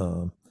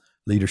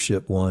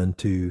leadership 1,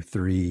 2,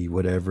 3,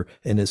 whatever,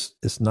 and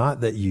it's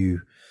not that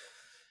you.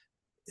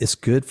 It's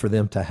good for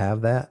them to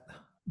have that,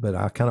 but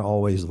I kind of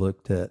always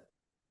looked at,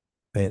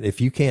 man,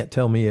 if you can't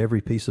tell me every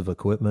piece of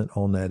equipment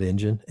on that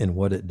engine and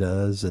what it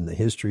does and the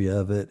history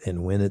of it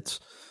and when it's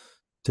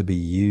to be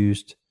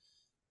used,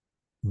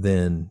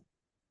 then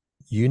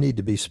you need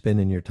to be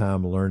spending your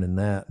time learning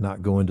that,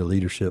 not going to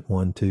leadership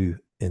 1, 2,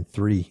 and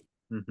 3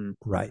 Mm-hmm.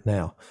 right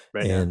now.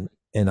 Right now.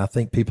 And I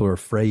think people are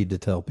afraid to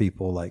tell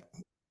people, like,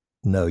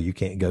 no, you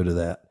can't go to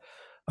that.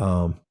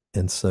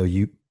 And so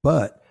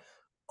but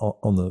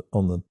on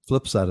the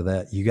flip side of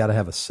that, you got to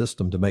have a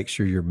system to make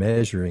sure you're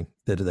measuring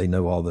that they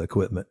know all the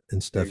equipment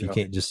and stuff. You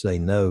can't just say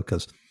no,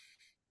 because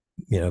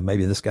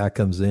maybe this guy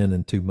comes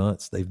in 2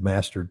 months, they've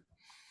mastered.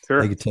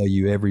 Sure. They could tell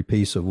you every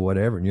piece of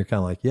whatever, and you're kind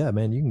of like, yeah,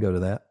 man, you can go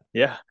to that.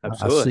 Yeah, I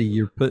absolutely. see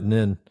you're putting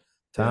in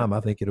time. Yeah. I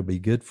think it'll be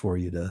good for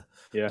you to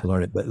Yeah.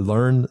 learn it, but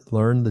learn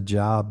the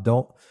job.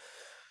 Don't.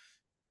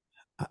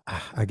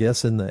 I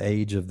guess in the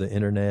age of the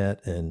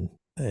internet and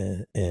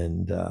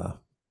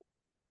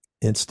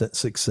instant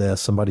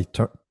success, somebody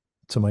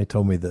somebody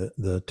told me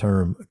the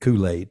term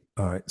Kool-Aid.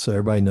 All right. So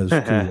everybody knows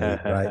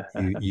Kool-Aid, right?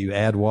 You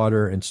add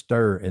water and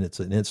stir and it's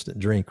an instant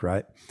drink,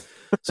 right?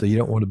 So you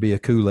don't want to be a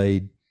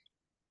Kool-Aid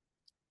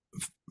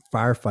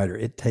firefighter.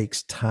 It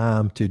takes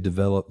time to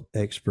develop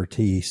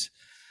expertise.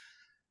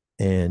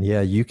 And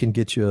yeah, you can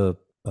get you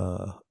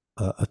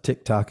a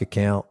TikTok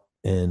account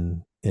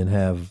and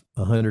have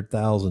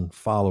 100,000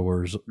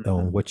 followers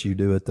on what you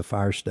do at the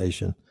fire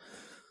station.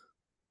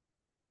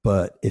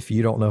 But if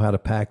you don't know how to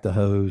pack the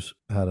hose,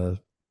 how to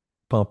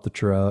pump the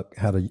truck,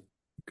 how to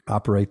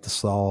operate the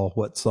saw,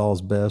 what saw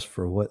is best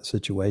for what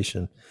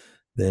situation,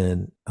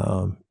 then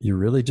you're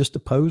really just a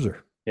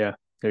poser. Yeah,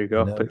 there you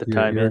go. Put the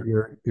time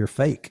in. You're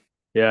fake.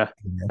 Yeah,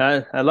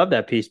 I love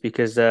that piece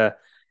because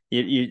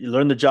you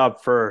learn the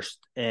job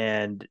first,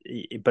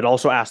 but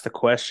also ask the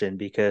question,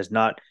 because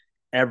not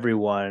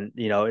everyone,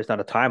 it's not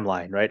a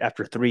timeline, right?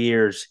 After 3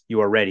 years, you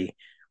are ready.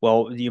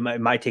 Well, it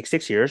might take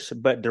 6 years,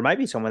 but there might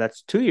be someone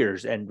that's 2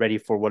 years and ready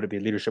for what would be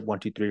leadership 1,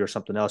 2, 3 or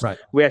something else. Right.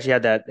 We actually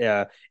had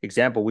that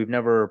example. We've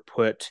never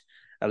put,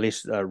 at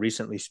least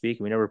recently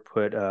speaking, we never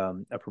put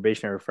a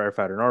probationary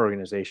firefighter in our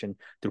organization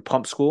through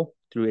pump school,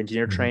 through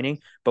engineer training,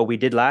 but we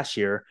did last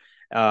year.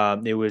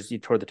 It was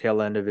toward the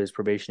tail end of his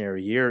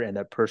probationary year, and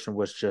that person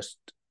was just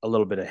a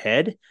little bit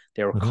ahead.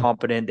 They were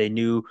competent. They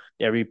knew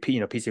every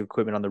piece of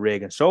equipment on the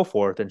rig and so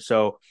forth. And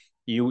so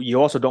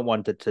you also don't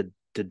want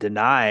to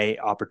deny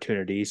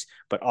opportunities,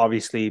 but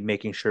obviously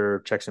making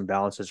sure checks and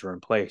balances are in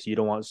place. You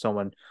don't want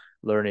someone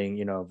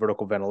learning,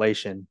 vertical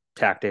ventilation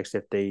tactics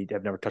if they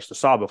have never touched a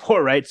saw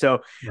before, right? So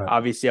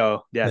obviously,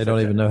 they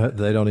don't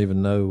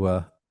even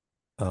know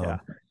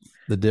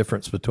the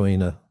difference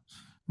between a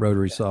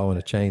rotary saw and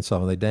a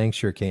chainsaw, and they dang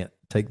sure can't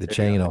take the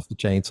chain off the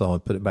chainsaw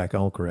and put it back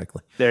on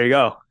correctly. There you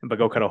go, but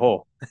go cut a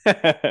hole.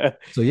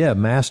 So yeah,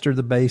 master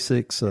the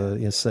basics.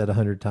 Said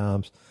 100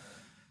 times.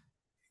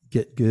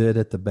 Get good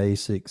at the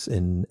basics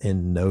and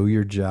know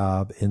your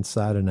job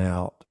inside and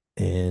out.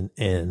 And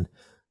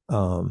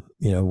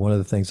one of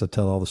the things I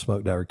tell all the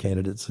smoke diver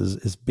candidates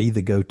is be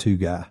the go-to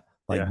guy.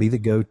 Be the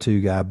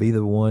go-to guy. Be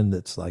the one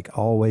that's like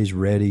always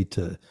ready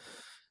to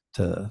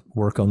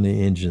work on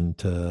the engine,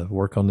 to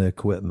work on the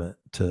equipment,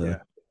 to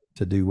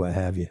do what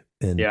have you.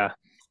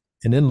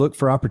 And then look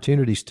for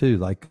opportunities too.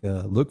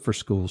 Look for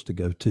schools to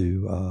go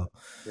to.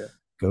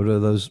 Go to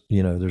those,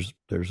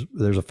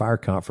 there's a fire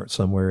conference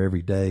somewhere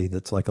every day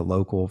that's like a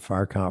local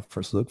fire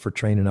conference. Look for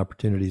training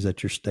opportunities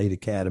at your state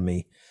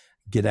academy.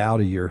 Get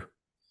out of your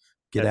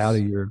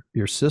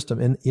system.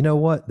 And you know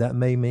what? That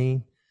may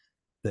mean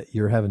that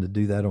you're having to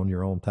do that on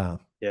your own time.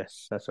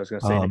 Yes, that's what I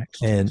was going to say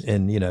next.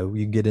 And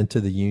you get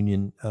into the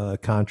union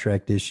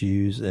contract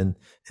issues and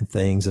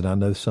things, and I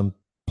know some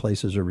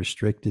places are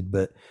restricted,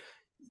 but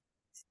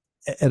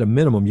at a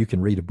minimum, you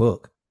can read a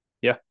book.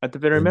 Yeah, at the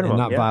very minimum.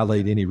 And not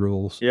violate any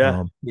rules.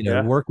 Yeah.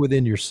 Work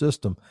within your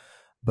system,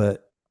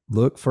 but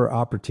look for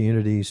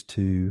opportunities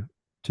to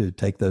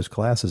take those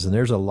classes. And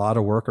there's a lot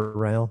of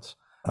workarounds.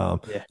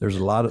 There's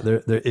a lot of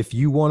there. If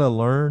you want to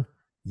learn,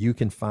 you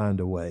can find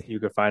a way. You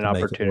can find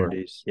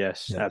opportunities.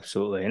 Yes,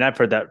 absolutely. And I've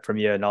heard that from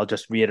you. And I'll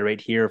just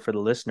reiterate here for the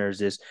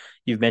listeners is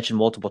you've mentioned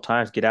multiple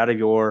times, get out of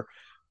your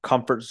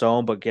comfort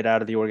zone, but get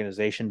out of the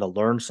organization to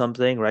learn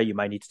something, right? You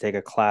might need to take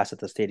a class at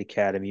the state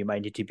academy. You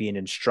might need to be an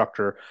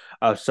instructor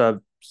of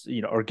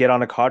or get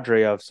on a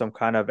cadre of some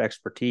kind of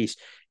expertise.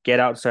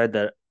 Get outside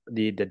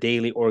the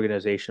daily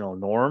organizational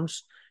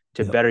norms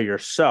to better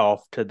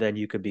yourself, to then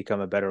you could become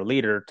a better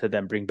leader to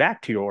then bring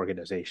back to your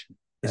organization.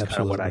 Is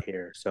kind of what I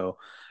hear. So,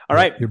 all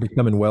right. You're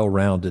becoming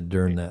well-rounded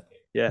during that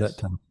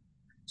time.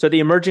 So the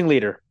emerging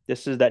leader,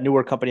 this is that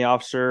newer company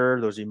officer,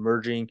 those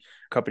emerging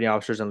company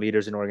officers and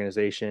leaders in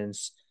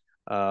organizations,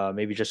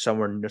 maybe just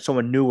someone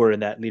newer in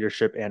that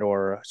leadership and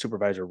or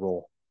supervisor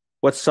role.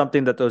 What's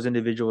something that those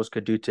individuals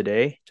could do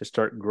today to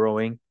start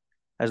growing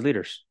as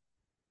leaders?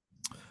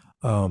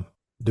 Do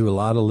a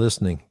lot of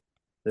listening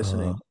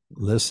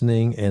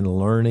and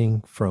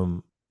learning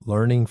from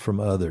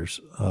others.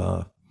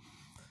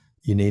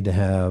 You need to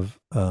have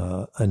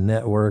a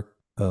network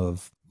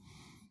of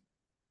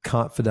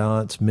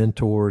confidants,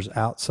 mentors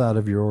outside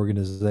of your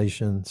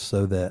organization,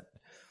 so that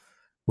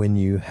when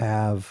you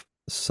have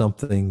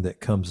something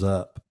that comes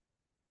up,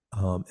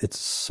 it's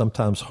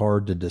sometimes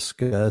hard to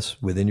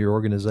discuss within your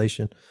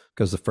organization,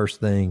 because the first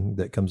thing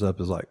that comes up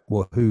is like,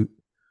 well, who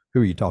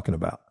are you talking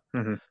about?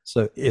 Mm-hmm.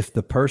 So if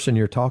the person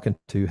you're talking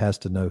to has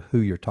to know who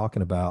you're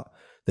talking about,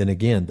 then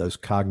again, those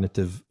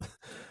cognitive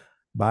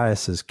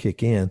biases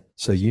kick in.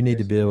 So you need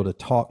to be able to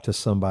talk to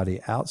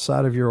somebody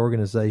outside of your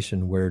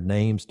organization where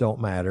names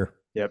don't matter.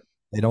 Yep.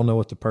 They don't know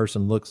what the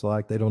person looks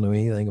like. They don't know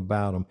anything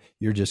about them.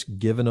 You're just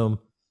giving them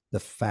the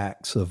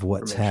facts of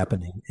what's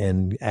happening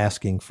and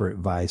asking for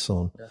advice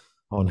on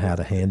how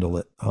to handle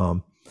it.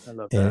 I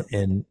love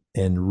that.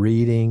 And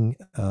reading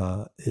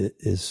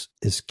is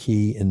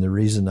key. And the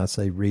reason I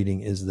say reading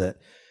is that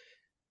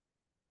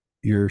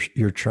you're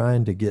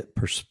trying to get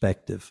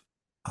perspective.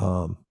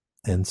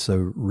 And so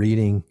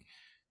reading,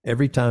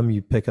 every time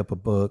you pick up a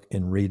book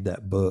and read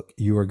that book,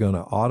 you are going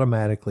to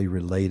automatically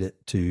relate it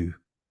to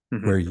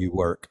where you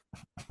work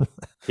or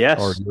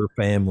Yes. your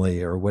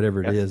family or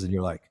whatever it Yeah. is. And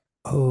you're like,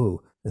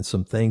 oh, and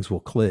some things will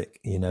click,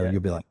 Yeah.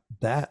 you'll be like,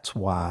 that's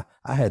why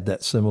I had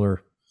that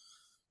similar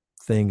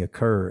thing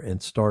occur,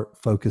 and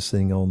start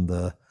focusing on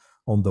the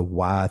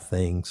why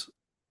things,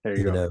 There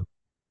you go.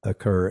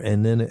 occur.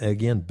 And then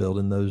again,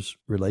 building those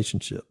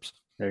relationships.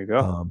 There you go.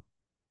 Um,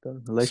 so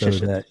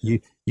Relationships.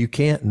 that you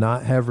can't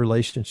not have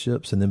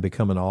relationships and then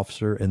become an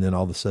officer and then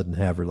all of a sudden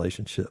have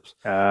relationships.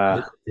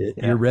 Yeah.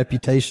 Your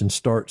reputation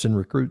starts in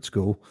recruit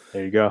school,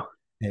 There you go.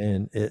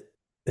 and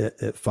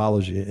it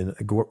follows you. And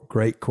a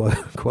great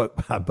quote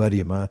by a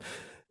buddy of mine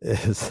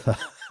is,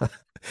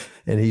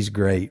 and he's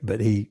great, but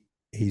he's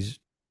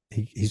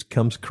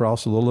comes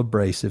across a little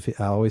abrasive.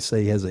 I always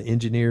say he has an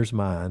engineer's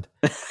mind.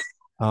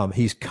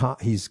 He's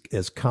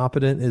as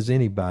competent as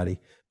anybody,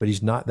 but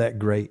he's not that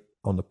great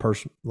on the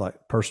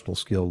personal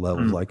skill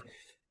levels. Mm. Like,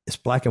 it's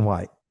black and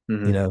white.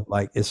 Mm-hmm.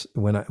 Like, it's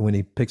when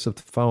he picks up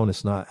the phone,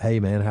 it's not, hey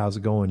man, how's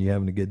it going? You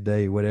having a good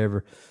day?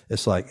 Whatever.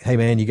 It's like, hey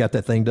man, you got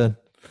that thing done?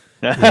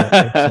 So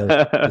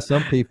to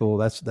some people,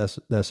 that's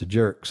a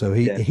jerk. So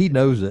he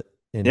knows it,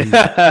 and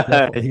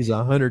he's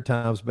 100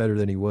 times better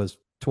than he was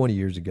 20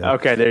 years ago.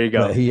 Okay, there you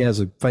go. But he has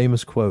a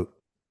famous quote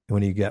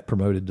when he got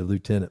promoted to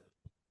lieutenant,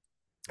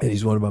 and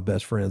he's one of my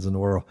best friends in the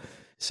world.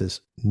 He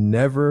says,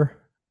 "Never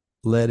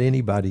let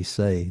anybody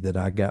say that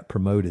I got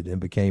promoted and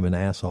became an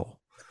asshole.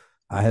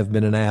 I have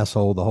been an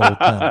asshole the whole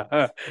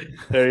time."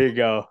 There you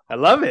go. I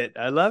love it.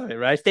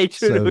 Right? Stay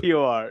true to who you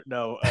are.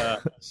 No,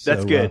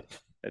 that's good.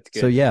 That's good.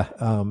 So yeah,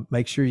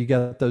 make sure you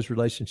got those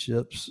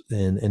relationships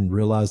and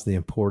realize the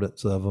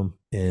importance of them,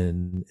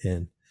 and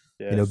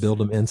yes. Build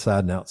them inside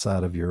and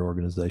outside of your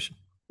organization.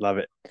 Love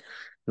it.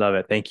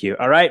 Thank you.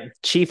 All right,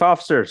 chief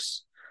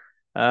officers.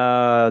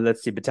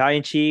 Let's see,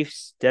 battalion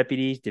chiefs,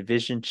 deputies,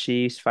 division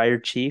chiefs, fire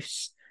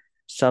chiefs.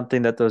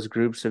 Something that those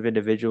groups of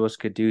individuals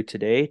could do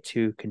today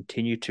to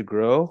continue to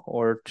grow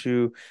or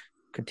to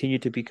continue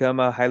to become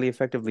a highly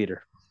effective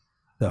leader.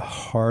 The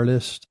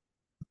hardest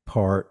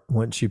part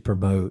once you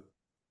promote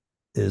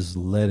is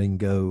letting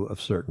go of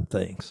certain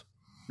things.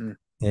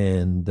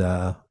 And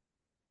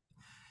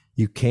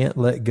you can't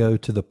let go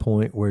to the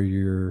point where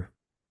you're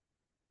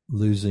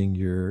losing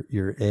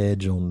your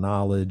edge on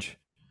knowledge.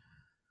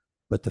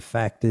 But the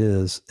fact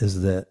is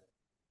that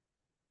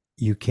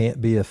you can't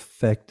be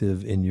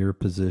effective in your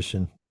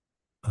position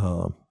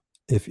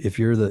if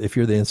you're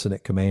the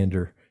incident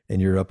commander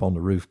and you're up on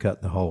the roof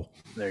cutting the hole.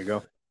 There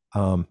you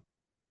go.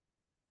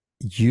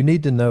 You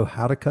need to know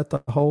how to cut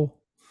the hole.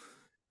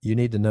 You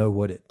need to know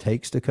what it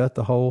takes to cut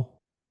the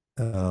hole.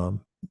 You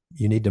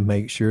need to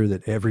make sure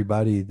that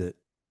everybody that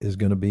is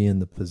going to be in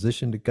the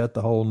position to cut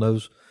the hole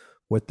knows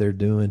what they're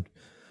doing,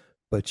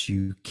 but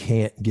you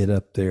can't get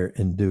up there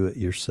and do it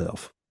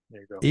yourself.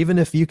 There you go. Even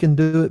if you can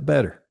do it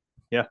better,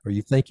 or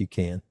you think you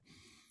can,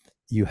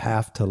 you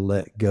have to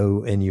let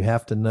go, and you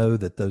have to know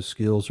that those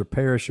skills are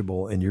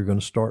perishable and you're going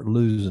to start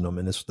losing them.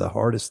 And it's the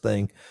hardest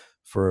thing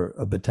for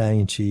a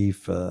battalion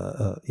chief,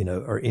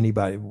 or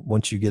anybody.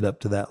 Once you get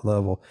up to that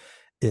level,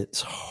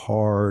 it's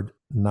hard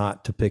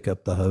not to pick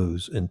up the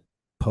hose and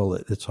pull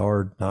it. It's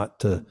hard not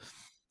to,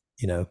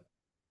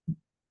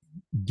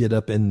 get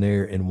up in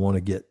there and want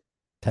to get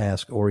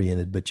task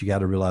oriented, but you got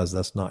to realize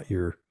that's not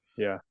your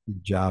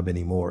job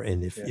anymore.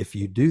 And if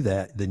you do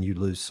that, then you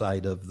lose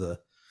sight of the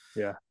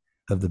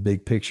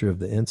big picture of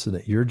the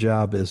incident. Your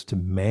job is to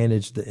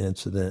manage the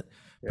incident,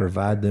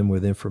 provide them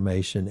with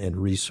information and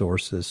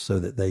resources so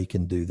that they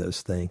can do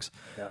those things.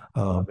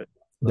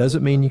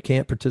 Doesn't mean you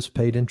can't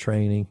participate in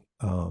training.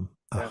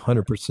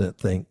 100%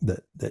 think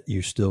that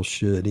you still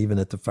should, even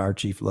at the fire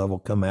chief level,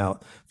 come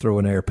out, throw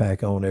an air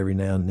pack on every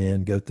now and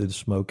then, go through the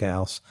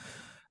smokehouse.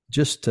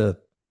 Just to,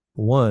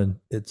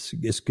 one,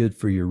 it's good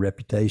for your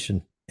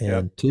reputation,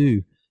 and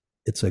two,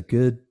 it's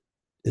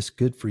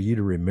good for you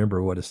to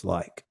remember what it's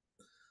like.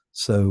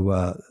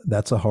 So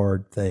that's a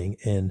hard thing.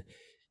 And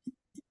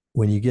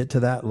when you get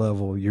to that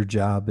level, your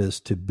job is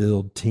to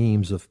build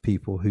teams of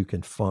people who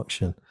can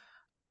function,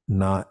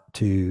 not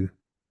to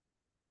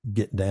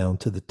get down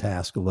to the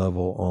task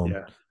level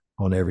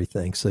on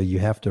everything. So you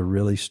have to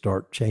really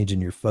start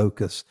changing your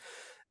focus,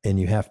 and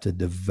you have to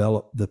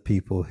develop the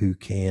people who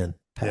can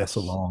pass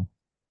along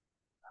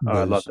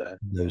I love that.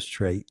 Those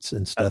traits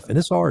and stuff. And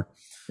it's hard.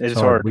 It's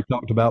hard. We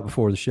talked about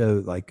before the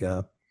show, like,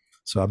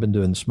 so I've been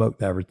doing the smoke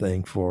diver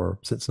thing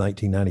since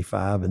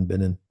 1995 and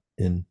been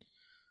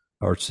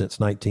since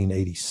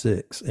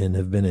 1986, and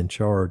have been in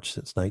charge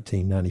since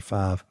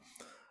 1995.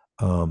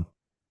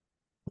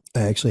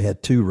 I actually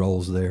had two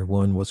roles there.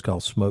 One was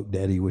called Smoke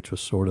Daddy, which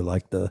was sort of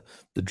like the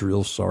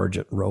drill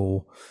sergeant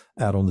role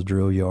out on the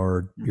drill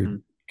yard. Mm-hmm. You're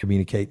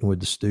communicating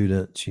with the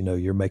students,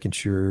 you're making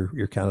sure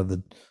you're kind of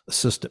the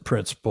assistant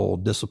principal,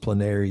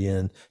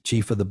 disciplinarian,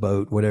 chief of the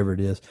boat, whatever it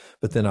is.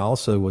 But then I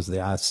also was the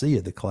IC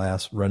of the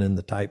class, running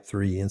the type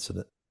 3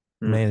 incident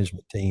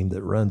management team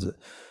that runs it.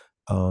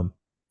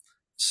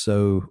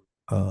 So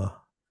I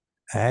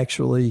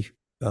actually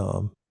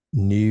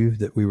knew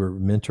that we were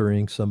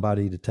mentoring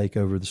somebody to take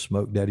over the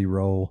Smoke Daddy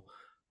role.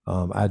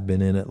 I'd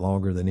been in it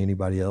longer than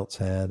anybody else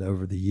had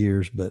over the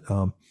years, but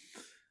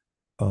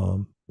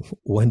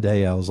one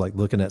day I was like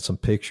looking at some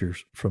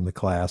pictures from the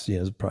class. You know,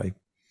 it was probably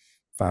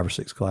 5 or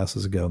 6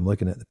 classes ago. I'm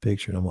looking at the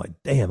picture and I'm like,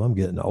 damn, I'm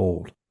getting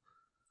old.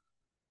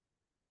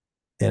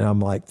 And I'm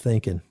like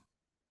thinking,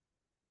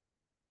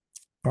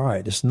 all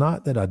right, it's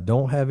not that I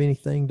don't have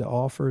anything to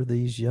offer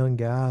these young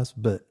guys,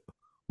 but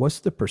what's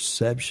the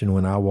perception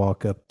when I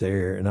walk up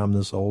there and I'm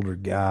this older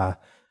guy,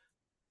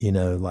 you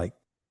know, like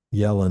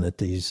yelling at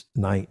these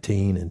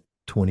 19 and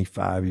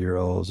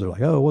 25-year-olds? They're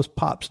like, oh, what's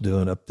Pops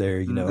doing up there?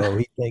 You know, oh,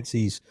 he thinks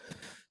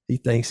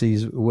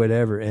he's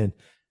whatever. And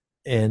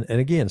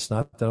again, it's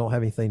not that I don't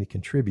have anything to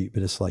contribute,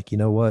 but it's like, you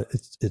know what?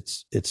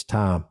 It's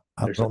time.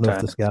 I don't know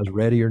if this guy's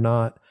ready or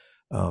not.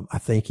 I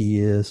think he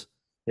is.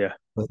 Yeah.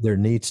 But there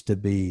needs to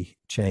be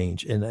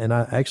change. And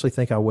I actually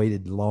think I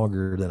waited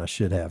longer than I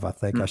should have. I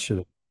think I should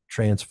have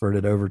transferred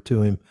it over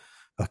to him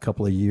a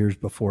couple of years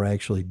before I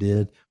actually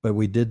did. But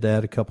we did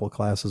that a couple of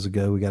classes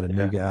ago. We got a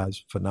new guy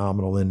who's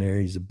phenomenal in there.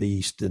 He's a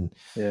beast, and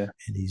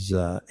he's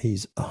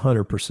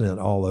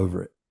 100% all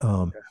over it.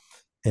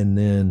 And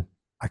then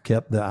I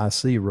kept the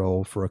IC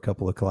role for a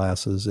couple of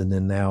classes, and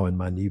then now in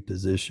my new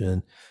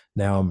position,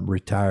 now I'm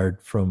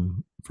retired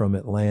from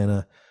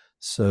Atlanta.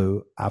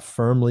 So I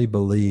firmly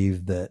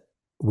believe that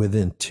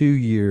within 2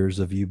 years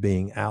of you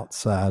being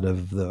outside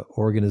of the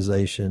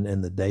organization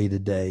and the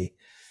day-to-day,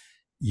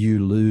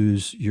 you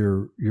lose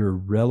your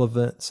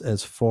relevance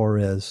as far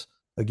as,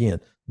 again,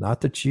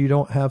 not that you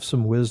don't have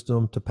some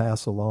wisdom to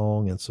pass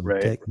along and some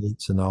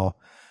techniques and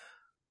all,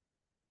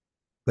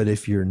 but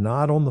if you're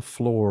not on the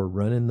floor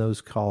running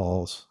those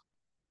calls,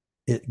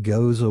 it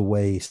goes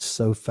away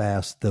so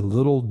fast. The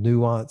little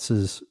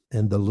nuances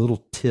and the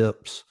little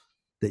tips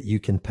that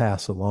you can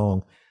pass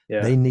along,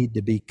 they need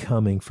to be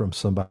coming from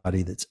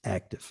somebody that's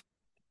active.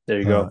 There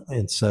you go.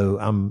 And so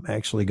I'm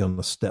actually going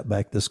to step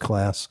back this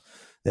class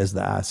as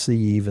the IC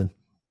even,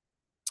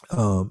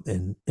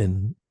 and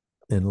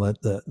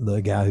let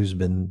the guy who's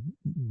been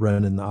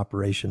running the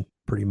operation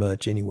pretty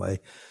much anyway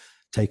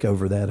take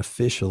over that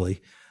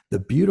officially. The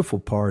beautiful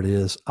part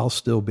is I'll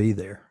still be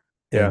there.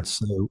 Yeah. And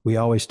so we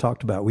always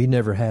talked about, we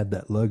never had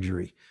that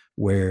luxury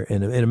where,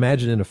 and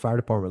imagine in a fire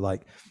department,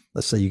 like,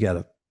 let's say you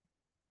got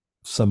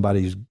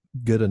somebody who's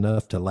good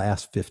enough to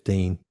last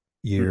 15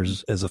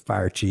 years as a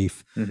fire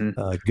chief.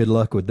 Good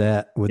luck with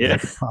that, with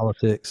the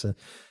politics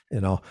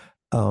and all.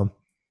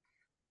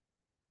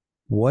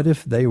 What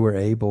if they were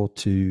able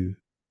to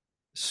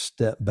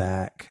step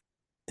back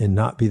and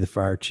not be the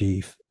fire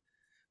chief,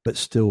 but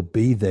still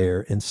be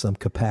there in some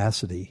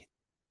capacity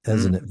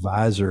as an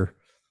advisor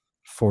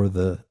for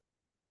the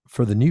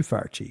new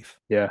fire chief?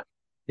 Yeah.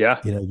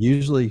 You know,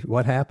 usually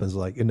what happens,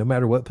 like, and no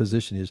matter what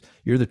position is,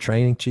 you're the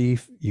training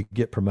chief, you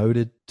get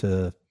promoted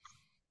to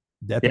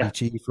deputy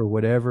chief or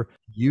whatever,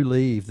 you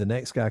leave, the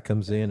next guy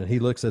comes in and he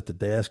looks at the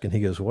desk and he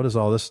goes, what is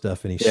all this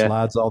stuff? And he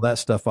slides all that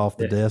stuff off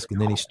the desk, and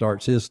then he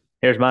starts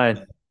here's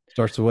mine.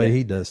 Starts the way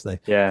he does things.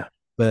 Yeah.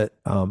 But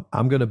I'm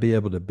going to be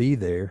able to be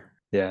there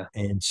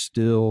and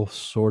still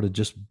sort of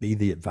just be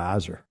the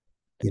advisor.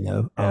 You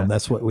know,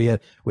 that's what we had.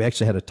 We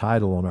actually had a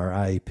title on our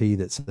IAP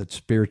that said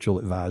spiritual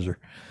advisor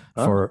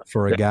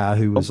for a guy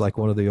who was like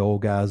one of the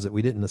old guys that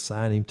we didn't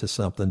assign him to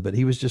something, but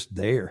he was just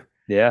there.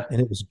 Yeah.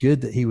 And it was good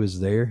that he was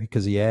there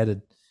because he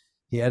added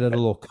a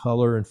little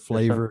color and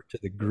flavor to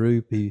the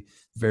group. He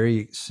very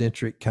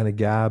eccentric kind of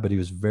guy, but he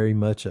was very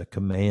much a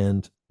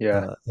command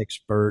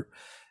expert.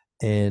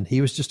 And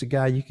he was just a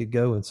guy you could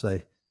go and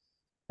say,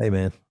 hey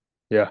man,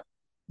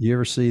 you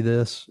ever see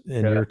this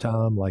in your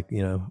time? Like,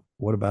 you know,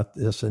 what about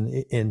this?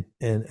 And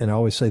I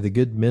always say the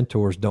good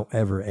mentors don't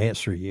ever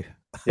answer you.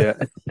 Yeah.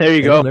 There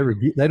you go.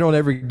 They don't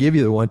ever give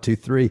you the 1, 2,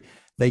 3.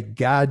 They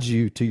guide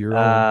you to your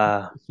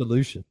own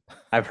solution.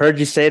 I've heard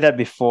you say that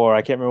before.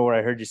 I can't remember what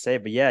I heard you say,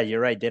 but yeah, you're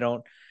right. They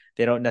don't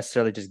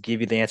necessarily just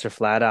give you the answer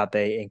flat out.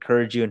 They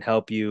encourage you and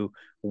help you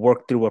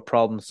work through a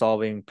problem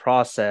solving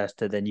process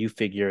to then you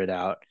figure it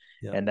out.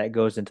 Yeah. And that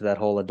goes into that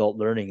whole adult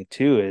learning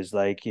too, is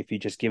like, if you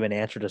just give an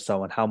answer to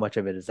someone, how much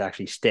of it is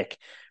actually stick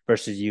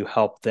versus you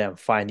help them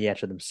find the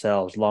answer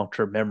themselves.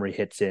 Long-term memory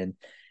hits in,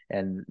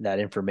 and that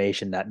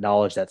information, that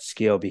knowledge, that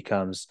skill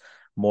becomes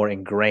more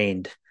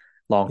ingrained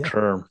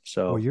long-term.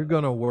 So you're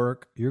going to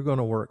work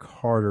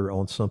harder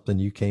on something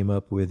you came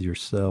up with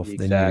yourself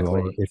than you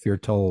are if you're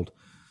told,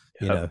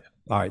 you know,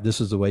 all right,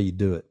 this is the way you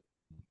do it,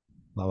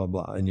 blah, blah,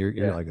 blah. And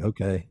you're like,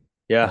 okay.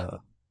 Yeah.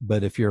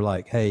 But if you're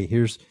like, hey,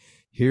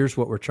 here's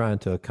what we're trying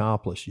to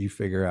accomplish, you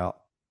figure out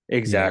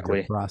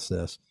the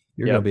process.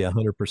 You're going to be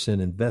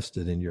 100%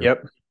 invested in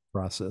your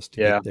process to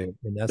get there.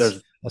 And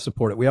that's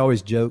important. We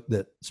always joke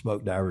that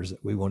smoke divers,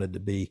 that we wanted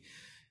to be,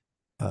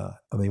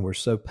 I mean, we're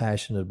so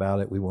passionate about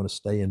it. We want to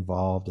stay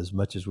involved as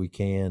much as we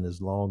can,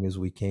 as long as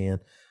we can.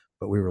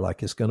 But we were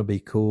like, it's going to be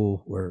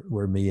cool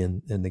where me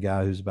and the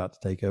guy who's about to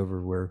take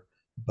over, we're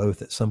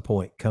both at some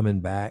point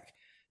coming back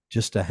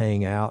just to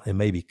hang out and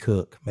maybe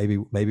cook. Maybe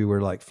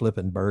we're like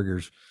flipping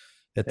burgers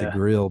at the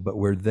grill, but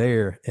we're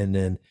there. And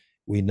then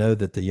we know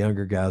that the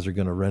younger guys are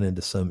going to run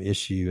into some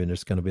issue, and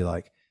it's going to be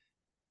like,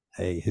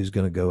 hey, who's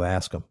going to go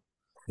ask them?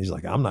 He's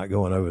like, I'm not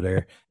going over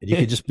there. And you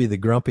could just be the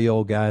grumpy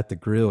old guy at the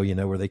grill, you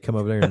know, where they come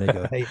over there and they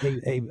go, hey,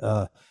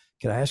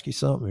 can I ask you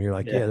something? And you're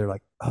like, yeah. They're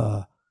like,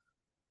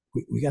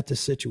 we got this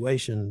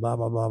situation, blah,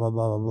 blah, blah, blah,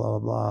 blah, blah,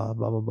 blah,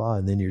 blah, blah, blah.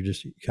 And then you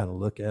kind of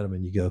look at them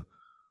and you go,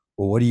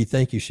 well, what do you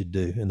think you should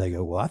do? And they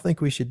go, well, I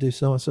think we should do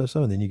so and so,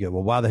 so. And then you go,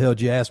 well, why the hell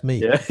did you ask me?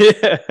 Yeah.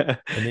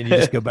 And then you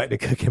just go back to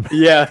cooking.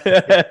 Yeah,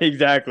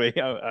 exactly.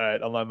 All right,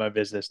 I'm on my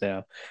business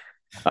now.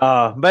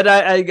 But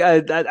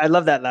I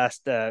love that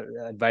last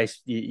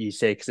advice you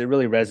say, because it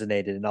really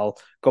resonated. And I'll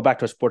go back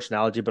to a sports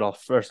analogy, but I'll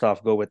first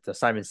off go with the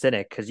Simon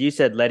Sinek, because you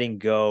said letting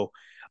go,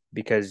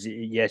 because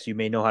yes, you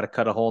may know how to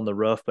cut a hole in the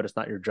roof, but it's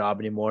not your job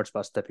anymore. It's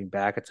about stepping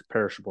back. It's a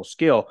perishable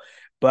skill.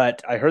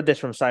 But I heard this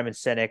from Simon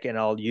Sinek, and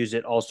I'll use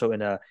it also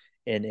in a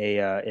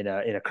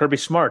Kirby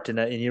Smart in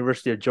a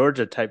University of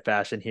Georgia type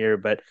fashion here.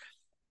 But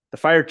the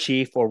fire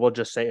chief, or we'll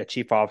just say a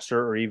chief officer,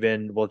 or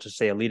even we'll just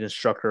say a lead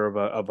instructor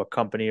of a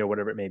company or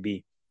whatever it may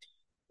be,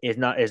 is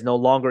no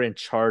longer in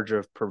charge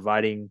of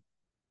providing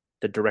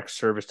the direct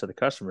service to the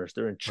customers.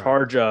 They're in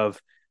charge of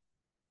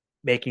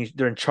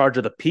they're in charge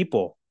of the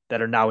people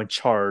that are now in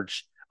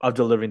charge of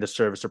delivering the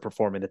service or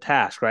performing the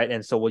task, right?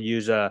 And so we'll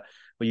use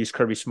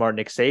Kirby Smart,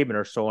 Nick Saban,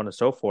 or so on and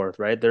so forth,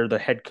 right? They're the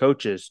head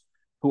coaches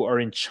who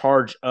are in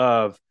charge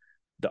of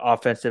the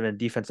offensive and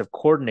defensive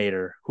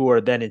coordinator, who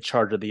are then in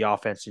charge of the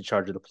offense, in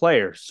charge of the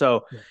players.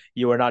 So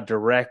you are not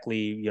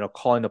directly,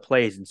 calling the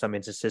plays. In some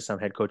instances, some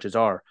head coaches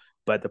are,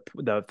 but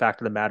the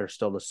fact of the matter is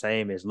still the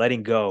same, is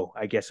letting go.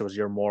 I guess it was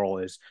your moral,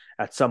 is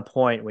at some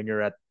point when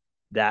you're at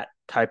that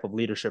type of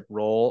leadership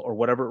role, or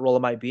whatever role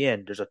it might be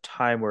in, there's a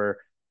time where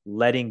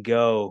letting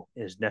go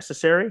is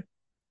necessary.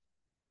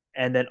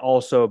 And then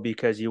also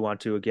because you want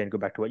to, again, go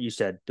back to what you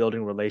said,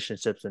 building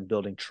relationships and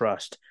building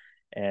trust.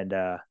 And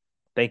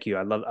thank you.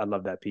 I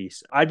love that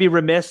piece. I'd be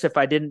remiss if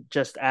I didn't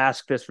just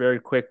ask this very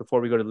quick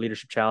before we go to the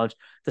leadership challenge,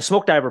 the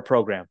smoke diver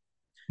program.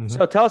 Mm-hmm.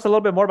 So tell us a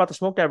little bit more about the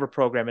smoke diver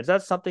program. Is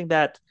that something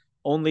that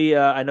only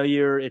I know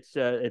it's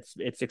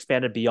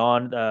expanded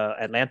beyond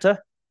Atlanta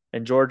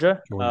and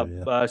Georgia.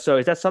 So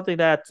is that something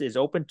that is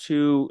open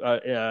to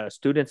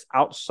students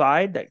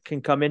outside that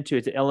can come into?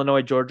 Is it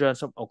Illinois, Georgia, and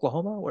some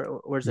Oklahoma?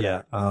 Where's it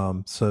at?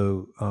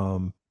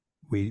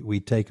 We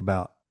take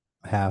about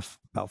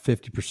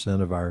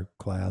 50% of our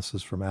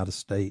classes from out of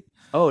state.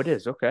 Oh, it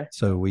is. Okay.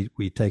 So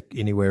we take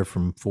anywhere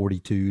from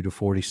 42 to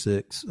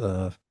 46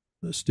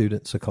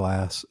 students a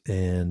class,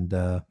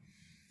 and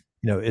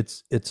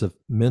it's a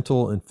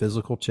mental and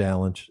physical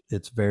challenge.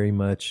 It's very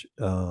much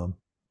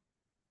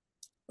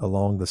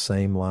along the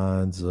same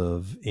lines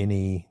of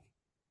any.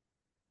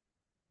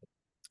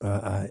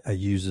 I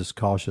use this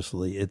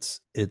cautiously.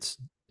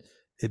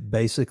 It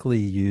basically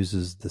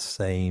uses the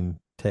same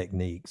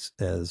techniques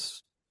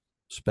as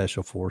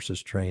special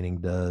forces training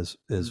does,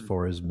 as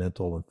far as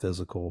mental and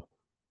physical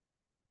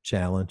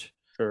challenge.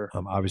 Sure.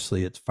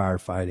 Obviously it's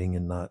firefighting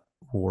and not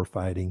war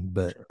fighting,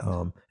 but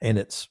and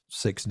it's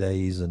 6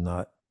 days and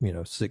not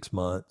 6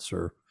 months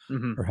or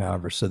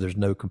however. So there's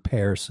no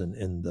comparison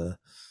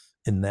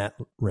in that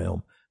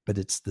realm, but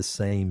it's the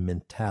same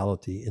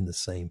mentality and the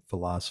same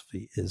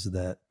philosophy, is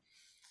that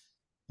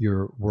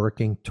you're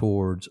working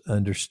towards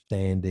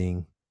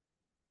understanding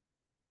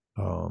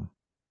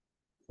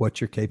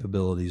what your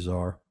capabilities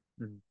are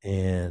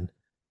and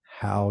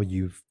how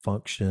you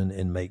function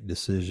and make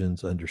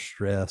decisions under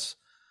stress,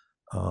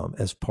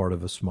 as part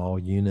of a small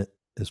unit,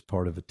 as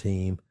part of a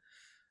team.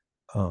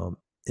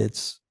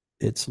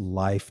 It's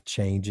life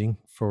changing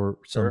for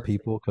some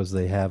people because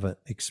they haven't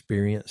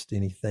experienced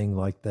anything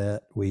like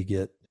that. We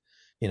get,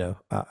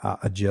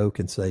 I joke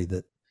and say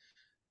that,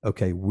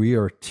 okay, we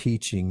are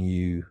teaching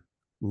you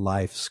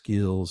life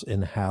skills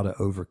and how to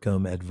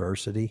overcome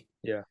adversity.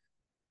 Yeah.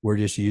 We're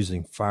just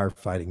using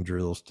firefighting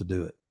drills to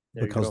do it,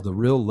 because the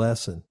real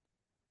lesson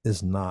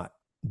is not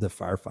the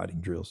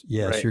firefighting drills.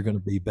 Yes, you're going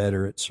to be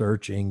better at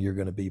searching. You're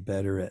going to be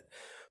better at,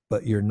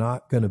 but you're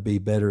not going to be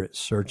better at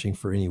searching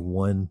for any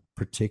one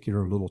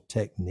particular little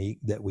technique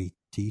that we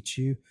teach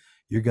you.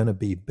 You're going to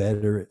be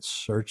better at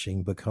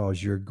searching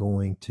because you're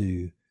going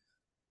to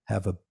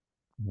have a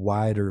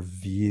wider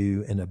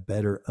view and a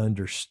better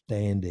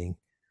understanding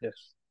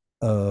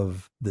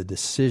of the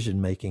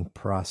decision-making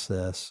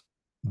process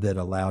that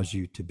allows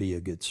you to be a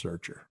good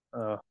searcher.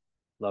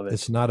 Love it.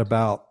 It's not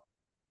about,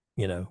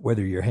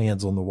 whether your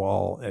hand's on the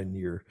wall and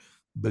your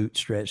boot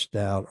stretched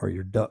out, or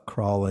you're duck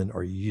crawling,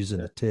 or you're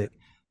using a tick.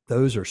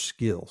 Those are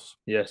skills.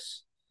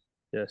 Yes.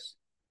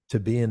 To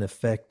be an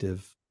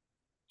effective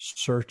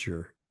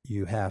searcher,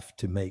 you have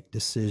to make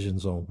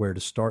decisions on where to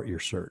start your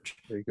search.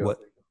 There you go.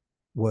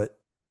 What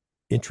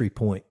entry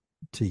point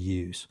to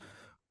use.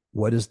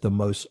 What is the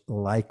most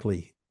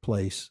likely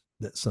place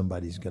that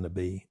somebody's going to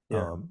be?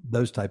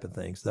 Those type of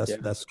things.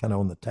 That's kind of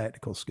on the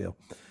tactical scale.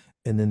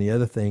 And then the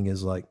other thing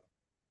is, like,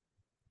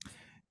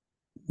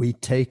 we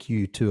take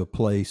you to a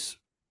place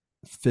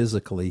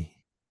physically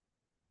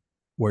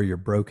where you're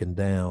broken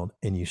down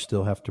and you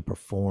still have to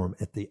perform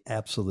at the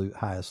absolute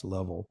highest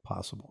level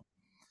possible.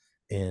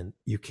 And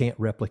you can't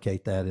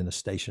replicate that in a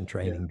station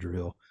training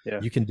drill.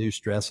 You can do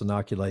stress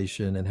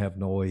inoculation and have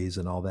noise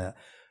and all that,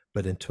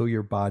 But until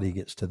your body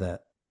gets to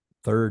that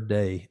third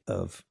day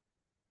of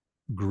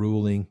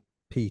grueling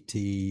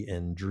PT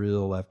and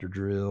drill after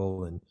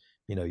drill, and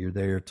you're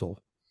there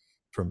till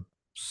from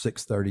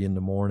 6:30 in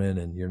the morning,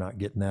 and you're not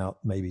getting out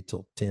maybe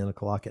till 10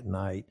 o'clock at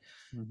night,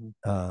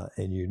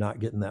 and you're not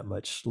getting that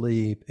much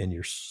sleep, and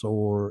you're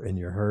sore and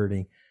you're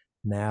hurting.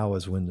 Now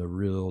is when the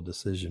real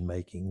decision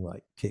making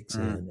kicks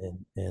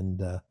in,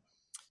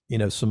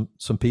 and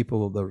some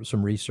people,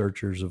 some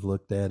researchers have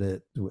looked at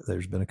it.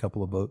 There's been a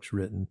couple of books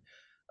written.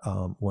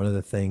 One of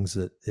the things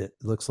that it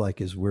looks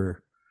like is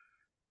we're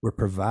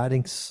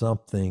providing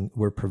something.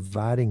 We're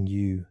providing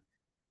you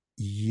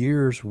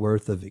years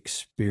worth of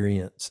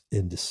experience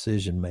in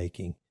decision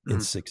making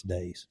in 6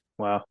 days.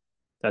 Wow.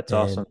 That's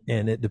awesome.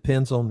 And it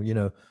depends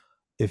on,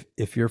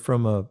 if you're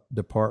from a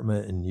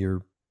department and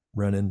you're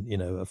running,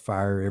 a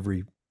fire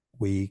every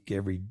week,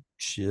 every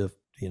shift,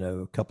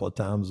 a couple of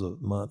times a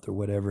month or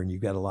whatever, and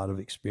you've got a lot of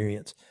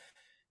experience,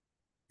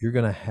 you're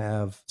going to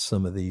have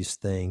some of these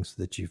things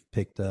that you've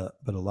picked up.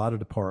 But a lot of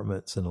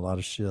departments and a lot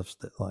of shifts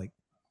that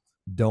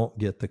don't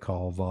get the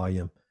call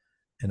volume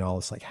and all,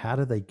 it's how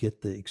do they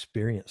get the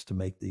experience to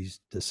make these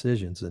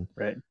decisions? And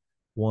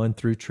one,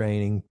 through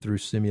training, through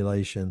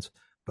simulations.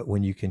 But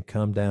when you can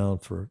come down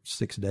for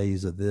 6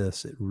 days of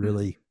this, it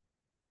really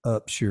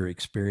ups your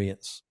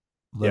experience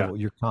level,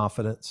 your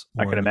confidence.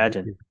 I can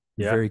imagine.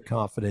 You're very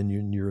confident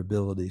in your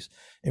abilities.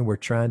 And we're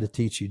trying to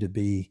teach you to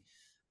be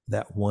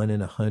that 1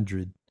 in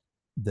 100,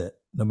 that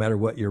no matter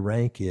what your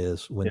rank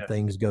is, when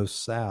things go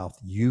south,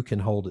 you can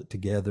hold it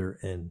together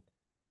and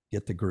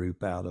get the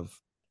group out of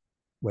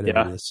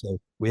whatever it is. So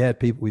we've had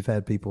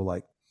people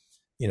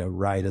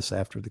write us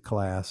after the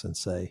class and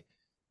say,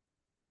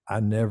 I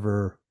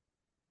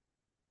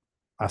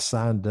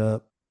signed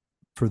up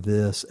for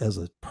this as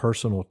a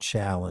personal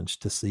challenge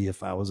to see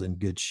if I was in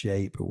good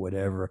shape or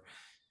whatever.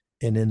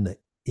 And in the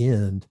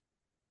end,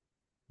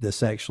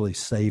 this actually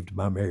saved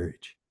my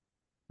marriage.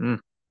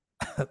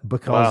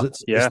 Because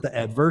it's the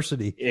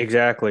adversity.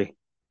 Exactly.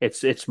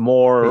 It's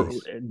more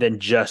than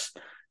just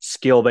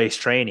skill-based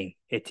training.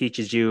 It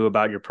teaches you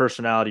about your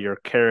personality, your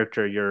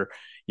character, your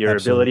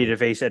ability to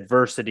face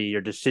adversity,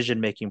 your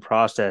decision-making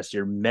process,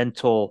 your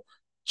mental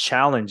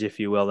challenge, if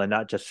you will, and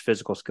not just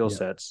physical skill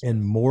sets.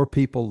 And more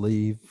people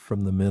leave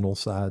from the mental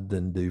side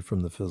than do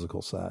from the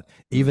physical side.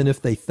 Even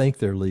if they think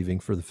they're leaving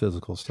for the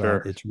physical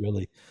side, it's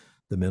really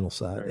the mental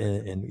side.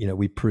 And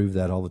we prove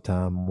that all the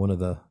time. One of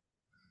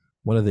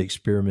the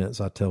experiments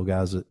I tell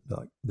guys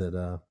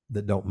that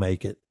don't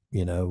make it,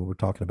 we're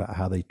talking about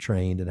how they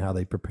trained and how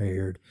they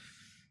prepared,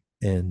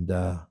 and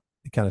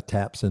it kind of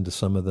taps into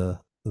some of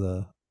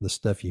the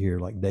stuff you hear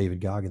like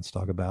David Goggins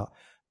talk about.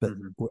 But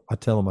I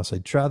tell them, I say,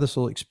 try this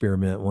little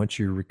experiment once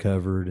you're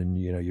recovered and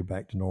you're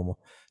back to normal.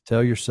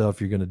 Tell yourself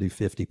you're going to do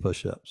 50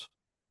 push-ups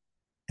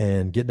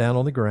and get down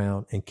on the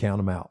ground and count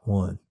them out.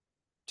 1,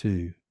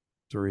 2,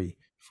 3,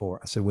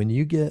 4. I said, when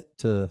you get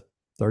to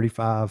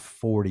 35,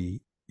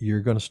 40,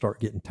 you're going to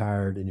start getting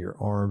tired and your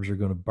arms are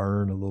going to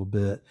burn a little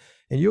bit.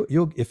 And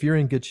you'll if you're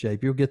in good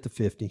shape, you'll get to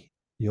 50.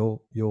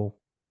 You'll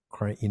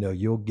crank,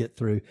 you'll get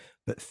through.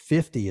 But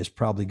 50 is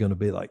probably going to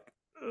be like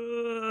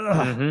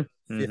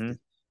 50.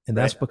 And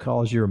that's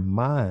because your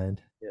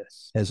mind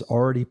has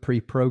already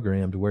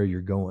pre-programmed where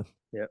you're going.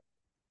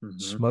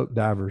 Smoke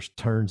divers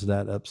turns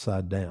that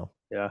upside down.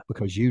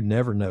 Because you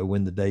never know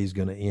when the day's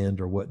going to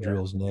end or what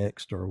drill's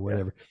next or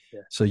whatever.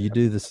 So you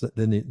do this.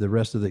 Then the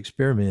rest of the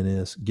experiment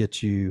is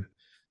get you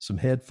some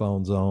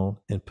headphones on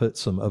and put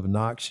some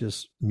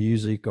obnoxious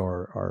music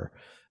or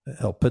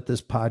I'll put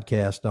this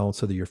podcast on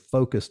so that you're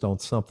focused on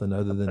something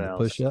other than the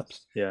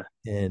push-ups.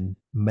 And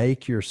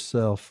make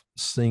yourself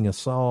sing a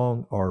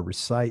song or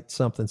recite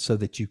something so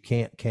that you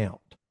can't count.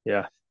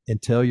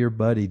 And tell your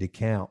buddy to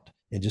count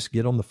and just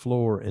get on the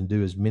floor and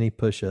do as many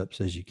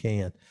push-ups as you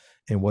can.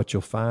 And what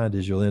you'll find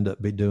is you'll end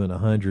up be doing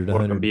 100,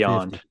 150.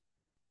 Beyond.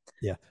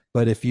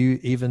 But if you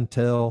even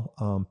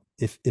tell,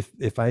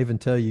 if I even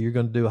tell you you're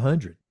going to do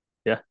 100,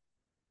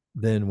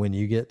 then when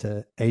you get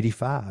to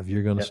 85,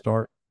 you're going to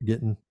start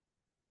getting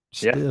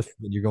stiff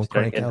and you're going to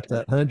crank out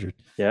that 100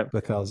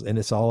 because, and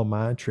it's all a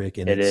mind trick.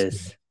 And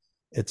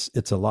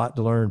it's a lot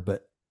to learn,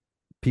 but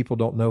people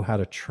don't know how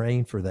to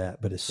train for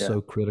that, but it's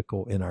so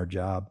critical in our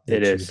job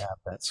that you have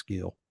that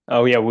skill.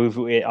 Oh yeah. We've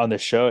on the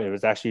show, it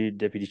was actually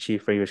Deputy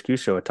Chief for USQ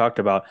show. It talked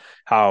about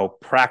how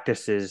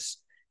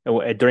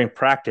during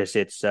practice,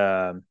 it's,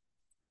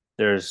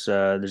 there's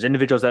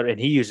individuals that, and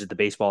he uses the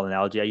baseball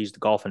analogy. I use the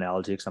golf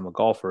analogy because I'm a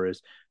golfer.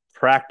 Is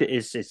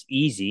practice is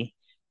easy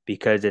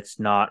because it's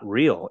not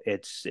real.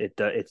 It's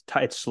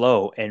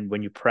slow. And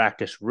when you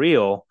practice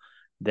real,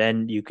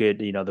 then you could,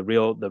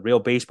 the real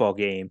baseball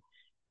game,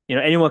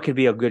 anyone could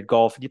be a good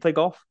golf. Do you play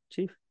golf,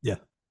 Chief?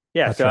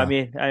 Yeah. So,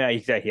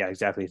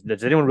 exactly.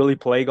 Does anyone really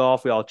play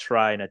golf? We all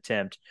try and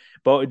attempt,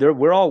 but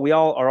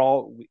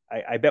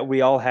I bet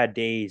we all had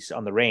days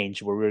on the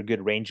range where we were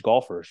good range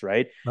golfers,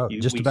 right? Oh,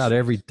 about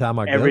every time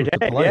I go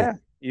to play.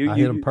 I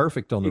hit them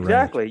perfect on the range.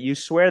 Exactly. You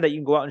swear that you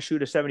can go out and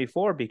shoot a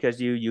 74 because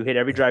you hit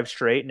every drive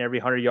straight and every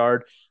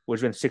 100-yard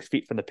was within 6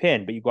 feet from the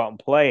pin, but you go out and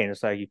play, and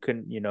it's like you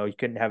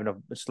couldn't have enough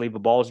sleeve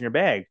of balls in your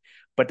bag.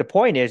 But the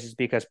point is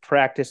because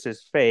practice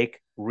is fake,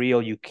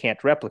 real you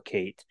can't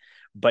replicate,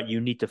 but you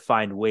need to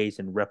find ways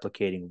in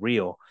replicating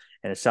real.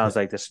 And it sounds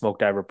like the Smoke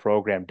Diver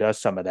program does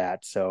some of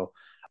that. So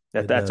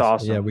that's does.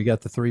 awesome. Yeah, we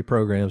got the 3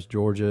 programs: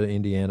 Georgia,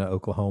 Indiana,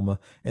 Oklahoma,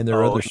 and there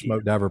are other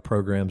smoke diver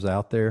programs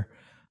out there.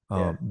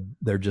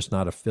 They're just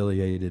not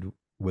affiliated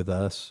with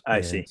us. I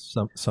and see.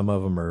 Some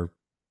of them are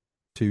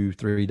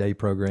 2-3 day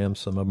programs.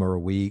 Some of them are a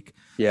week.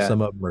 Yeah.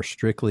 Some of them are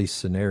strictly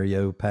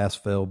scenario pass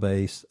fail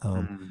based.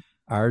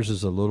 Ours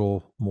is a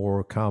little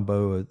more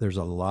combo. There's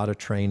a lot of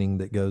training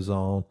that goes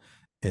on,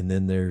 and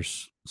then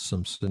there's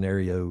some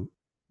scenario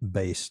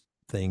based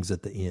things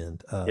at the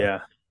end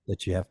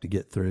that you have to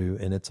get through,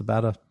 and it's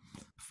about a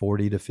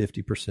 40 to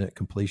 50%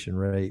 completion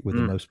rate, with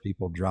the most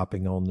people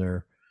dropping on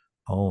their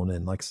own.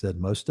 And like I said,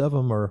 most of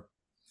them are.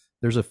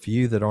 There's a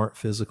few that aren't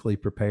physically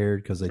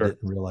prepared because they didn't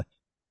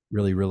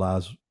really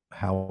realize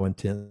how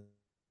intense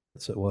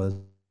it was.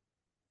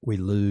 We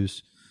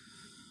lose.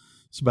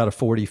 It's about a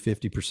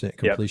 40-50%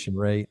 completion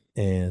rate,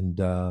 and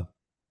the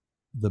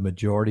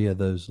majority of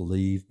those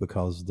leave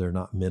because they're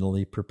not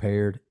mentally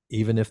prepared.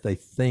 Even if they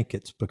think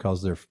it's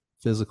because they're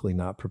physically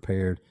not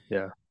prepared,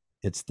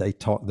 they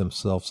talk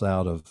themselves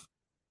out of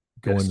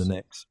going the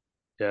next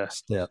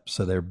step.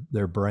 So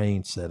their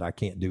brain said, I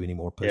can't do any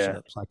more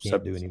push-ups. I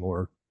can't do any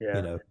more,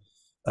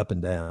 up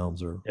and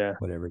downs or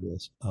whatever it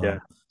is.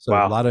 So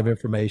a lot of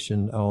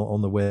information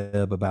on the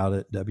web about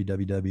it,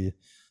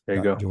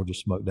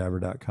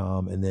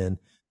 www.georgiasmokediver.com. And then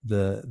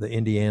the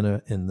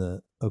Indiana and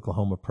the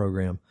Oklahoma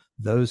program,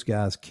 those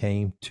guys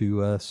came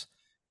to us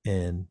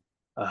and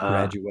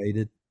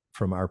graduated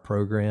from our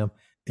program,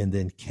 and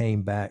then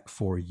came back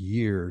for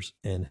years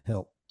and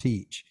helped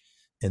teach,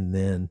 and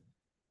then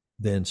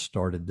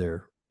started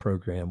their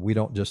program. We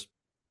don't just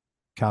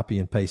copy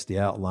and paste the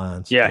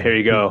outlines. Here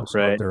you go.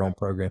 Start their own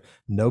program.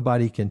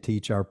 Nobody can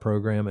teach our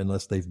program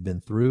unless they've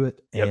been through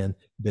it and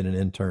been an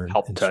intern.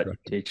 Help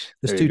teach.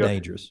 It's too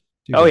dangerous.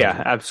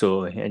 Yeah,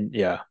 absolutely. And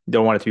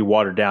don't want it to be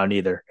watered down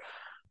either.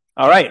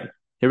 All right,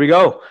 here we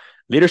go.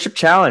 Leadership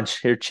challenge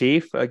here,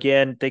 Chief.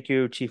 Again, thank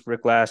you, Chief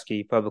Rick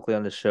Lasky, publicly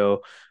on the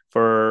show,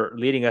 for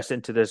leading us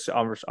into this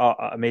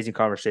amazing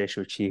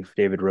conversation with Chief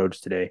David Rhodes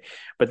today.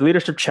 But the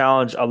leadership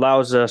challenge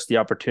allows us the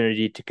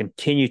opportunity to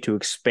continue to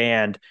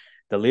expand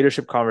the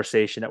leadership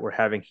conversation that we're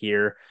having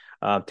here,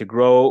 to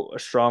grow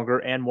stronger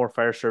and more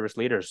fire service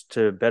leaders,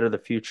 to better the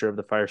future of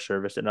the fire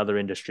service and other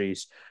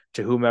industries,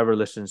 to whomever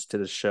listens to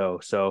the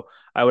show. So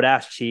I would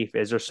ask, Chief,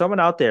 is there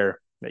someone out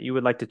there that you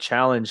would like to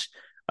challenge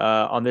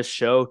on this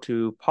show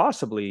to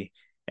possibly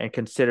and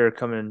consider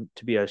coming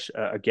to be a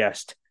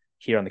guest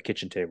here on the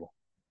kitchen table?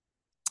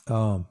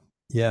 I'll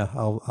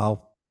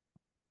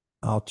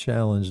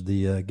challenge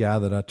the guy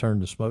that I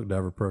turned the Smoke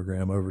Diver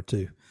program over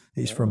to.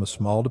 He's from a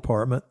small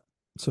department,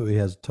 so he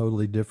has a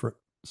totally different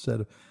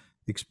set of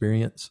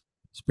experiences,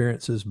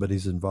 but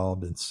he's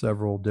involved in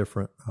several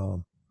different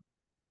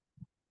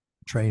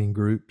training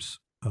groups,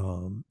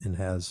 and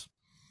has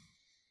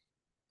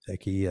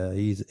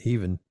he's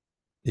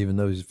even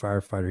though he's a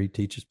firefighter, he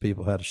teaches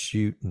people how to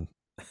shoot and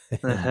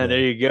there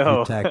you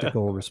go.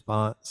 Tactical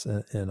response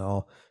and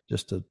all.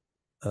 Just a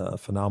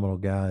phenomenal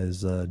guy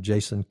is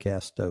Jason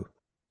Casto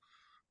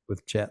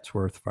with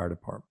Chatsworth Fire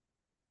Department,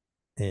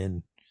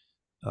 and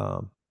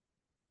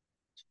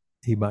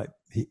he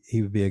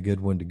would be a good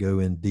one to go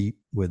in deep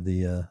with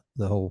the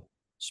whole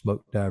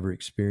smoke diver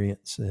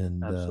experience.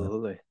 And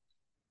absolutely.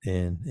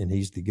 And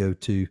he's the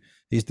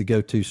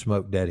go-to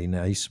smoke daddy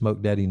now. He's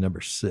smoke daddy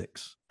number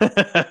 6.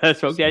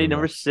 Smoke daddy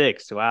number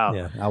 6. Wow.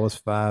 Yeah, I was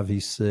 5,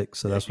 he's 6,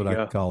 so that's what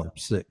I call him,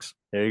 6.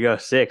 There you go,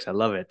 6. I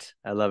love it.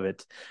 Well,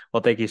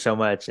 thank you so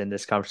much, and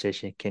this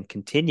conversation can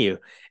continue.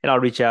 And I'll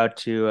reach out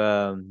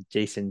to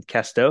Jason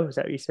Casto. Is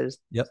that what he says?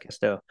 Yep.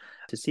 Casto,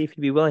 to see if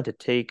he'd be willing to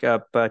take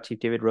up Chief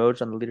David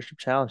Rhodes on the Leadership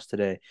Challenge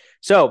today.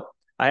 So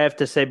I have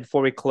to say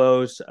before we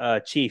close,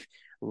 Chief,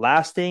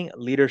 lasting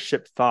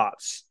leadership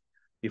thoughts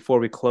before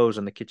we close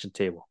on the kitchen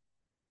table.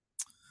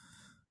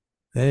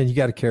 And you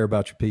got to care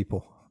about your people.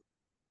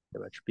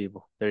 Care about your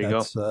people. There you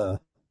go.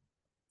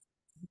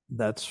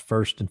 That's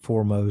first and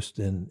foremost,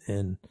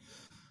 and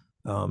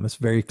it's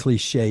very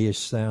cliche-ish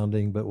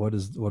sounding, but what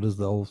is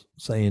the old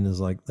saying is,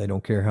 like, they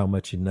don't care how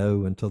much you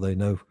know until they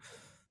know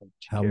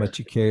how much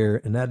you care.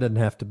 And that doesn't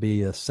have to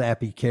be a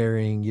sappy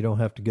caring. You don't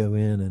have to go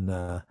in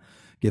and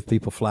give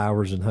people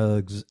flowers and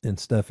hugs and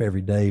stuff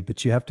every day,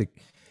 but you have to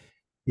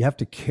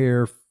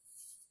care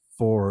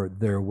for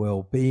their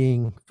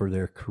well-being, for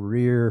their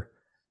career.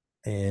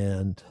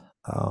 And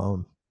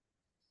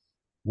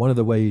one of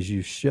the ways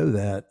you show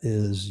that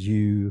is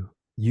you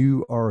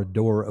are a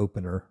door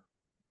opener.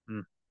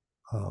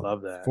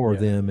 Love that. For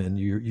them, and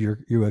you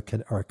are a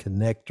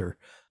connector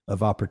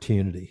of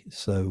opportunity.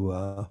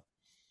 So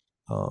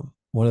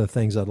one of the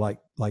things I'd like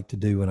to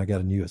do when I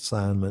got a new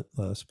assignment,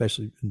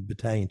 especially in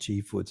battalion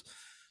chief, was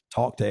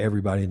talk to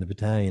everybody in the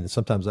battalion, and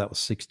sometimes that was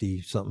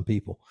 60 something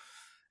people,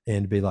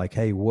 and be like,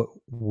 hey,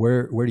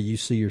 where do you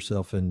see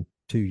yourself in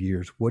 2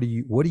 years? What do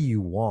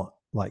you want?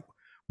 Like,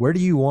 where do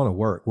you want to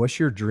work? What's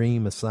your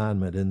dream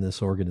assignment in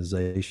this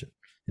organization?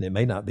 And it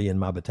may not be in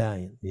my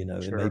battalion,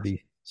 it may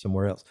be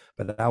somewhere else,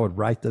 but I would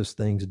write those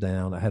things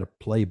down. I had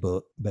a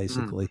playbook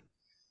basically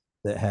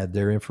that had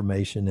their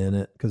information in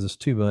it because it's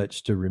too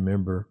much to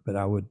remember, but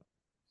I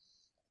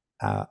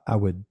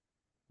would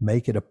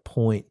make it a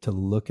point to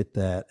look at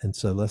that. And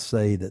so let's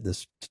say that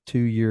this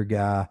 2-year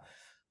guy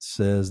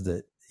says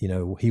that,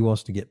 he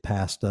wants to get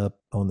passed up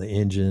on the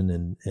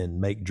engine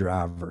and make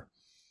driver.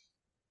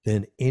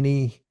 Then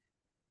any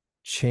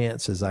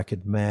chances I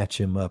could match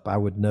him up, I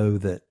would know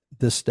that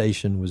this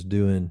station was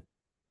doing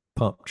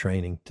pump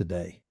training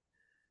today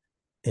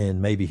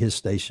and maybe his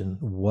station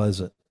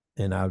wasn't.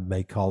 And I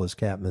may call his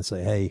captain and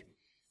say, hey,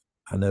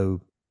 I know,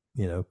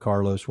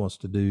 Carlos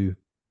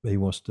he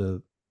wants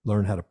to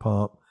learn how to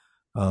pump.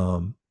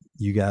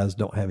 You guys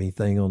don't have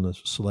anything on the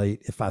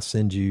slate. If I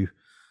send you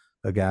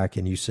a guy,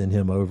 can you send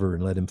him over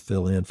and let him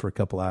fill in for a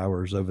couple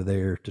hours over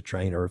there to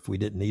train? Or if we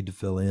didn't need to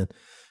fill in,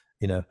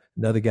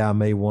 another guy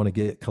may want to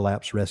get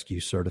collapse rescue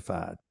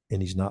certified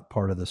and he's not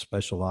part of the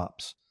special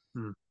ops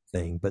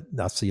thing, but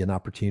I see an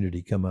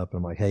opportunity come up and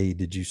I'm like, hey,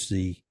 did you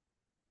see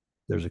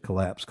there's a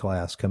collapse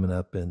class coming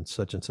up in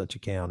such and such a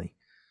county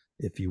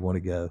if you want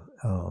to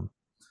go.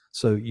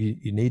 So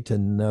you need to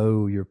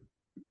know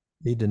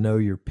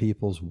your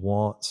people's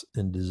wants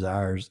and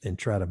desires and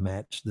try to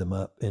match them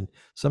up. And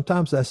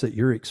sometimes that's at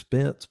your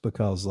expense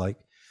because like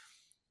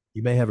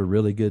you may have a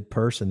really good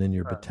person in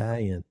your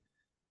battalion,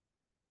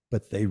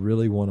 but they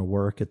really want to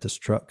work at this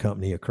truck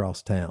company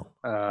across town.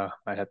 I'd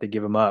have to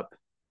give them up.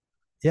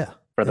 Yeah.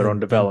 For their own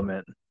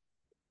development.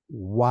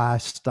 Why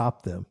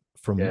stop them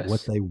from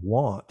what they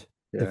want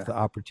if the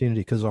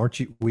opportunity, because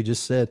we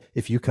just said,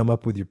 if you come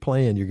up with your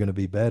plan, you're going to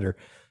be better.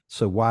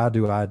 So why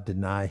do I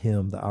deny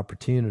him the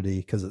opportunity?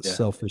 Because it's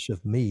selfish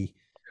of me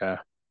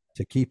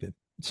to keep him.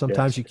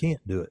 Sometimes you can't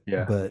do it,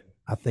 but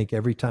I think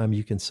every time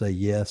you can say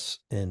yes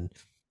and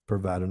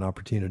provide an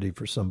opportunity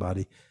for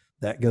somebody,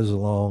 that goes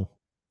along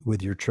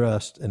with your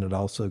trust, and it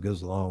also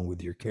goes along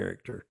with your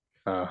character.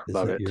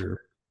 Love it.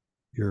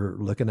 You're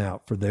looking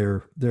out for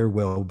their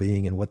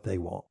well-being and what they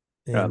want.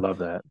 And, I love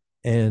that.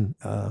 And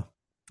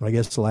I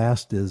guess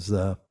last is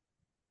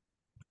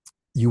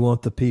you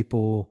want the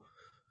people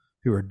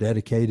who are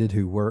dedicated,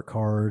 who work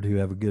hard, who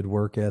have a good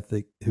work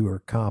ethic, who are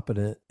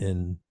competent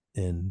and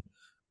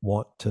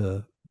want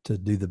to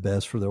do the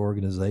best for the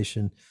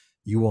organization.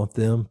 You want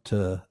them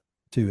to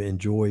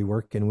enjoy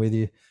working with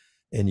you,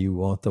 and you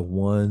want the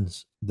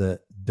ones that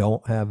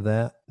don't have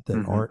that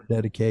aren't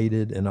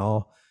dedicated and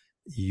all.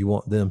 You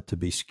want them to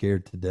be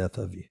scared to death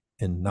of you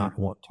and not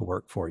want to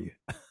work for you.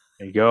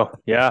 There you go.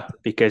 Yeah,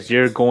 because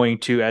you're going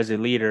to, as a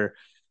leader,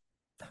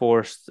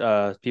 force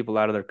people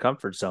out of their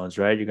comfort zones,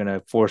 right? You're going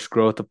to force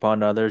growth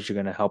upon others. You're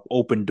going to help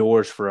open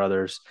doors for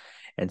others.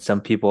 And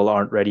some people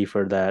aren't ready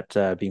for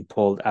that, being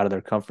pulled out of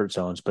their comfort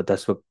zones. But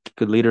that's what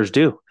good leaders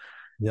do.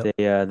 Yep.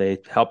 They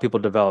help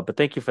people develop. But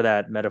thank you for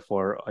that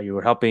metaphor. You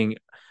were helping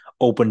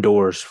open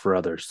doors for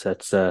others.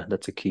 That's a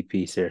key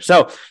piece here.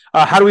 So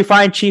how do we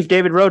find Chief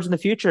David Rhodes in the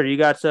future? You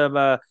got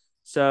some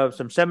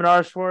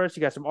seminars for us?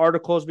 You got some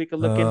articles we can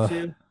look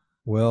into?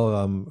 Well,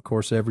 of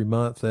course, every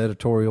month the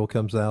editorial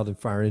comes out in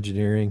fire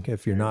engineering.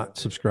 If you're not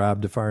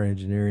subscribed to fire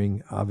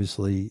engineering,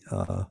 obviously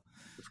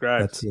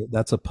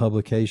that's a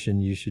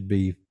publication you should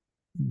be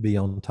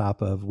on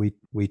top of.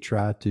 We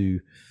try to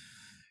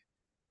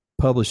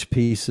publish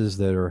pieces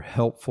that are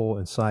helpful,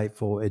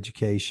 insightful,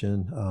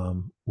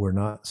 education. We're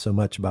not so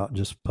much about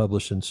just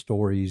publishing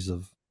stories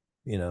of,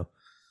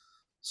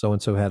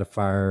 so-and-so had a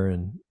fire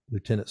and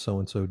Lieutenant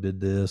so-and-so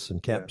did this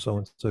and Cap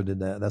so-and-so did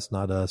that. That's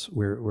not us.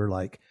 We're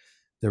like,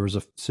 there was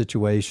a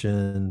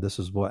situation, this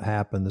is what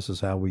happened, this is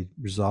how we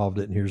resolved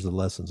it, and here's the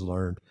lessons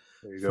learned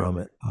from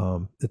it.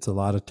 It's a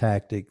lot of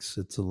tactics.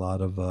 It's a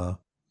lot of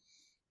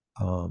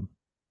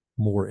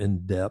more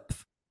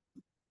in-depth,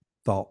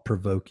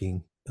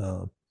 thought-provoking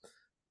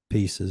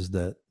pieces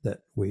that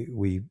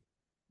we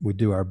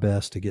do our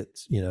best to get,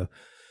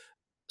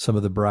 some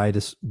of the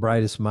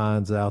brightest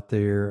minds out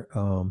there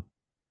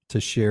to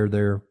share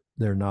their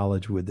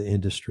knowledge with the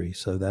industry.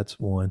 So that's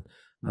one.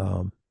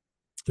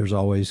 There's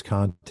always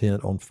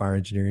content on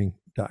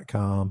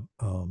fireengineering.com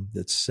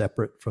that's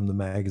separate from the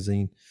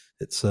magazine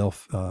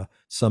itself.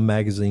 Some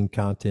magazine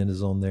content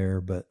is on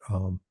there, but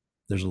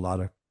there's a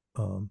lot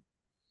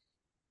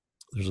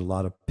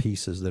of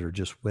pieces that are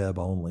just web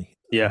only.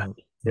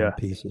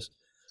 Pieces.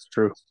 It's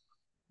true.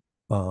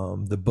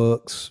 The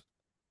books,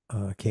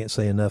 can't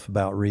say enough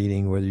about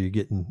reading, whether you're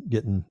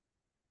getting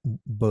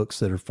books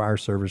that are fire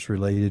service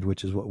related,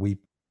 which is what we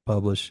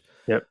publish.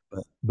 Yep.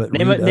 But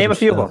name a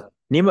few of them.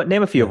 Name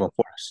a few of them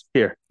for us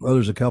here. Well,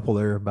 there's a couple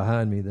there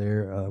behind me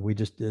there. We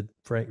just did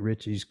Frank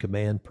Ritchie's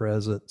Command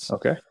Presence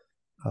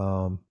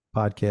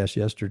podcast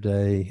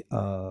yesterday.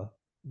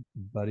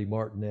 Buddy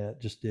Martinet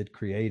just did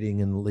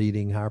Creating and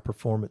Leading High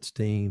Performance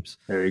Teams.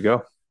 There you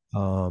go.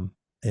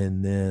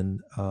 And then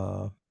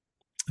a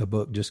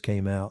book just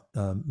came out,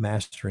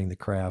 Mastering the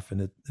Craft,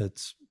 and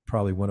it's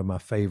probably one of my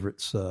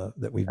favorites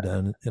that we've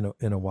done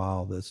in a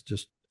while. That's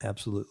just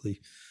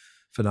absolutely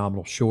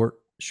phenomenal. Short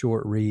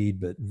short read,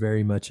 but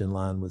very much in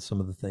line with some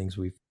of the things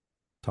we've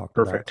talked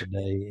about Perfect.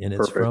 today. And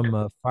it's Perfect. from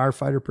a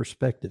firefighter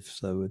perspective.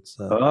 So it's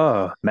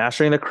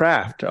Mastering the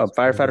craft of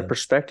firefighter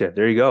perspective.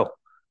 There you go.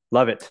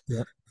 Love it.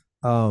 Yeah.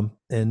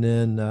 And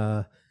then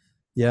I'm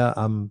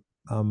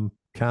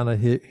kind of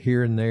hit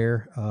here and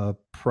there.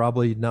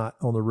 Probably not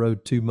on the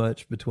road too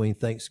much between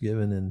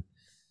Thanksgiving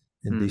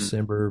and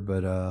December,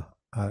 but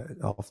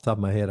off the top of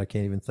my head, I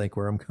can't even think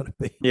where I'm going to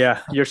be.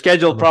 Yeah, your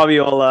schedule probably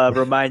will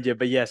remind you,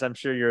 but yes, I'm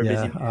sure you're a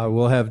busy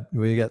man.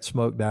 We got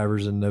smoke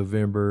divers in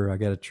November. I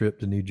got a trip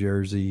to New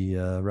Jersey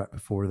right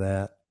before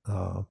that.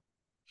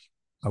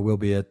 I will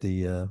be at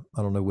the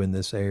I don't know when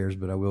this airs,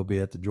 but I will be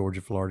at the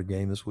Georgia-Florida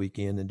game this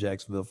weekend in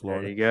Jacksonville,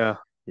 Florida. There you go.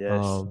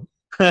 Yes.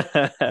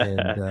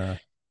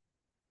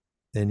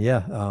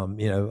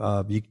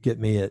 You can get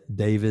me at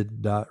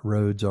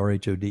david.rhodes,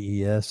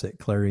 Rhodes, at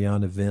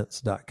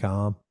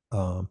clarionevents.com.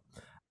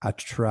 I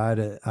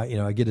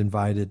get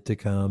invited to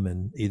come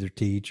and either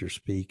teach or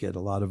speak at a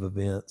lot of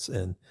events,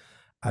 and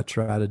I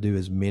try to do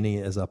as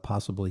many as I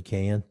possibly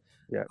can.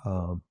 Yeah.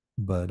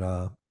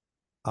 But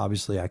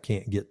obviously I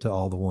can't get to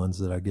all the ones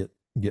that I get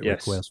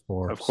requests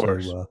for. Of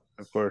course. So,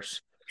 of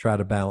course. Try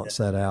to balance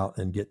that out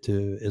and get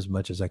to as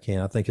much as I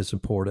can. I think it's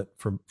important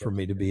for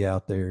me to be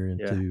out there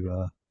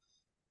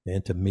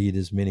and to meet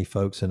as many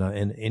folks.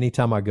 And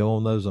anytime I go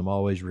on those, I'm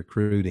always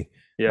recruiting.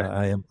 Yeah.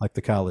 I am like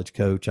the college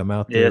coach. I'm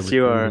out there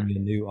recruiting a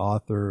new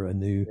author, a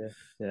new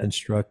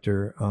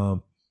instructor.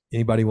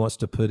 Anybody wants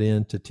to put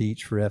in to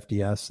teach for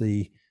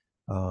FDIC.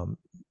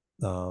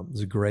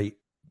 It's a great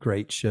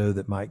show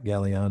that Mike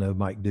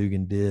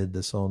Dugan did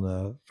this on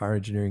the Fire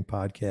Engineering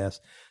podcast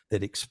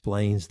that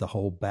explains the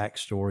whole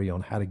backstory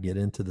on how to get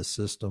into the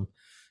system.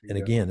 And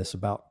again, it's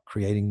about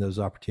creating those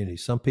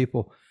opportunities. Some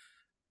people,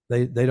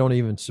 they don't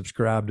even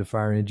subscribe to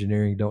fire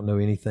engineering, don't know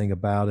anything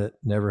about it,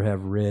 never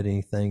have read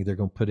anything. They're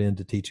going to put in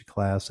to teach a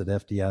class at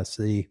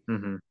FDIC.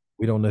 Mm-hmm.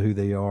 We don't know who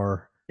they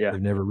are. Yeah.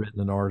 They've never written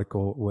an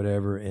article,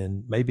 whatever,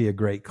 and maybe a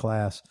great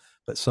class,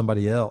 but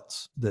somebody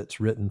else that's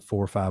written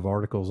 4 or 5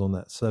 articles on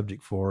that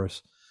subject for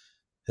us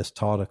has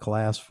taught a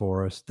class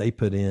for us. They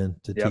put in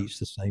to teach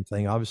the same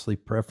thing. Obviously,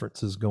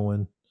 preference is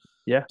going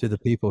to the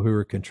people who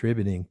are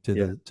contributing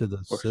to the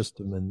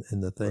system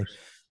and the thing.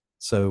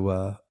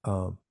 So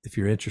if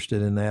you're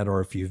interested in that,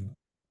 or if you've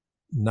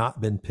not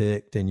been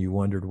picked and you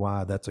wondered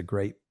why, that's a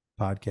great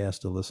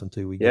podcast to listen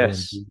to. We go in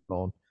deep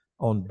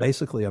on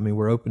basically, I mean,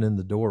 we're opening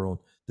the door on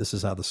this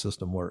is how the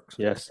system works.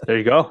 Yes, there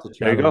you go.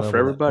 There you go for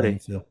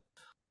everybody.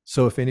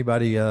 So if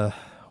anybody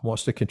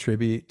wants to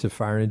contribute to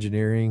fire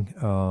engineering,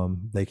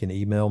 they can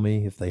email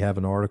me if they have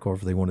an article, or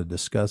if they want to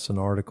discuss an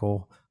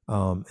article.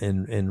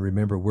 And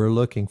remember, we're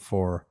looking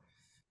for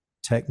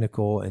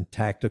technical and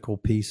tactical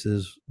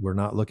pieces. We're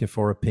not looking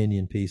for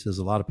opinion pieces.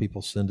 A lot of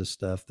people send us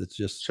stuff that's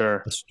just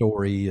a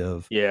story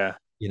of,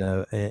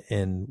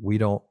 and we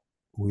don't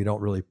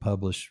really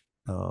publish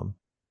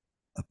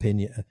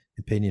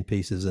opinion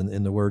pieces. And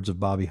in the words of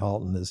Bobby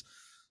Halton, is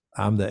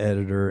I'm the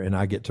editor and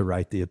I get to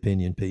write the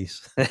opinion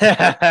piece.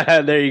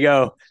 There you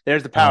go.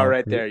 There's the power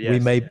right there.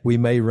 Yes. We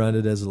may run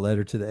it as a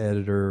letter to the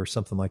editor or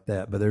something like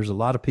that, but there's a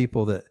lot of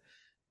people that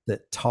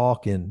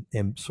talk in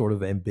sort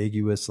of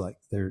ambiguous, like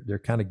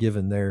they're kind of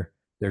giving their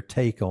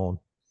take on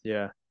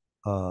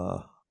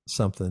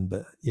something.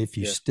 But if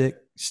you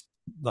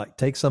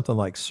take something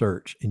like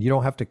search, and you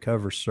don't have to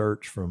cover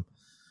search from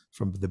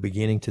the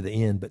beginning to the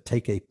end, but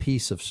take a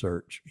piece of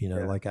search,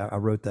 like I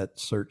wrote that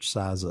search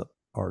size up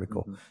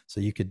article. Mm-hmm. So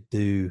you could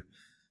do,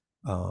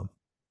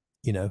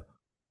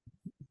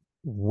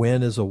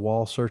 when is a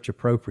wall search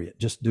appropriate?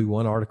 Just do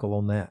one article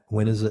on that.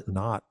 When is it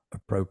not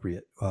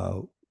appropriate?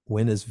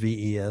 When is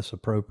VES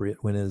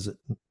appropriate? When is it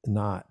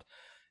not?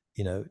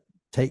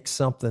 Take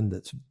something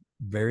that's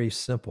very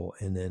simple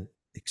and then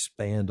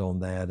expand on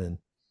that and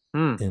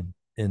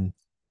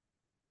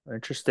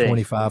interesting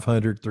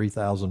 2,500,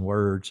 3,000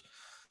 words,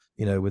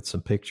 with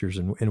some pictures,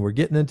 and we're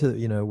getting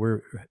into,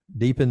 we're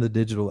deep in the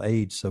digital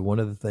age. So one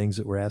of the things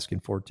that we're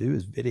asking for too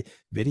is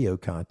video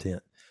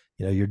content.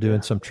 You're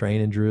doing some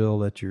training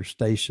drill at your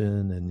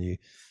station and you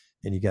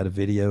got a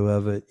video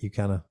of it. You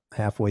kind of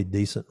halfway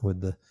decent with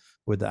the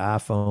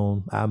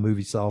iPhone,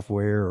 iMovie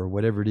software, or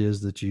whatever it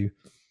is that you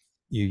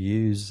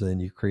use,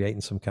 and you're creating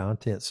some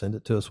content. Send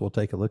it to us. We'll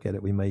take a look at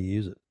it. We may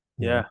use it.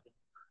 Yeah.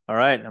 All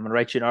right. I'm going to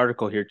write you an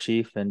article here,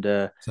 Chief.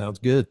 And sounds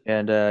good.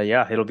 And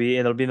it'll be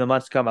in the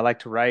months to come. I like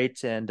to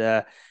write, and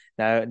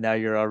now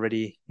you're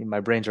already, my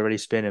brain's already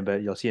spinning,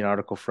 but you'll see an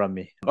article from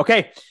me.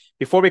 Okay.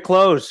 Before we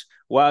close,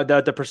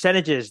 the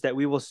percentages that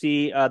we will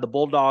see the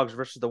Bulldogs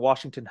versus the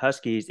Washington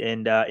Huskies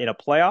in a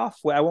playoff.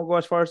 I won't go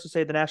as far as to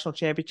say the national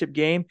championship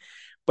game,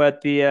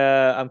 but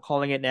I'm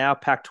calling it now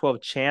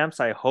Pac-12 champs.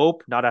 I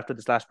hope not after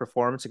this last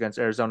performance against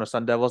Arizona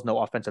Sun Devils. No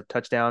offensive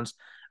touchdowns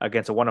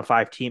against a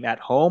 1-5 team at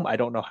home. I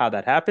don't know how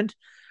that happened,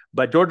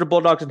 but Georgia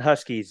Bulldogs and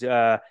Huskies.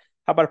 How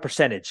about a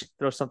percentage?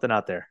 Throw something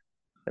out there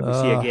that we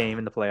see a game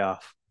in the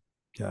playoff.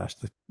 Gosh,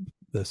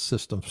 the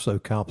system's so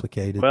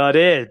complicated. Well, it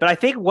is, but I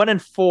think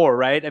 1-4,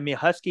 right? I mean,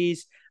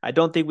 Huskies. I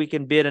don't think we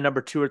can be in a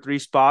number 2 or 3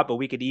 spot, but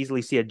we could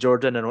easily see a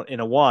Georgia in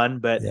a 1.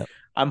 But Yep.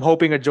 I'm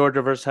hoping a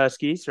Georgia versus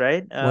Huskies,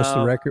 right? What's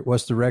the record?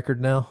 What's the record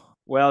now?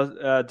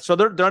 Well, so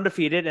they're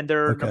undefeated and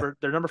Okay.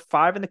 they're number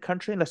 5 in the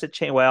country unless it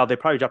changed. Well, they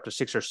probably dropped to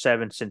 6 or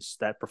 7 since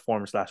that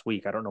performance last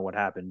week. I don't know what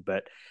happened,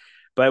 but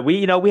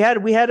we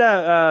had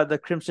the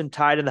Crimson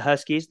Tide and the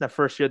Huskies in the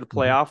first year of the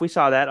playoff. We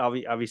saw that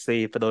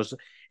obviously for those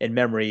in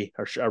memory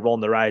are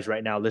rolling their eyes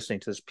right now listening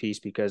to this piece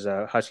because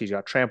Huskies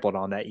got trampled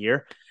on that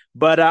year.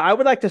 But I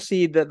would like to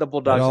see the It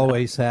Bulldogs.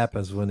 always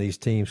happens when these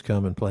teams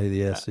come and play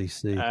the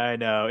SEC. I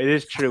know it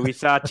is true. We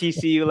saw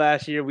TCU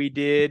last year. We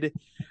did.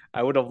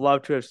 I would have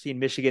loved to have seen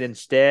Michigan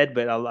instead,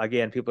 but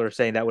again, people are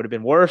saying that would have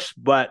been worse.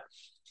 But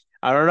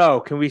I don't know.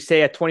 Can we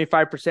say a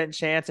 25%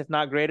 chance, if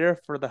not greater,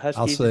 for the Huskies?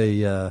 I'll say,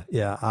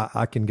 yeah,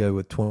 I can go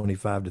with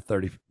 25 to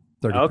 30%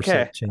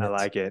 Okay, chance. I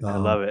like it. I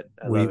love it.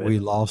 We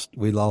lost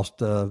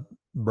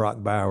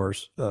Brock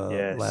Bowers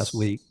Yes. last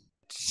week.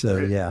 So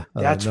yeah,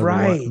 That's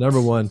right.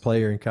 Number one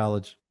player in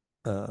college,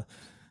 tight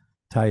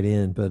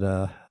end.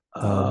 But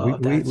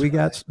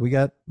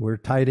we're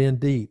tight end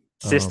deep.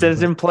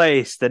 Systems in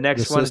place. The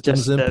next one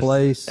systems in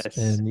place, yes.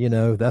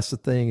 And that's the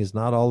thing is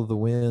not all of the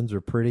wins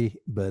are pretty,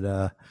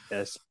 but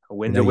yes, a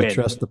win's a win. You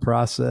trust the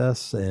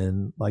process,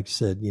 and like you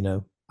said,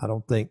 I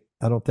don't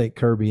think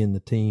Kirby and the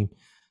team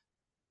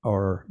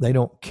they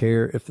don't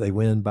care if they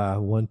win by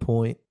 1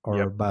 point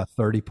or by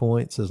 30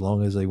 points as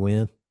long as they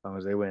win. As long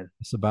as they win.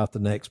 It's about the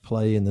next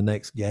play in the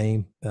next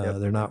game.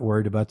 They're not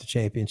worried about the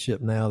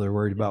championship now. They're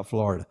worried about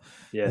Florida.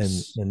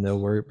 Yes. And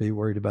they'll be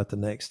worried about the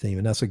next team.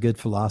 And that's a good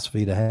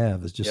philosophy to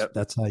have. It's just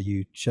that's how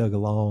you chug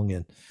along.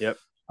 And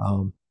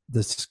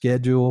the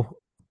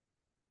schedule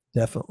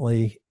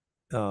definitely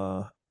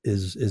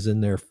is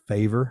in their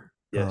favor.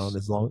 Yes.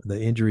 As long the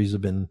injuries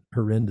have been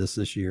horrendous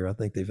this year. I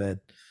think they've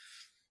had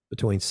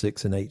between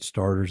 6 and 8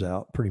 starters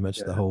out pretty much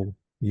the whole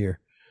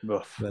year.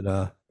 Oof.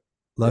 But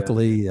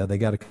luckily, they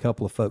got a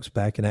couple of folks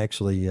back, and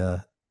actually,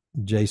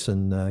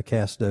 Jason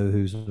Casto,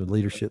 who's a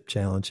leadership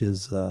challenge,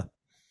 his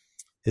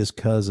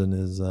cousin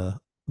is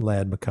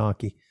Lad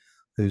McConkey,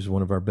 who's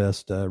one of our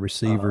best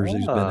receivers,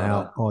 who's been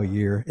out all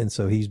year, and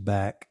so he's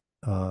back.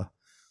 I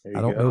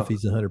don't know if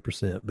he's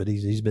 100%, but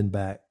he's been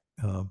back.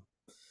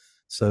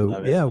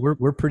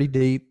 We're pretty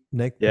deep.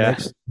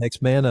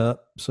 Next man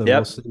up. So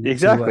we'll see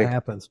what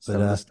happens.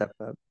 But step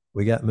up.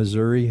 We got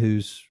Missouri,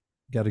 who's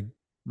got a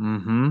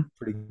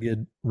pretty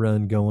good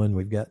run going.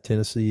 We've got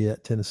Tennessee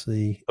at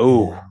Tennessee.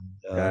 Oh,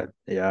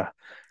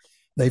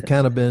 they've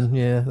kind of been,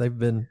 they've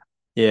been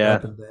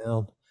up and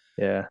down.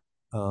 Yeah.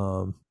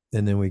 And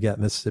then we got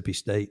Mississippi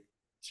State.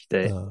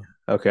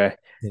 Okay.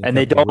 And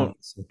they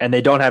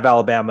don't have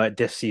Alabama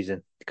this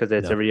season because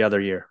it's every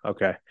other year.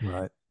 Okay.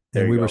 Right.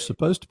 And we were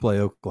supposed to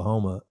play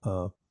Oklahoma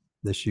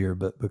this year,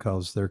 but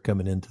because they're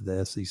coming into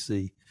the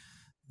SEC,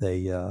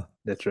 they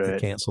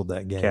canceled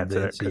that game.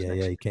 The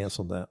NCAA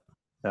canceled that.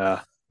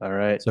 All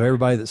right. So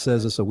everybody that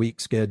says it's a weak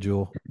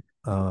schedule,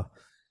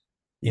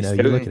 you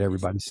look at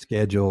everybody's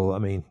schedule. I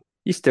mean,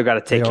 you still got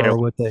to take care of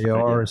what they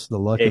are. It's the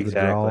luck of the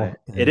draw.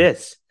 It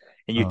is.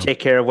 And you take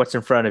care of what's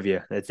in front of you.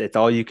 It's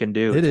all you can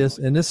do. It is.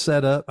 And this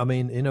setup, I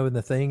mean, and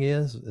the thing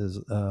is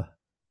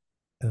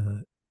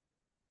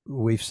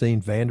we've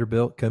seen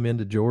Vanderbilt come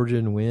into Georgia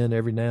and win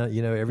every now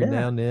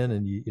and then,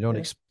 and you don't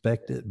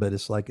expect it, but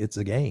it's like it's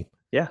a game.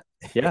 Yeah.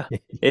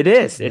 It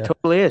is. It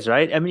totally is,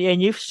 right? I mean,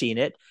 and you've seen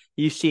it.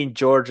 You've seen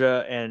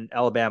Georgia and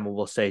Alabama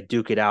will say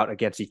duke it out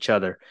against each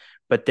other,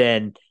 but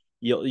then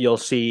you'll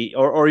see,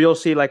 or you'll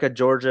see like a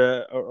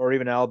Georgia or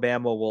even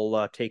Alabama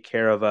will take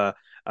care of a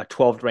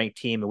 12th ranked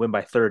team and win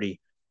by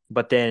 30,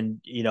 but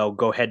then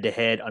go head to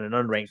head on an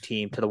unranked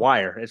team to the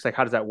wire. It's like,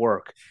 how does that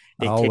work?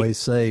 I always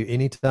say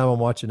anytime I'm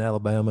watching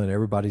Alabama and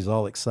everybody's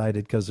all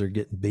excited because they're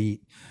getting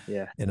beat,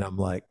 and I'm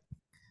like,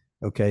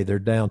 okay, they're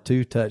down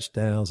 2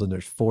 touchdowns and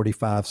there's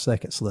 45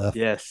 seconds left.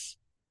 Yes.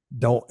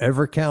 Don't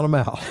ever count them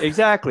out.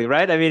 Exactly.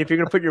 Right. I mean, if you're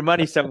going to put your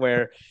money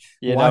somewhere,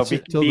 be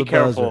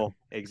careful. Buzzer.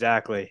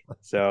 Exactly.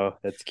 So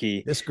that's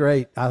key. It's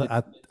great.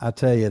 I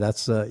tell you,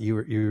 that's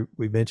we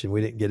mentioned,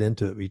 we didn't get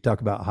into it, but you talk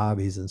about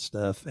hobbies and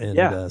stuff.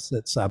 And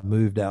since I've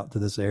moved out to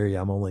this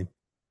area, I'm only,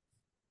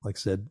 like I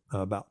said,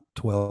 about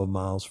 12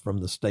 miles from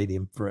the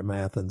stadium from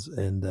Athens.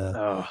 And,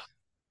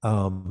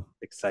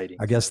 exciting.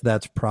 I guess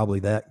that's probably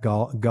that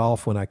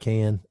golf when I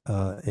can.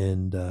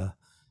 And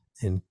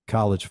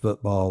college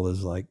football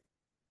is like,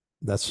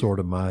 that's sort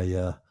of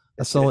my,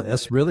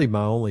 that's really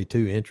my only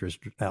 2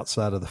 interests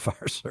outside of the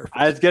fire service.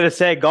 I was going to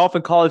say golf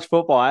and college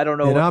football. I don't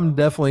know. And I'm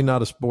definitely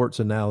not a sports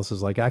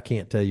analysis. Like I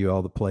can't tell you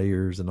all the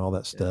players and all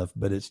that stuff,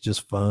 but it's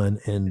just fun.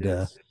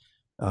 And,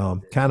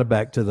 kind of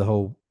back to the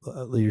whole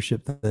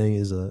leadership thing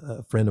is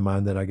a friend of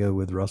mine that I go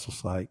with, Russell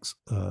Sykes,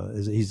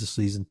 he's a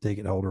season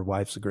ticket holder.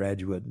 Wife's a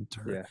graduate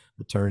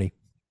attorney.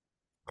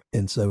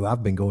 And so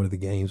I've been going to the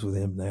games with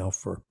him now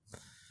for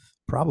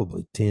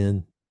probably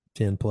 10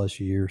 plus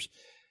years.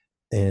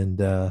 And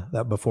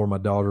that before my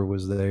daughter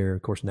was there.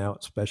 Of course, now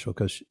it's special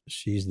because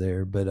she's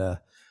there.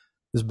 But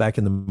This is back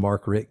in the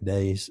Mark Rick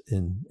days,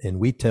 and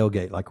we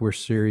tailgate like we're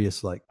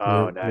serious. Like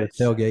Oh, we're nice.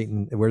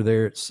 tailgating. We're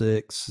there at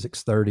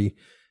 6:30,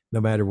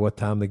 no matter what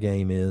time the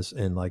game is,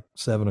 and like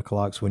 7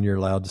 o'clock's when you're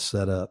allowed to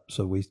set up.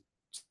 So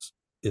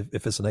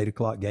if it's an 8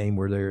 o'clock game,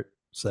 we're there at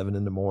 7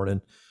 in the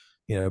morning.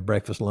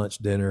 Breakfast, lunch,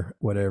 dinner,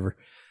 whatever.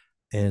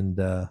 And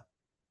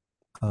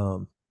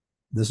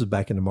this is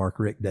back in the Mark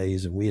Rick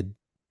days, and we'd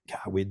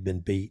been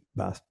beat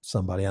by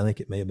somebody. I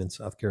think it may have been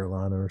South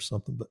Carolina or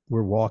something, but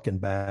we're walking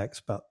back. It's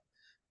about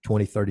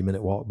 20-30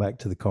 minute walk back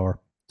to the car,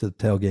 to the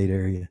tailgate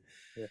area.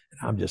 Yeah.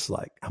 And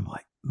I'm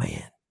like,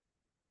 man,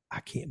 I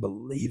can't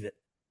believe it.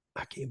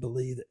 I can't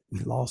believe it.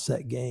 We lost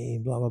that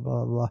game, blah, blah,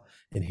 blah, blah.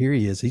 And here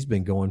he is. He's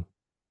been going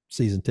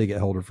season ticket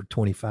holder for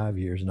 25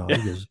 years now.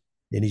 He goes,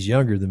 and he's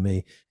younger than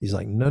me. He's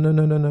like, no, no,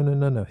 no, no, no, no,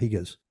 no, no. He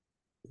goes,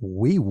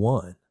 we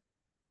won.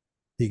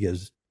 He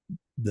goes,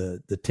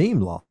 the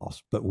team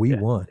lost, but we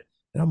won.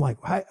 And I'm like,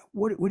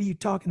 what are you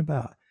talking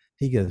about?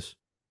 He goes,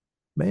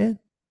 man,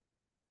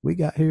 we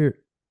got here at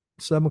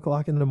 7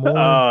 o'clock in the morning.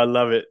 Oh, I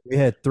love it. We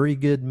had 3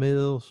 good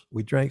meals.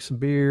 We drank some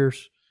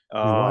beers. We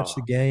watched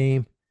the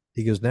game.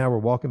 He goes, now we're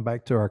walking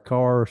back to our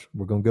cars.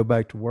 We're going to go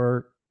back to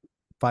work,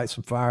 fight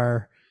some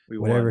fire,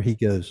 whatever. Won. He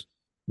goes,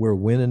 we're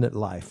winning at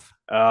life.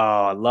 Oh,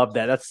 I love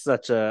that.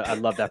 That's I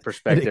love that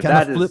perspective.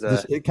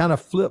 It kind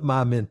of flipped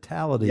my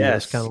mentality.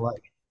 Yes. It's kind of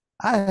like,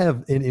 I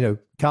have, and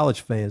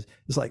college fans,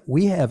 it's like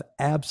we have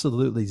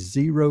absolutely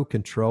zero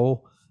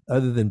control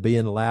other than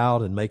being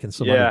loud and making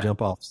somebody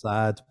jump off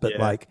sides. But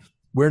like,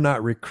 we're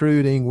not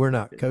recruiting, we're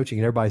not coaching.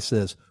 And everybody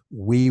says,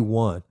 we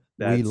won.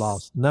 We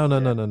lost. No.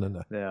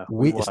 Yeah,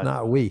 it's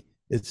not we.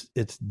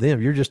 It's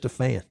them. You're just a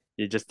fan.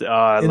 You just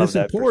I love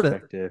that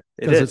perspective.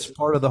 Because it's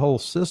part of the whole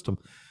system.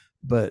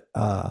 But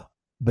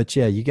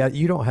yeah,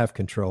 you don't have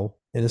control,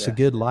 and it's a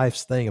good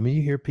life's thing. I mean,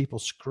 you hear people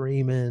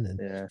screaming,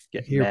 and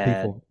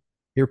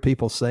hear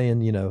people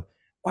saying,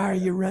 why are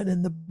you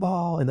running the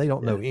ball? And they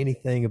don't know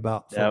anything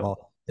about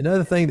football.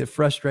 Another thing that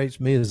frustrates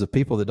me is the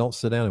people that don't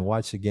sit down and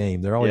watch the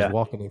game. They're always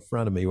walking in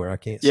front of me where I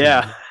can't see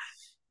them.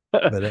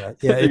 But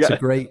it's a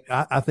great.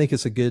 I think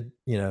it's a good.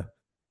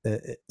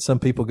 Some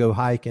people go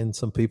hiking.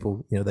 Some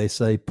people, they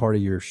say part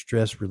of your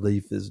stress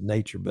relief is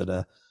nature.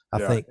 But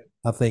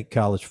I think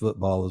college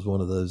football is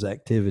one of those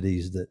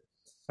activities that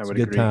it's a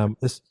good time.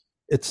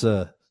 It's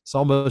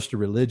almost a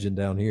religion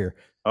down here.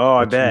 Oh,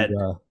 I bet.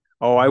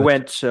 I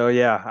went. So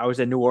I was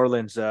in New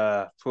Orleans.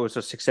 So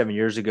 6-7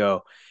 years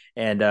ago,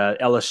 and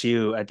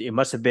LSU. It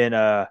must have been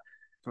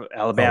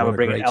Alabama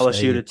bringing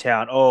LSU to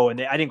town. Oh,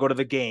 and I didn't go to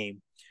the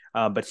game.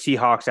 But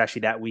Seahawks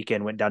actually that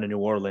weekend went down to New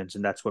Orleans,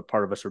 and that's what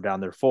part of us were down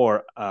there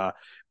for.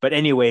 But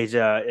anyways,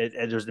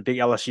 there's the big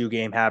LSU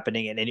game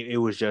happening, and it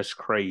was just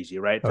crazy,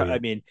 right? Oh, yeah. I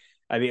mean,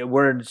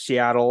 we're in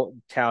Seattle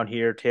town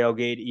here,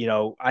 tailgate.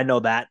 I know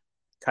that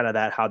kind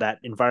of how that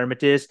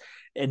environment is,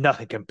 and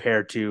nothing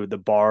compared to the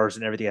bars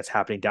and everything that's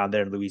happening down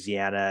there in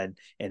Louisiana and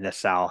in the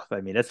South.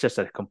 I mean, it's just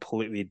a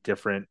completely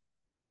different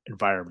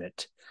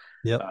environment.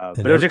 Yep.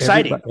 But it was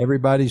exciting.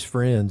 Everybody's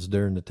friends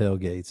during the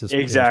tailgates.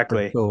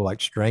 Exactly. Cool. Like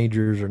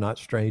strangers are not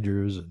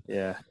strangers. And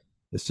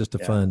it's just a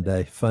fun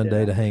day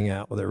day to hang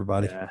out with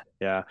everybody.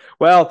 Yeah.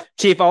 Well,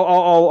 Chief,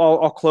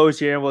 I'll close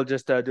here, and we'll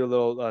just do a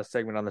little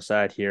segment on the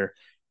side here.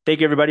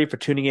 Thank you, everybody, for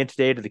tuning in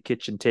today to the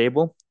Kitchen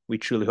Table. We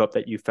truly hope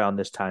that you found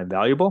this time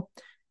valuable,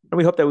 and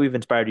we hope that we've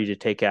inspired you to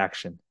take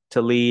action,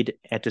 to lead,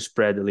 and to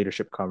spread the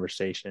leadership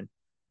conversation.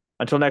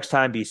 Until next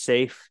time, be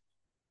safe,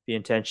 be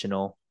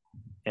intentional,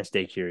 and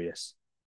stay curious.